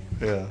understand.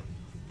 Yeah.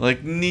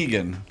 Like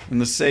Negan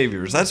and the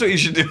Saviors. That's what you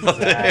should do out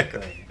there.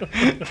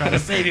 Exactly. Trying to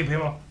save you,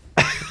 people.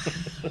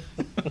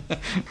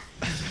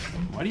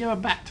 Why do you have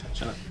a bat?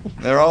 Shut up.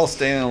 They're all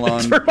standing along.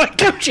 It's for my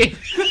coaching.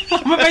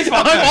 I'm a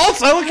baseball I'm coach.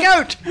 also a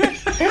coach.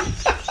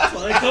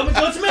 Like, come and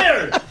Coach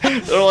Mayor.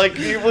 They're like,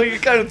 you're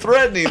kind of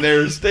threatening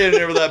there, standing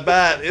there with that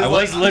bat. It's I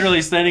like, was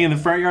literally standing in the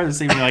front yard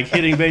this evening, like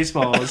hitting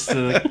baseballs to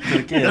the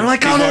kids. They're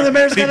like, oh no, the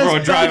Bears got us. People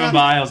were driving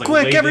by. I was like,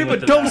 quick, waving everybody,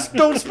 with the don't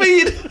bat.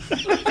 speed.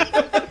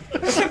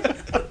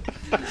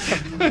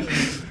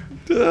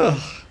 ugh.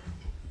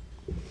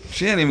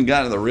 She hadn't even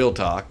gotten to the real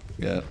talk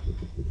yet.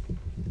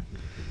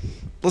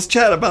 Let's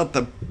chat about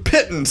the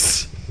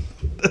pittance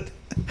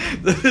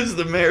that is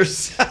the mayor's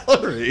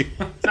salary.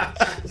 Well,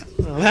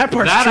 that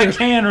part's That true. I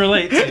can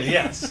relate to.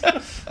 Yes.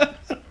 I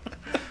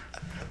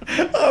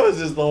was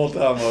just the whole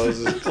time I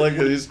was just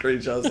clicking these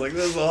screenshots like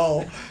this is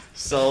all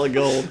solid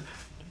gold.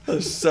 I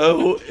was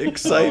so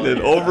excited,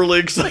 Oh, yeah. overly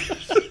excited.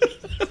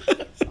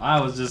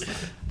 I was just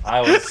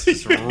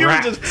You were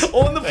racked. just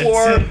on the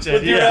floor Attention,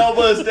 with your yeah.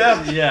 elbows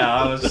down. Yeah,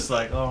 I was just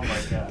like, oh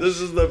my god. This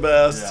is the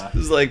best. Yeah.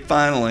 This is like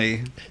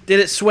finally. Did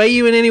it sway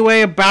you in any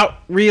way about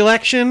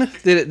re-election?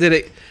 Did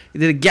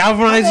it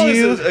galvanize How long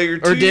you? is this? You're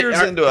 2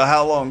 years into a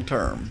how long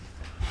term?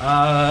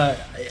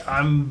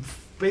 I'm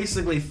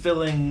basically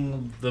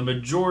filling the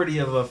majority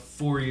of a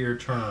 4-year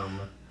term.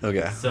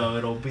 Okay. So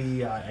it'll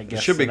be, I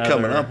guess, should be another,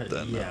 coming up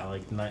then, Yeah,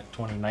 like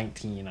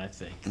 2019, I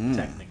think.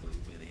 Technically, will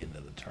be the end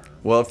of the term.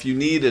 Well, if you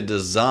need a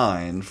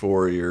design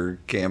for your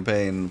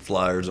campaign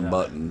flyers and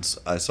buttons,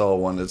 I saw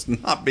one that's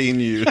not being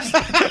used.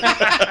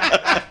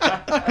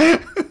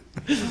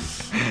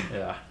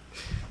 Yeah.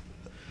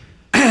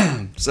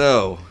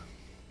 So,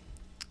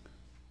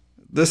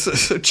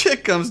 a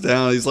chick comes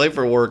down. He's late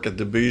for work at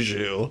the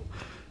Bijou.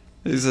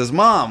 He says,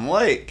 "Mom,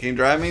 late. Can you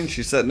drive me?" And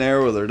she's sitting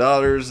there with her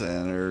daughters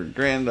and her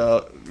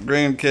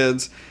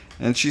grandkids.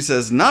 And she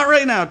says, "Not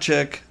right now,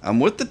 chick. I'm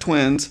with the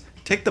twins.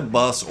 Take the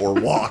bus or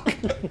walk."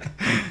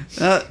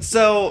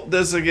 So,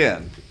 this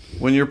again.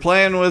 When you're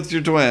playing with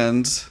your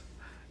twins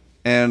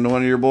and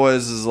one of your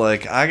boys is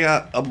like, "I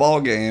got a ball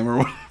game,"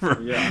 or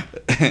whatever. Yeah.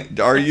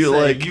 Are you Say,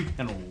 like, you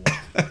can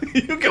walk.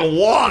 you can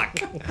walk?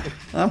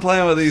 I'm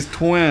playing with these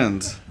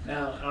twins.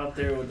 Now, out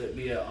there, would it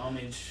be a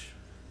homage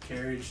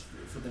carriage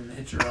for them to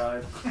hitch a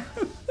ride?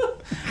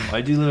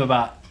 I do live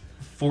about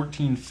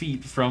 14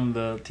 feet from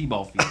the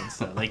t-ball field,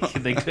 so they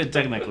could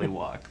technically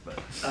walk, but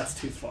That's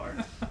too far.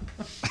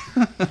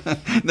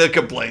 They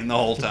complain the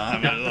whole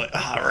time. They're like,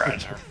 all right,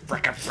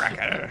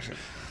 fricka.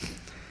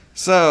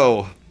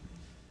 So,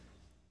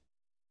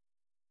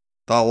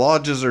 the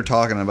lodges are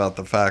talking about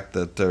the fact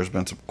that there's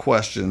been some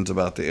questions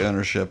about the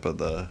ownership of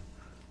the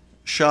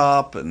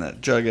shop and that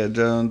Jughead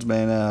Jones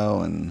may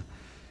know, and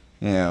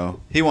you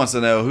know, he wants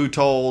to know who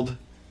told,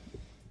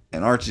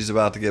 and Archie's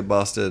about to get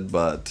busted,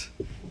 but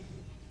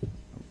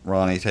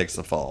Ronnie takes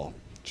the fall.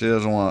 She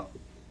doesn't want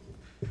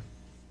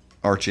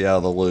Archie out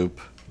of the loop.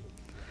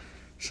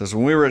 She says,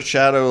 when we were at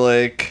Shadow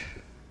Lake,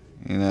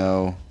 you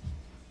know,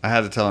 I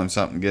had to tell him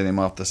something, get him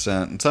off the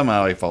scent, and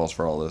somehow he falls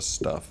for all this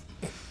stuff.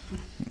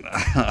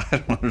 I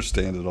don't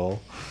understand it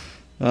all.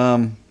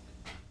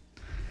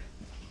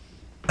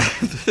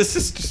 This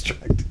is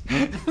distracting.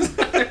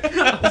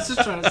 I was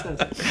just trying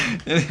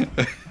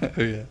to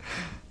say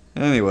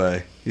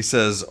Anyway, he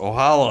says,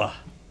 Ohala.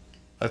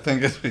 I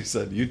think that's what he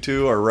said. You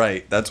two are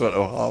right. That's what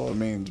Ohala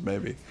means,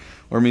 maybe.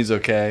 Or means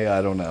okay.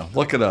 I don't know.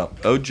 Look it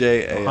up.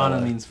 O-J-A-L-A.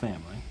 Ohana means family.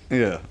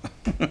 Yeah.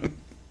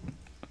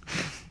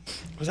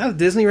 Was that a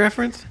Disney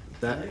reference?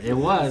 It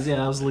was,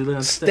 yeah. I was Lilo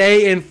and Stitch.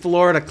 Stay in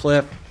Florida,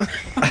 Cliff.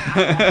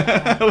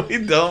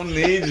 We don't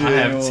need you I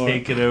have anymore.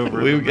 taken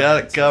over. We've the got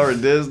man. it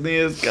covered. Disney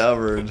is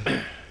covered.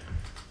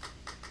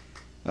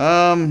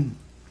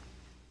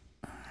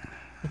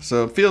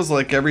 So it feels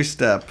like every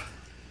step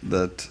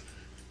that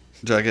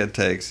Jughead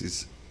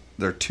takes,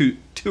 they're two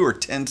or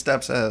 10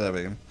 steps ahead of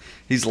him.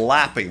 He's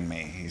lapping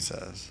me, he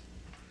says.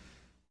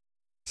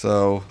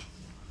 So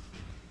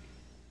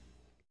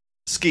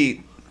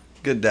Skeet,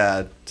 good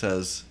dad,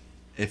 says,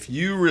 if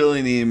you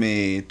really need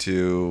me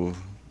to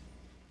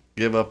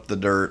give up the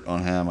dirt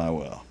on him, I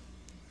will.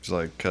 He's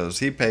like, because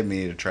he paid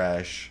me to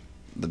trash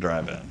the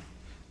drive-in.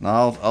 And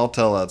I'll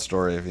tell that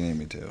story if you need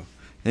me to.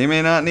 He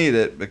may not need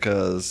it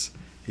because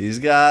he's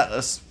got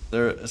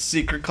a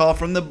secret call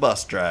from the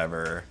bus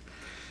driver.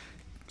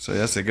 So he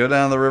has to go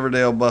down to the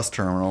Riverdale bus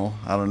terminal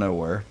out of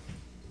nowhere.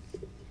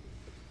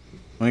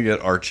 Let me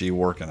get Archie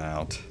working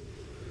out.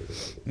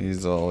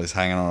 He's always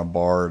hanging on a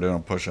bar doing a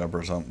push-up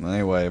or something.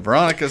 Anyway,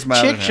 Veronica's mad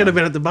at Chick him. should have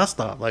been at the bus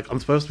stop. Like, I'm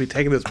supposed to be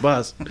taking this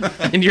bus.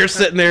 And you're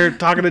sitting there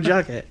talking to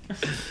Jughead.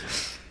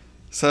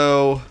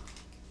 So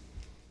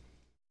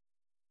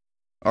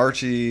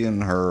Archie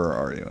and her are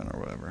arguing or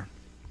whatever.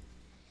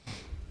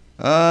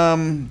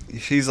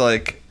 She's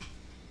like,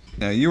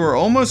 you were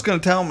almost going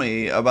to tell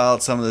me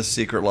about some of this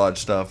Secret Lodge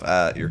stuff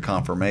at your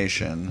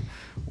confirmation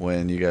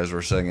when you guys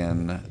were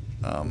singing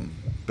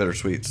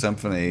Bittersweet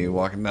Symphony,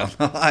 walking down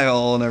the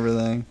aisle and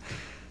everything.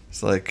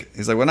 He's like,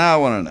 well, now I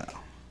want to know.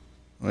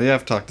 Well, you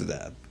have to talk to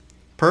Dad.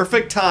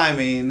 Perfect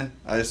timing.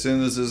 I assume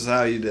this is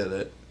how you did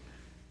it.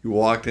 You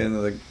walked into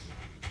the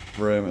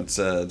room and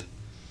said,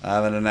 I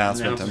have an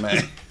announcement to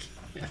make.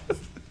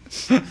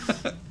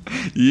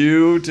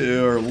 You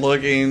two are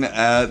looking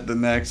at the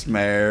next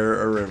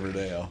mayor of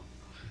Riverdale.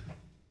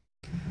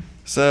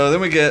 So then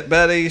we get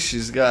Betty.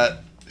 She's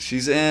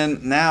in,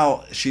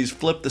 now she's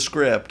flipped the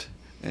script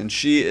and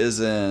she is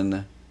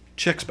in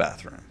Chick's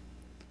bathroom.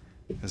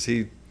 Because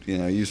he,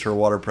 used her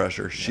water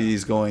pressure. Yeah.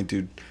 She's going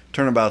to,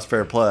 turnabout's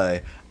fair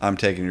play, I'm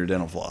taking your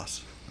dental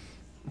floss.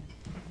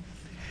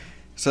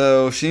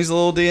 So she needs a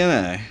little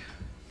DNA.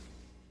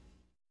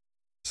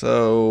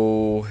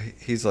 So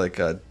he's like,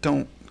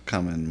 don't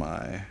come in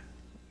my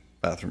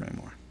bathroom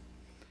anymore.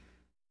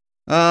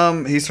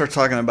 He starts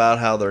talking about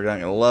how they're going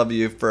to love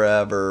you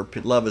forever.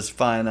 Love is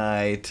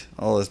finite.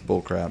 All this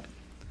bullcrap.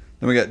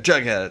 Then we got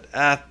Jughead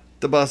at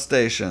the bus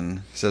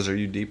station. He says, are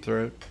you Deep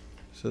Throat?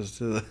 Says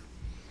to the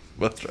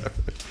bus driver.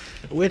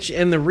 Which,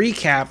 in the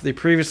recap,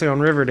 previously on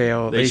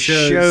Riverdale, they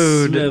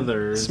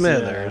showed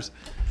Smithers,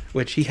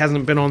 which he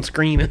hasn't been on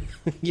screen in,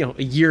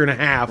 a year and a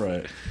half.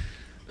 Right.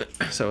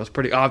 So it's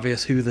pretty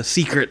obvious who the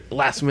secret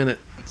last-minute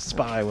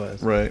spy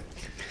was. Right.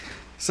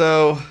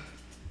 So,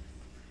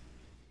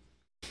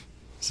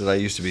 said I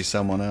used to be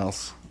someone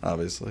else,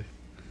 obviously.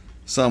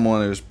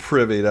 Someone who's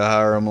privy to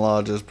Hiram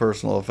Lodge's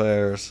personal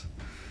affairs.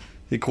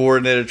 He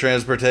coordinated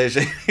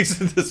transportation. He's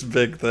this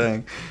big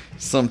thing.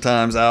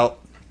 Sometimes out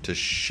to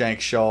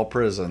Shankshaw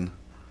Prison.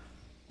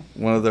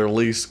 One of their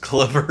least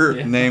clever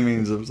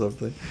namings of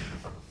something.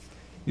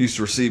 Used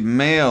to receive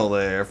mail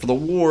there for the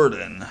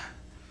warden.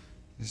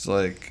 He's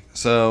like,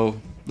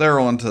 so they're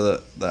on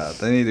to that.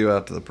 They need to go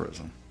out to the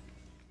prison.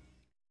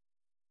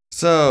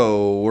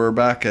 So we're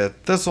back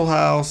at Thistle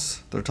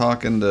House. They're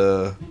talking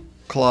to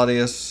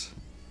Claudius.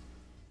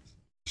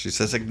 She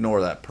says,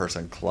 ignore that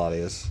person,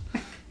 Claudius.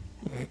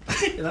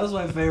 That was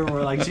my favorite.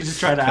 Where she just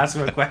tried to ask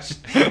him a question.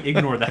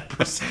 Ignore that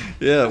person.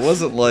 Yeah, it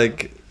wasn't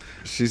like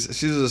she's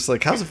just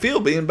like, how's it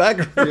feel being back?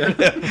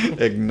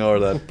 Ignore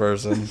that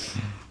person.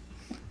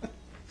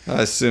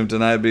 I assumed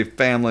tonight would be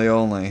family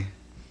only.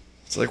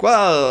 It's like,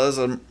 well,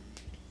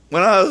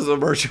 when I was a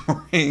merchant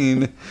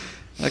marine,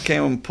 I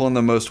came upon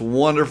the most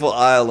wonderful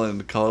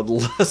island called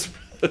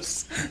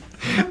Lesbos.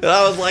 And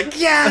I was like,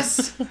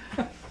 yes!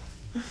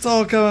 It's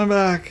all coming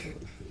back.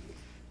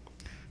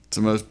 It's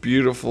the most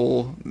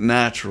beautiful,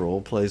 natural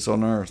place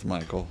on earth,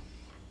 Michael.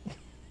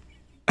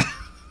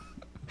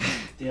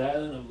 The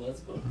island of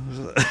Lesbos.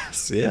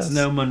 Yes. It's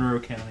no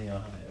Monroe County,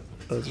 Ohio.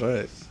 That's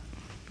right.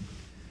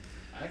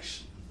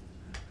 Actually,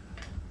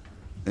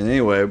 And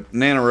anyway,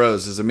 Nana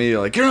Rose is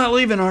immediately like, you're not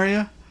leaving, are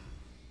you?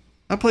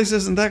 That place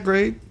isn't that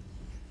great.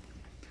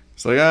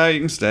 It's like, you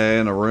can stay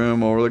in a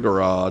room over the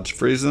garage,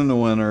 freezing in the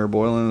winter,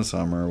 boiling in the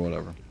summer,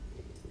 whatever.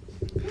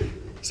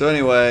 So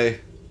anyway,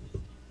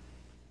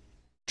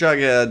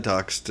 Jughead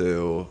talks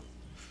to,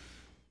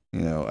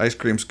 ice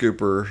cream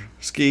scooper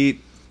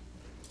Skeet.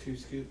 2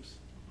 scoops.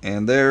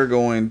 And they're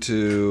going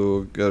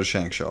to go to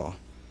Shankshaw.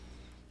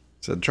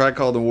 Said, try to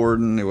call the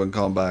warden. He wouldn't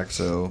call him back,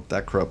 so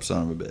that corrupt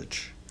son of a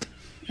bitch.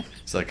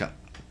 It's like,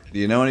 do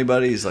you know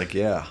anybody? He's like,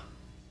 yeah.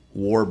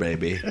 War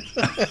baby.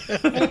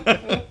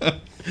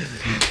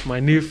 My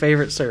new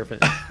favorite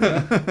servant.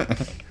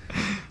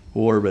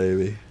 War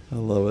baby. I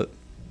love it.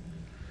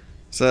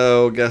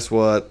 So, guess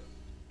what?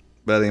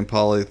 Betty and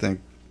Polly think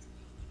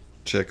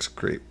Chick's a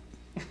creep.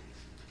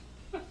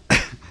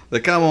 They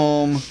come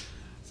home.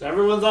 So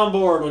everyone's on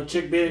board with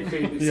Chick being a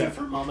creep except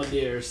for Mama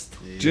Dearest.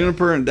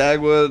 Juniper and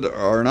Dagwood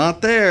are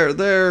not there.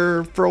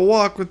 They're for a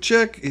walk with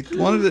Chick. He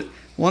wanted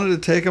to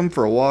take him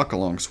for a walk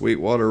along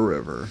Sweetwater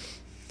River.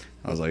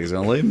 I was like, he's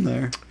gonna leave him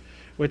there.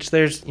 Which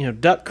there's,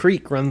 Duck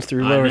Creek runs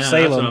through I Lower know,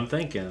 Salem. That's what I'm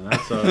thinking.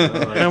 That's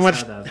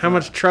what, How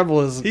much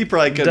trouble is He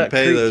probably couldn't Duck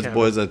pay Creek those having?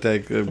 boys that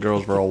take the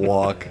girls for a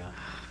walk.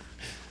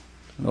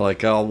 Yeah.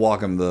 Like, I'll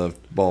walk him to the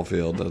ball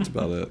field. That's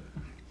about it.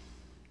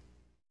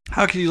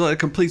 How can you let a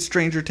complete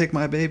stranger take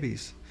my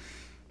babies?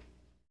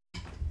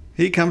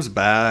 He comes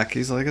back.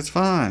 He's like, it's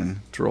fine.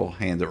 It's a real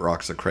hand that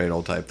rocks the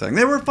cradle type thing.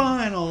 They were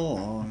fine all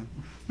along.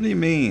 What do you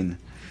mean?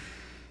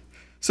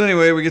 So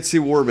anyway, we get to see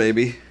War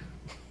Baby.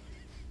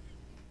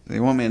 They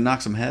want me to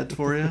knock some heads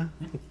for you?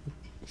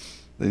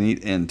 They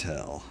need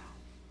intel.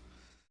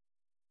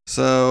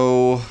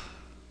 So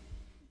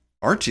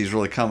Archie's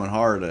really coming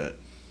hard at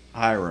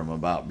Hiram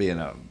about being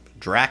a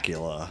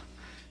Dracula.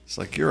 It's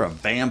like, you're a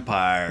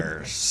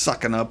vampire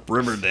sucking up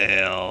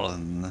Riverdale,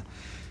 and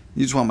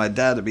you just want my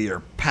dad to be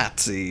your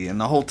patsy, and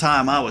the whole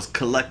time I was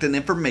collecting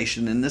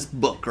information in this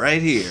book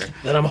right here.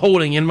 that I'm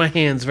holding in my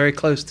hands very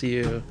close to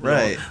you.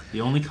 Right.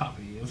 The only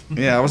copy of.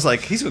 Yeah, I was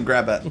like, he's going to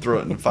grab that and throw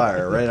it in the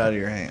fire right out of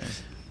your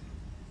hands.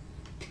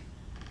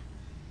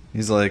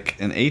 He's like,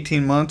 in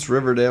 18 months,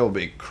 Riverdale will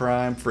be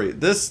crime-free.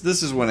 This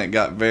is when it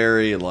got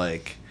very,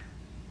 like,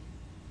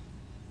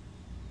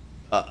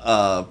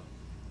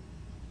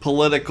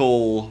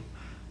 political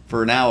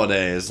for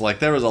nowadays. Like,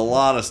 there was a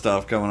lot of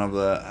stuff coming up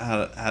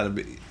that had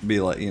to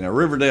be like,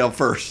 Riverdale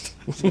first.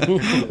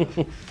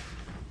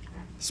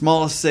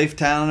 Smallest safe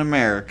town in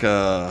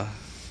America.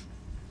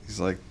 He's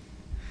like,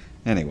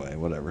 anyway,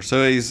 whatever.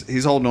 So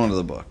he's holding on to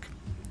the book.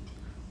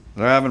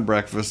 They're having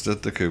breakfast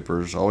at the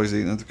Coopers, always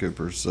eating at the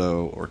Coopers,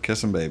 or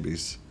kissing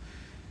babies.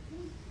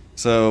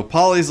 So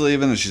Polly's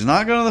leaving, and she's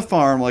not going to the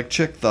farm like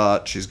Chick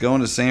thought. She's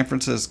going to San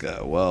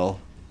Francisco. Well,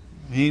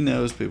 he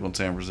knows people in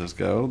San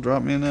Francisco.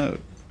 Drop me a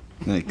note.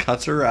 And he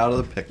cuts her out of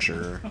the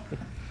picture.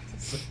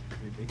 So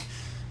creepy.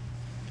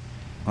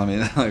 I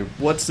mean, like,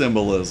 what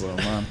symbolism?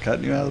 I'm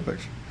cutting you out of the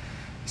picture.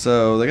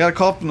 So they got a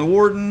call from the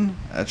warden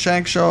at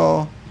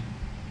Shankshaw.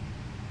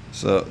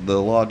 So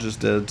the lodge is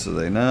dead, so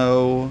they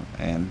know.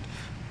 And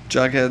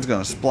Jughead's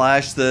going to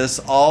splash this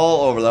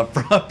all over the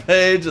front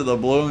page of the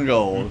Blue and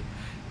Gold.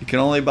 You can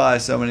only buy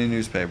so many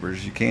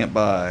newspapers. You can't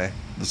buy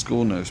the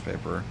school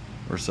newspaper,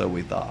 or so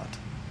we thought.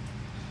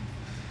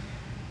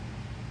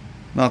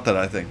 Not that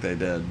I think they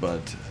did,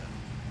 but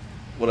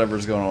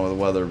whatever's going on with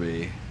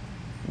Weatherby,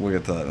 we'll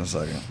get to that in a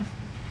second.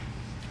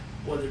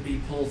 Weatherby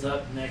pulls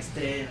up next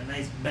day in a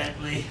nice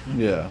Bentley.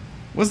 Yeah.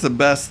 What's the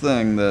best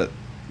thing that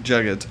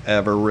Jughead's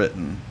ever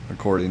written,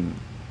 according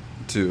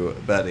to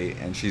Betty?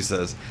 And she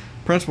says,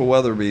 Principal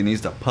Weatherby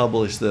needs to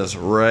publish this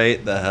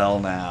right the hell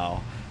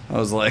now. I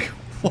was like,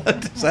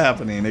 what is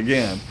happening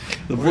again?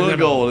 The Blue and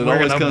Gold, it We're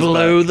always gonna comes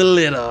blow back. the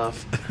lid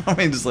off. I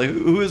mean, just like,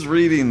 who is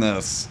reading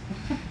this?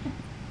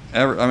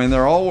 I mean,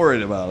 they're all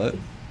worried about it.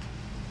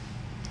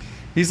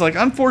 He's like,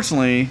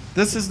 unfortunately,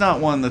 this is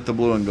not one that the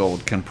Blue and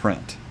Gold can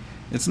print.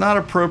 It's not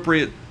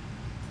appropriate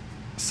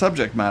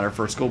subject matter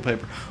for a school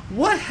paper.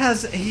 What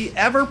has he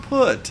ever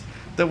put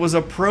that was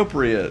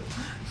appropriate?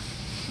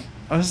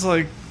 I was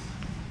like,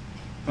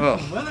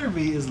 oh.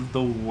 Weatherby is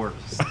the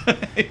worst.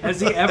 Has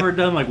he ever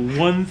done like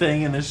one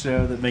thing in this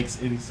show that makes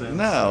any sense?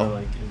 No. Or,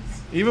 like,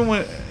 it's... Even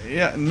when,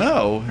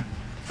 no.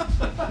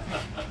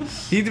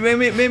 He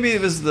maybe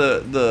it was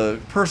the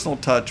personal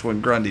touch when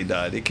Grundy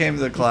died. He came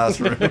to the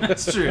classroom.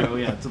 That's true.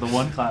 Yeah, to the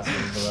one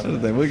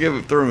classroom.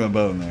 We threw him a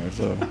bone there.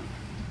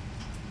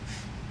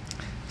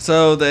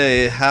 So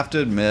they have to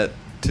admit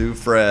to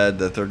Fred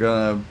that they're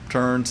gonna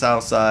turn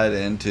Southside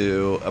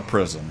into a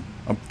prison,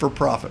 a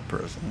for-profit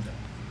prison.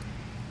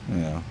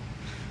 Yeah,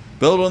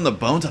 built on the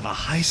bones of a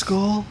high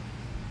school.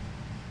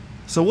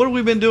 So what have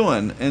we been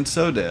doing in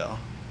Sodale?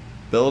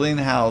 Building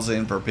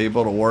housing for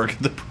people to work at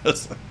the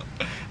prison.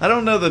 I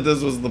don't know that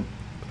this was the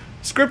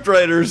script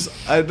writers.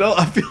 I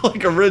feel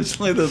like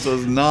originally this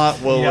was not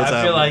what was happening.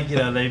 I feel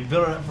like they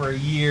built it up for a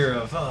year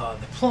of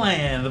the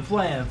plan.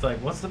 It's like,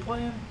 what's the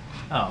plan?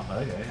 Oh,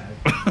 okay.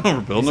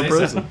 We're building a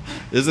prison.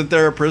 So. Isn't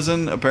there a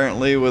prison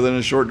apparently within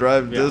a short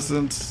drive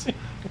distance?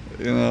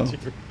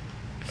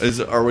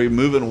 Are we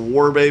moving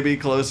War Baby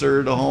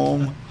closer to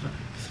home?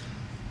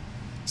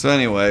 So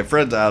anyway,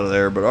 Fred's out of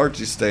there, but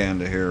Archie's staying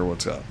to hear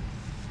what's up.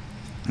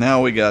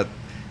 Now we got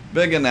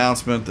big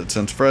announcement that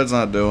since Fred's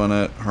not doing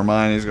it,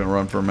 Hermione's going to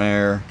run for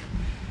mayor.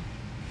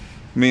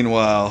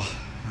 Meanwhile,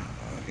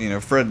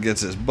 Fred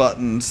gets his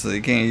buttons that he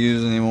can't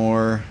use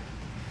anymore.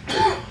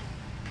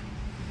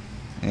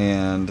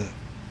 And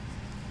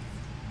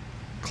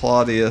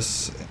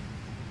Claudius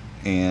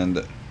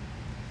and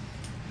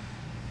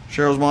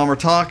Cheryl's mom are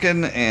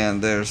talking, and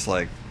there's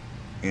like,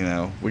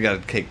 we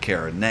got to take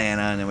care of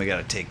Nana, and then we got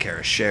to take care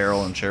of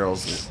Cheryl, and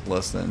Cheryl's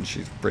listening.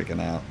 She's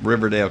freaking out.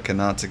 Riverdale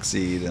cannot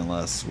succeed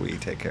unless we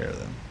take care of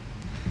them.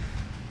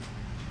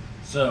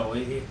 So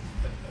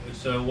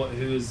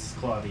who is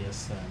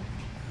Claudius then?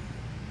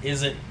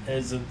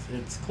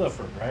 It's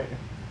Clifford, right?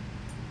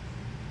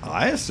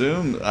 I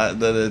assume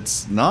that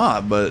it's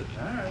not, but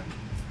All right.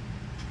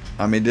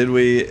 I mean, did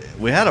we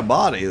had a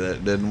body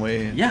that didn't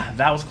we? Yeah,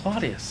 that was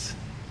Claudius.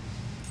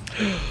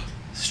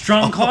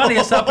 Strung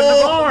Claudius up in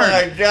the barn. Oh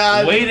my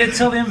God. Waited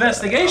till the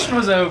investigation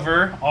was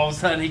over. All of a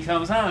sudden, he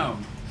comes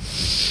home.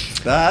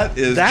 That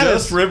is That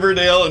just is-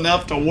 Riverdale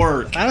enough to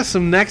work. That is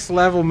some next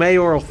level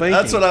mayoral thinking.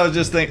 That's what I was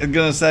just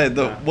gonna say.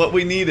 What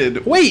we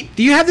needed. Wait,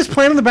 do you have this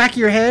plan in the back of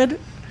your head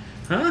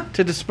Huh?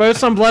 to dispose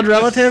some blood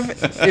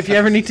relative if you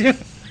ever need to?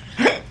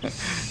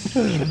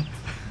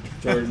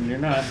 Jordan, you're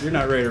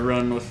not ready to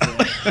run with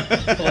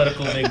the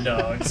political big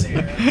dogs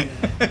here.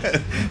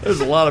 There's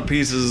a lot of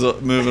pieces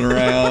moving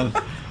around.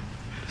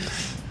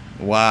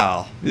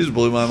 Wow, you just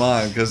blew my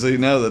mind because you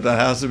know that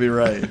has to be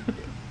right.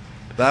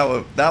 That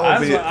would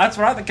be. That's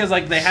right, because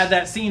like they had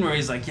that scene where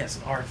he's like, "Yes,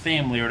 our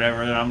family" or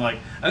whatever, and I'm like,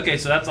 "Okay,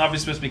 so that's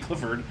obviously supposed to be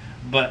Clifford."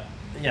 But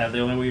yeah, the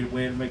only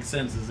way it makes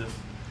sense is if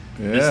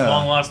this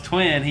long lost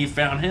twin, he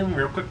found him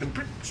real quick and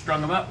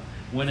strung him up,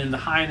 went into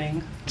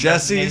hiding.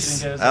 Jesse's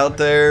Investigation goes out over.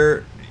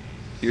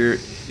 there.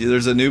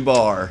 There's a new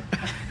bar.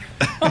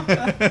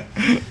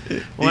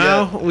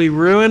 Well, we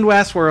ruined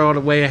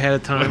Westworld way ahead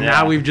of time. Yeah.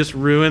 Now we've just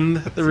ruined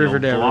the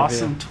Riverdale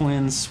Blossom review.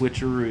 Twins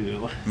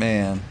switcheroo.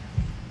 Man,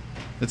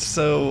 it's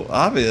so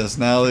obvious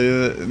now.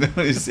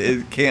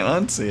 It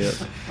can't unsee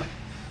it.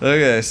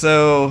 Okay,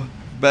 so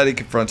Betty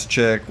confronts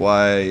Chick.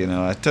 Why,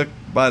 I took.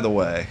 By the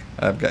way,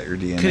 I've got your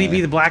DNA. Could he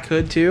be the Black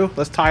Hood too?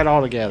 Let's tie it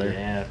all together.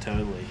 Yeah,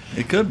 totally.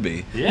 He could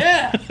be.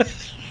 Yeah.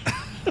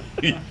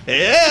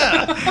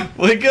 Yeah.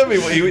 Well, he could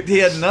be. He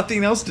had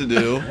nothing else to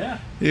do.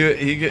 Yeah.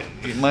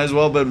 He might as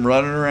well have been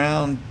running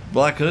around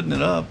Black Hooding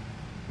it up.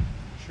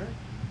 Sure.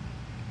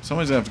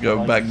 Somebody's gonna have to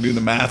go back and do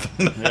the math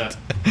on that.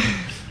 Yeah.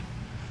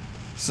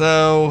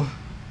 So,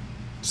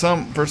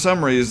 for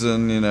some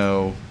reason,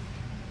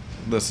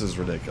 this is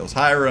ridiculous.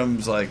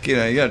 Hiram's like, you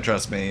gotta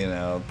trust me.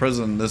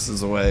 Prison. This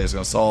is the way. It's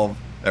gonna solve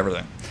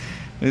everything.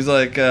 He's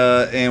like,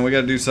 and we got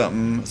to do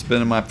something. It's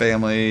been in my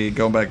family,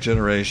 going back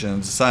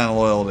generations. A sign of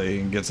loyalty,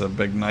 and gets a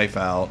big knife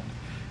out,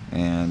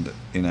 and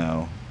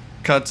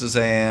cuts his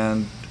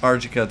hand.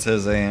 Archie cuts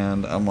his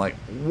hand. I'm like,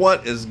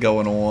 what is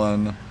going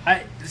on?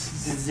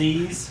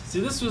 Disease. See,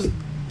 this was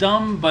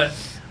dumb, but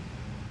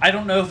I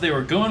don't know if they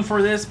were going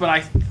for this. But I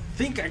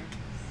think,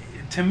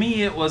 to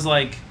me, it was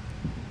like,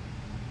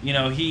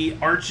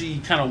 Archie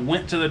kind of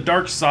went to the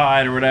dark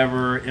side or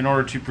whatever in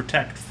order to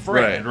protect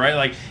Fred, right?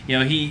 Like,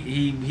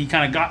 he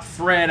kind of got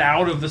Fred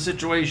out of the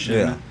situation,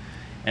 Yeah.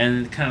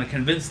 and kind of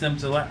convinced them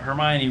to let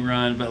Hermione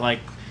run. But like,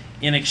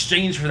 in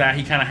exchange for that,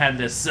 he kind of had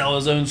to sell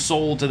his own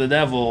soul to the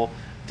devil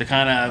to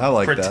kind I of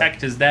like protect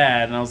his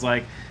dad. And I was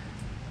like,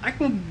 I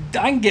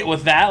can get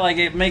with that. Like,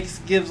 it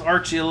gives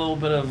Archie a little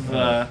bit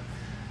of,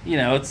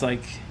 it's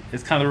like.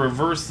 It's kind of the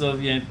reverse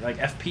of, like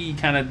FP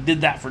kind of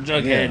did that for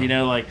Jughead,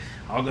 Yeah. like,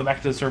 I'll go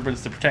back to the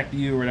Serpents to protect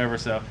you or whatever.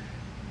 So,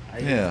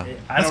 I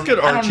That's don't, good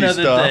I don't Archie know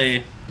stuff. that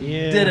they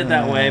Yeah. did it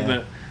that way,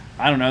 but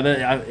I don't know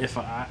that if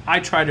I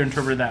tried to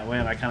interpret it that way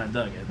and I kind of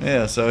dug it.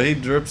 Yeah. So he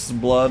drips the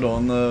blood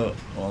on the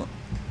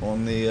all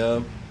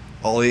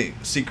the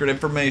secret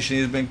information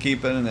he's been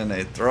keeping, and then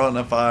they throw it in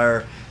the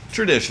fire.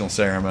 Traditional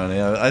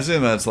ceremony. I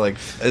assume that's like,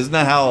 isn't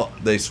that how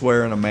they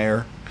swear in a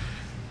mayor?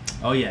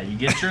 Oh yeah, you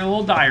get your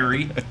little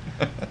diary,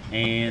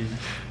 and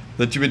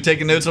That you've been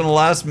taking notes on the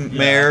last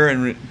mayor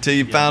until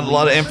you found a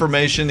lot of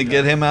information to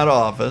get him out of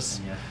office.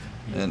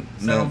 you And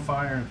set on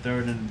fire and throw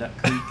it in Duck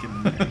Creek,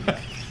 and there you go.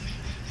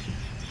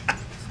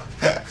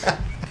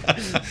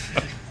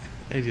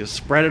 They just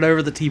spread it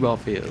over the t-ball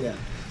field. Yeah.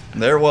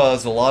 There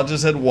was, the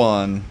lodges had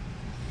won,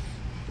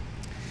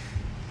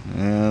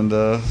 and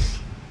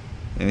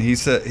he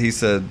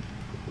said,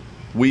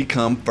 "We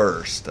come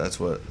first." That's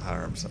what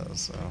Hiram says.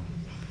 So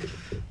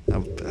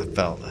I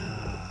felt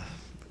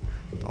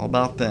all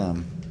about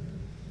them.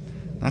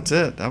 That's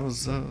it. That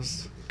was.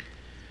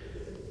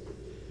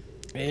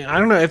 I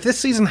don't know. If this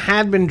season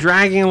had been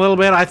dragging a little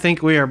bit, I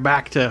think we are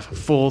back to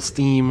full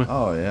steam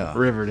Oh yeah.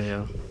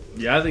 Riverdale.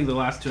 Yeah, I think the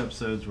last 2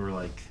 episodes were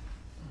like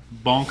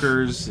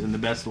bonkers in the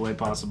best way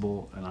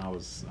possible, and I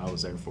was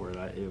there for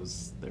it.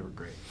 They were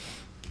great.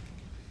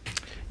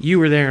 You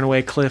were there in a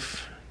way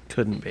Cliff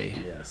couldn't be.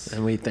 Yes.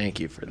 And we thank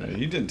you for that.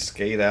 You didn't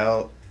skate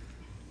out.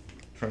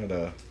 Try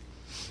to.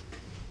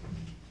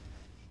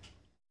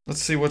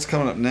 Let's see what's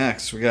coming up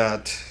next. We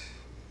got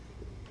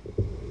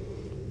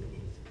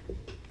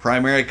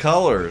Primary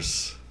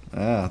Colors.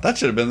 That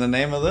should have been the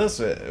name of this.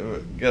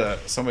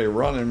 Get somebody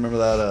running. Remember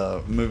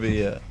that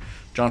movie,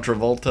 John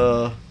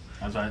Travolta?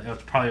 It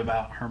was probably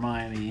about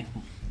Hermione,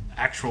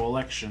 actual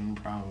election,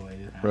 probably.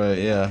 Right,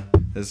 yeah.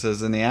 It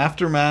says, in the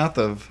aftermath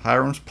of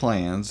Hiram's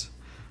plans,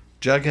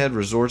 Jughead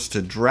resorts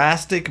to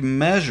drastic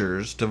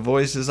measures to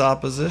voice his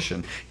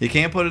opposition. He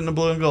can't put it in the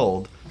blue and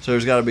gold, so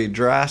there's got to be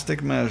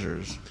drastic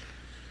measures.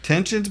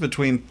 Tensions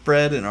between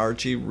Fred and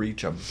Archie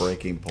reach a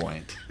breaking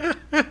point.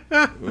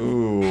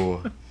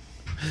 Ooh.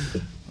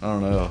 I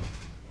don't know.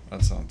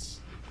 That sounds...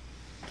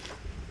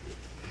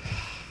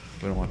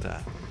 We don't want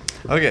that.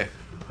 Okay.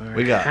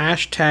 We got...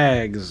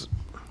 Hashtags.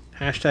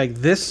 Hashtag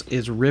this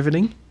is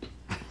riveting.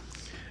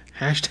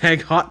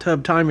 Hashtag hot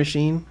tub time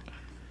machine.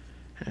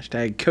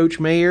 Hashtag Coach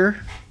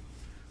Mayer.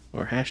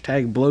 Or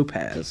hashtag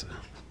Blowpaz.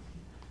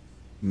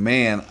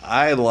 Man,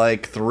 I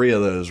like 3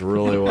 of those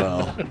really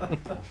well.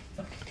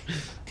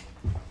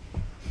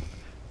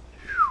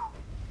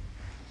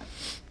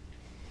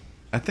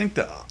 I think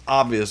the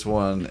obvious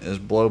one is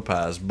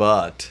Blowpaz,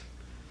 but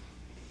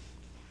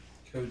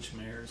Coach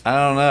Mayor's. I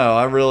don't know.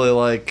 I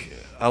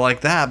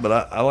like that, but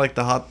I like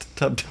the hot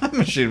tub time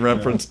machine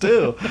reference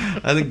too.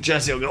 I think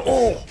Jesse will go,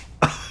 oh.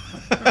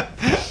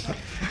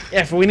 Yeah,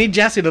 if we need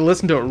Jesse to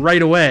listen to it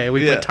right away,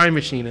 we Yeah. put time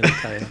machine in the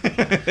title.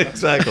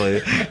 Exactly.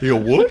 You go,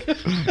 what?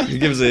 He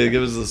gives us a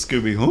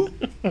Scooby,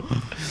 huh?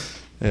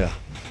 Yeah.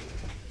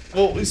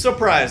 Well,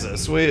 surprise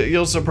us.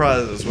 You'll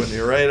surprise us when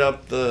you write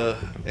up the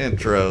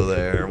intro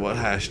there. What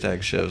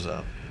hashtag shows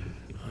up?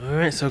 All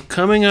right, so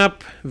coming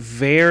up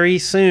very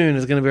soon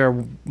is going to be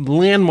our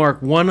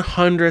landmark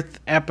 100th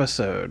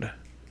episode.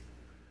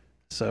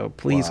 So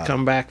please Wow.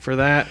 come back for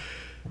that.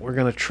 We're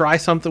going to try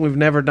something we've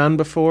never done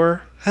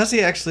before. Has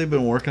he actually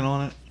been working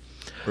on it?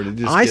 Or did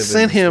you just I give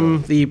sent the him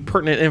stuff? the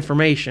pertinent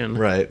information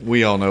Right.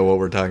 We all know what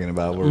we're talking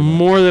about.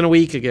 more than a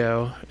week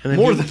ago. And then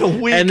More he- than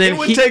a week? And then It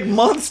would take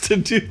months to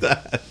do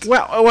that.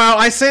 Well,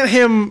 I sent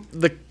him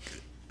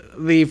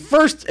the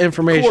first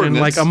information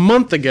Coordinates. like a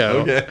month ago.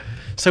 Okay.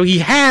 So he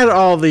had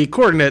all the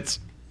coordinates.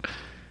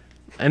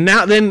 And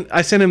then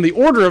I sent him the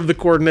order of the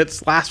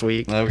coordinates last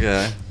week.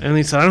 Okay. And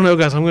he said, I don't know,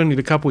 guys, I'm going to need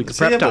a couple weeks Does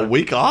he prep have a time.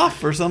 week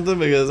off or something?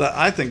 Because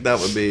I think that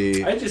would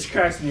be... It just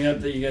cracks me up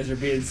that you guys are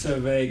being so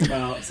vague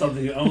about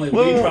something that only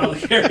we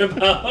probably care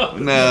about.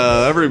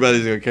 No,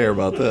 everybody's going to care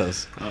about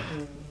this.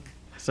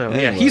 So, yeah,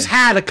 Anyway. he's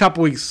had a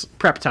couple weeks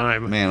prep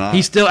time. Man,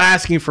 he's still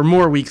asking for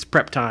more weeks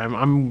prep time.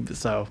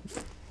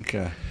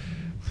 Okay.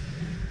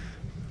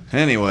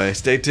 Anyway,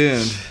 stay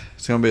tuned.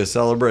 It's going to be a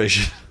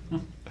celebration.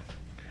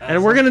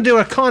 And we're going to do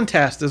a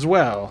contest as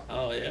well,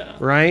 Oh yeah.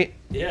 right?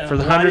 Yeah. For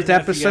the Well, I 100th didn't know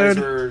if you guys episode?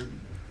 were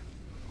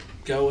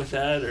go with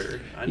that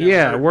or I never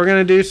Yeah, heard- we're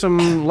going to do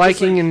some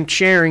liking and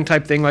sharing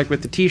type thing like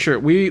with the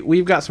t-shirt.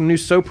 We've got some new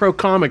SoPro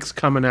comics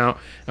coming out,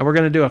 and we're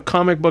going to do a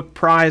comic book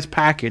prize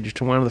package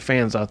to one of the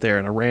fans out there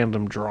in a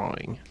random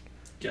drawing.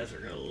 You guys are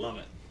gonna love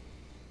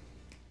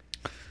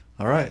it.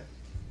 All right.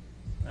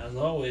 As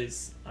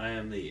always, I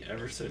am the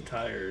ever so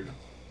tired,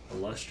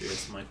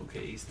 illustrious Michael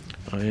K. Easton.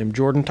 I am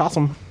Jordan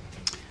Tossum.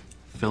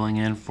 Filling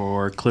in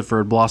for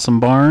Clifford Blossom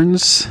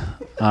Barnes.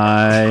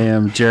 I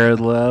am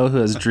Jared Lowe, who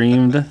has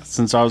dreamed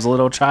since I was a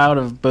little child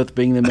of both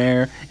being the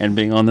mayor and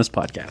being on this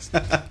podcast.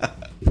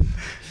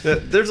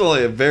 There's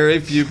only a very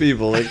few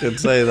people that can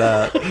say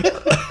that.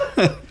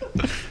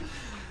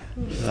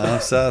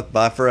 Seth,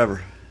 bye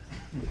forever.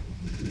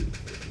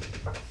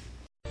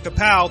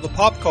 Kapow, the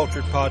Pop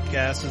Culture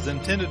Podcast, is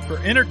intended for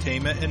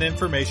entertainment and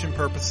information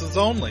purposes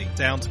only.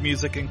 Sounds,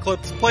 music, and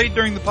clips played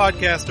during the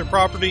podcast are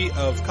property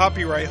of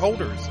copyright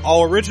holders.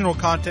 All original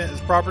content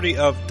is property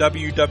of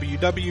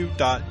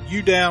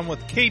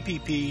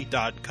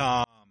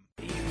www.udownwithkpp.com.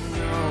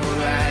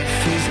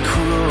 Life is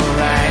cruel,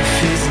 life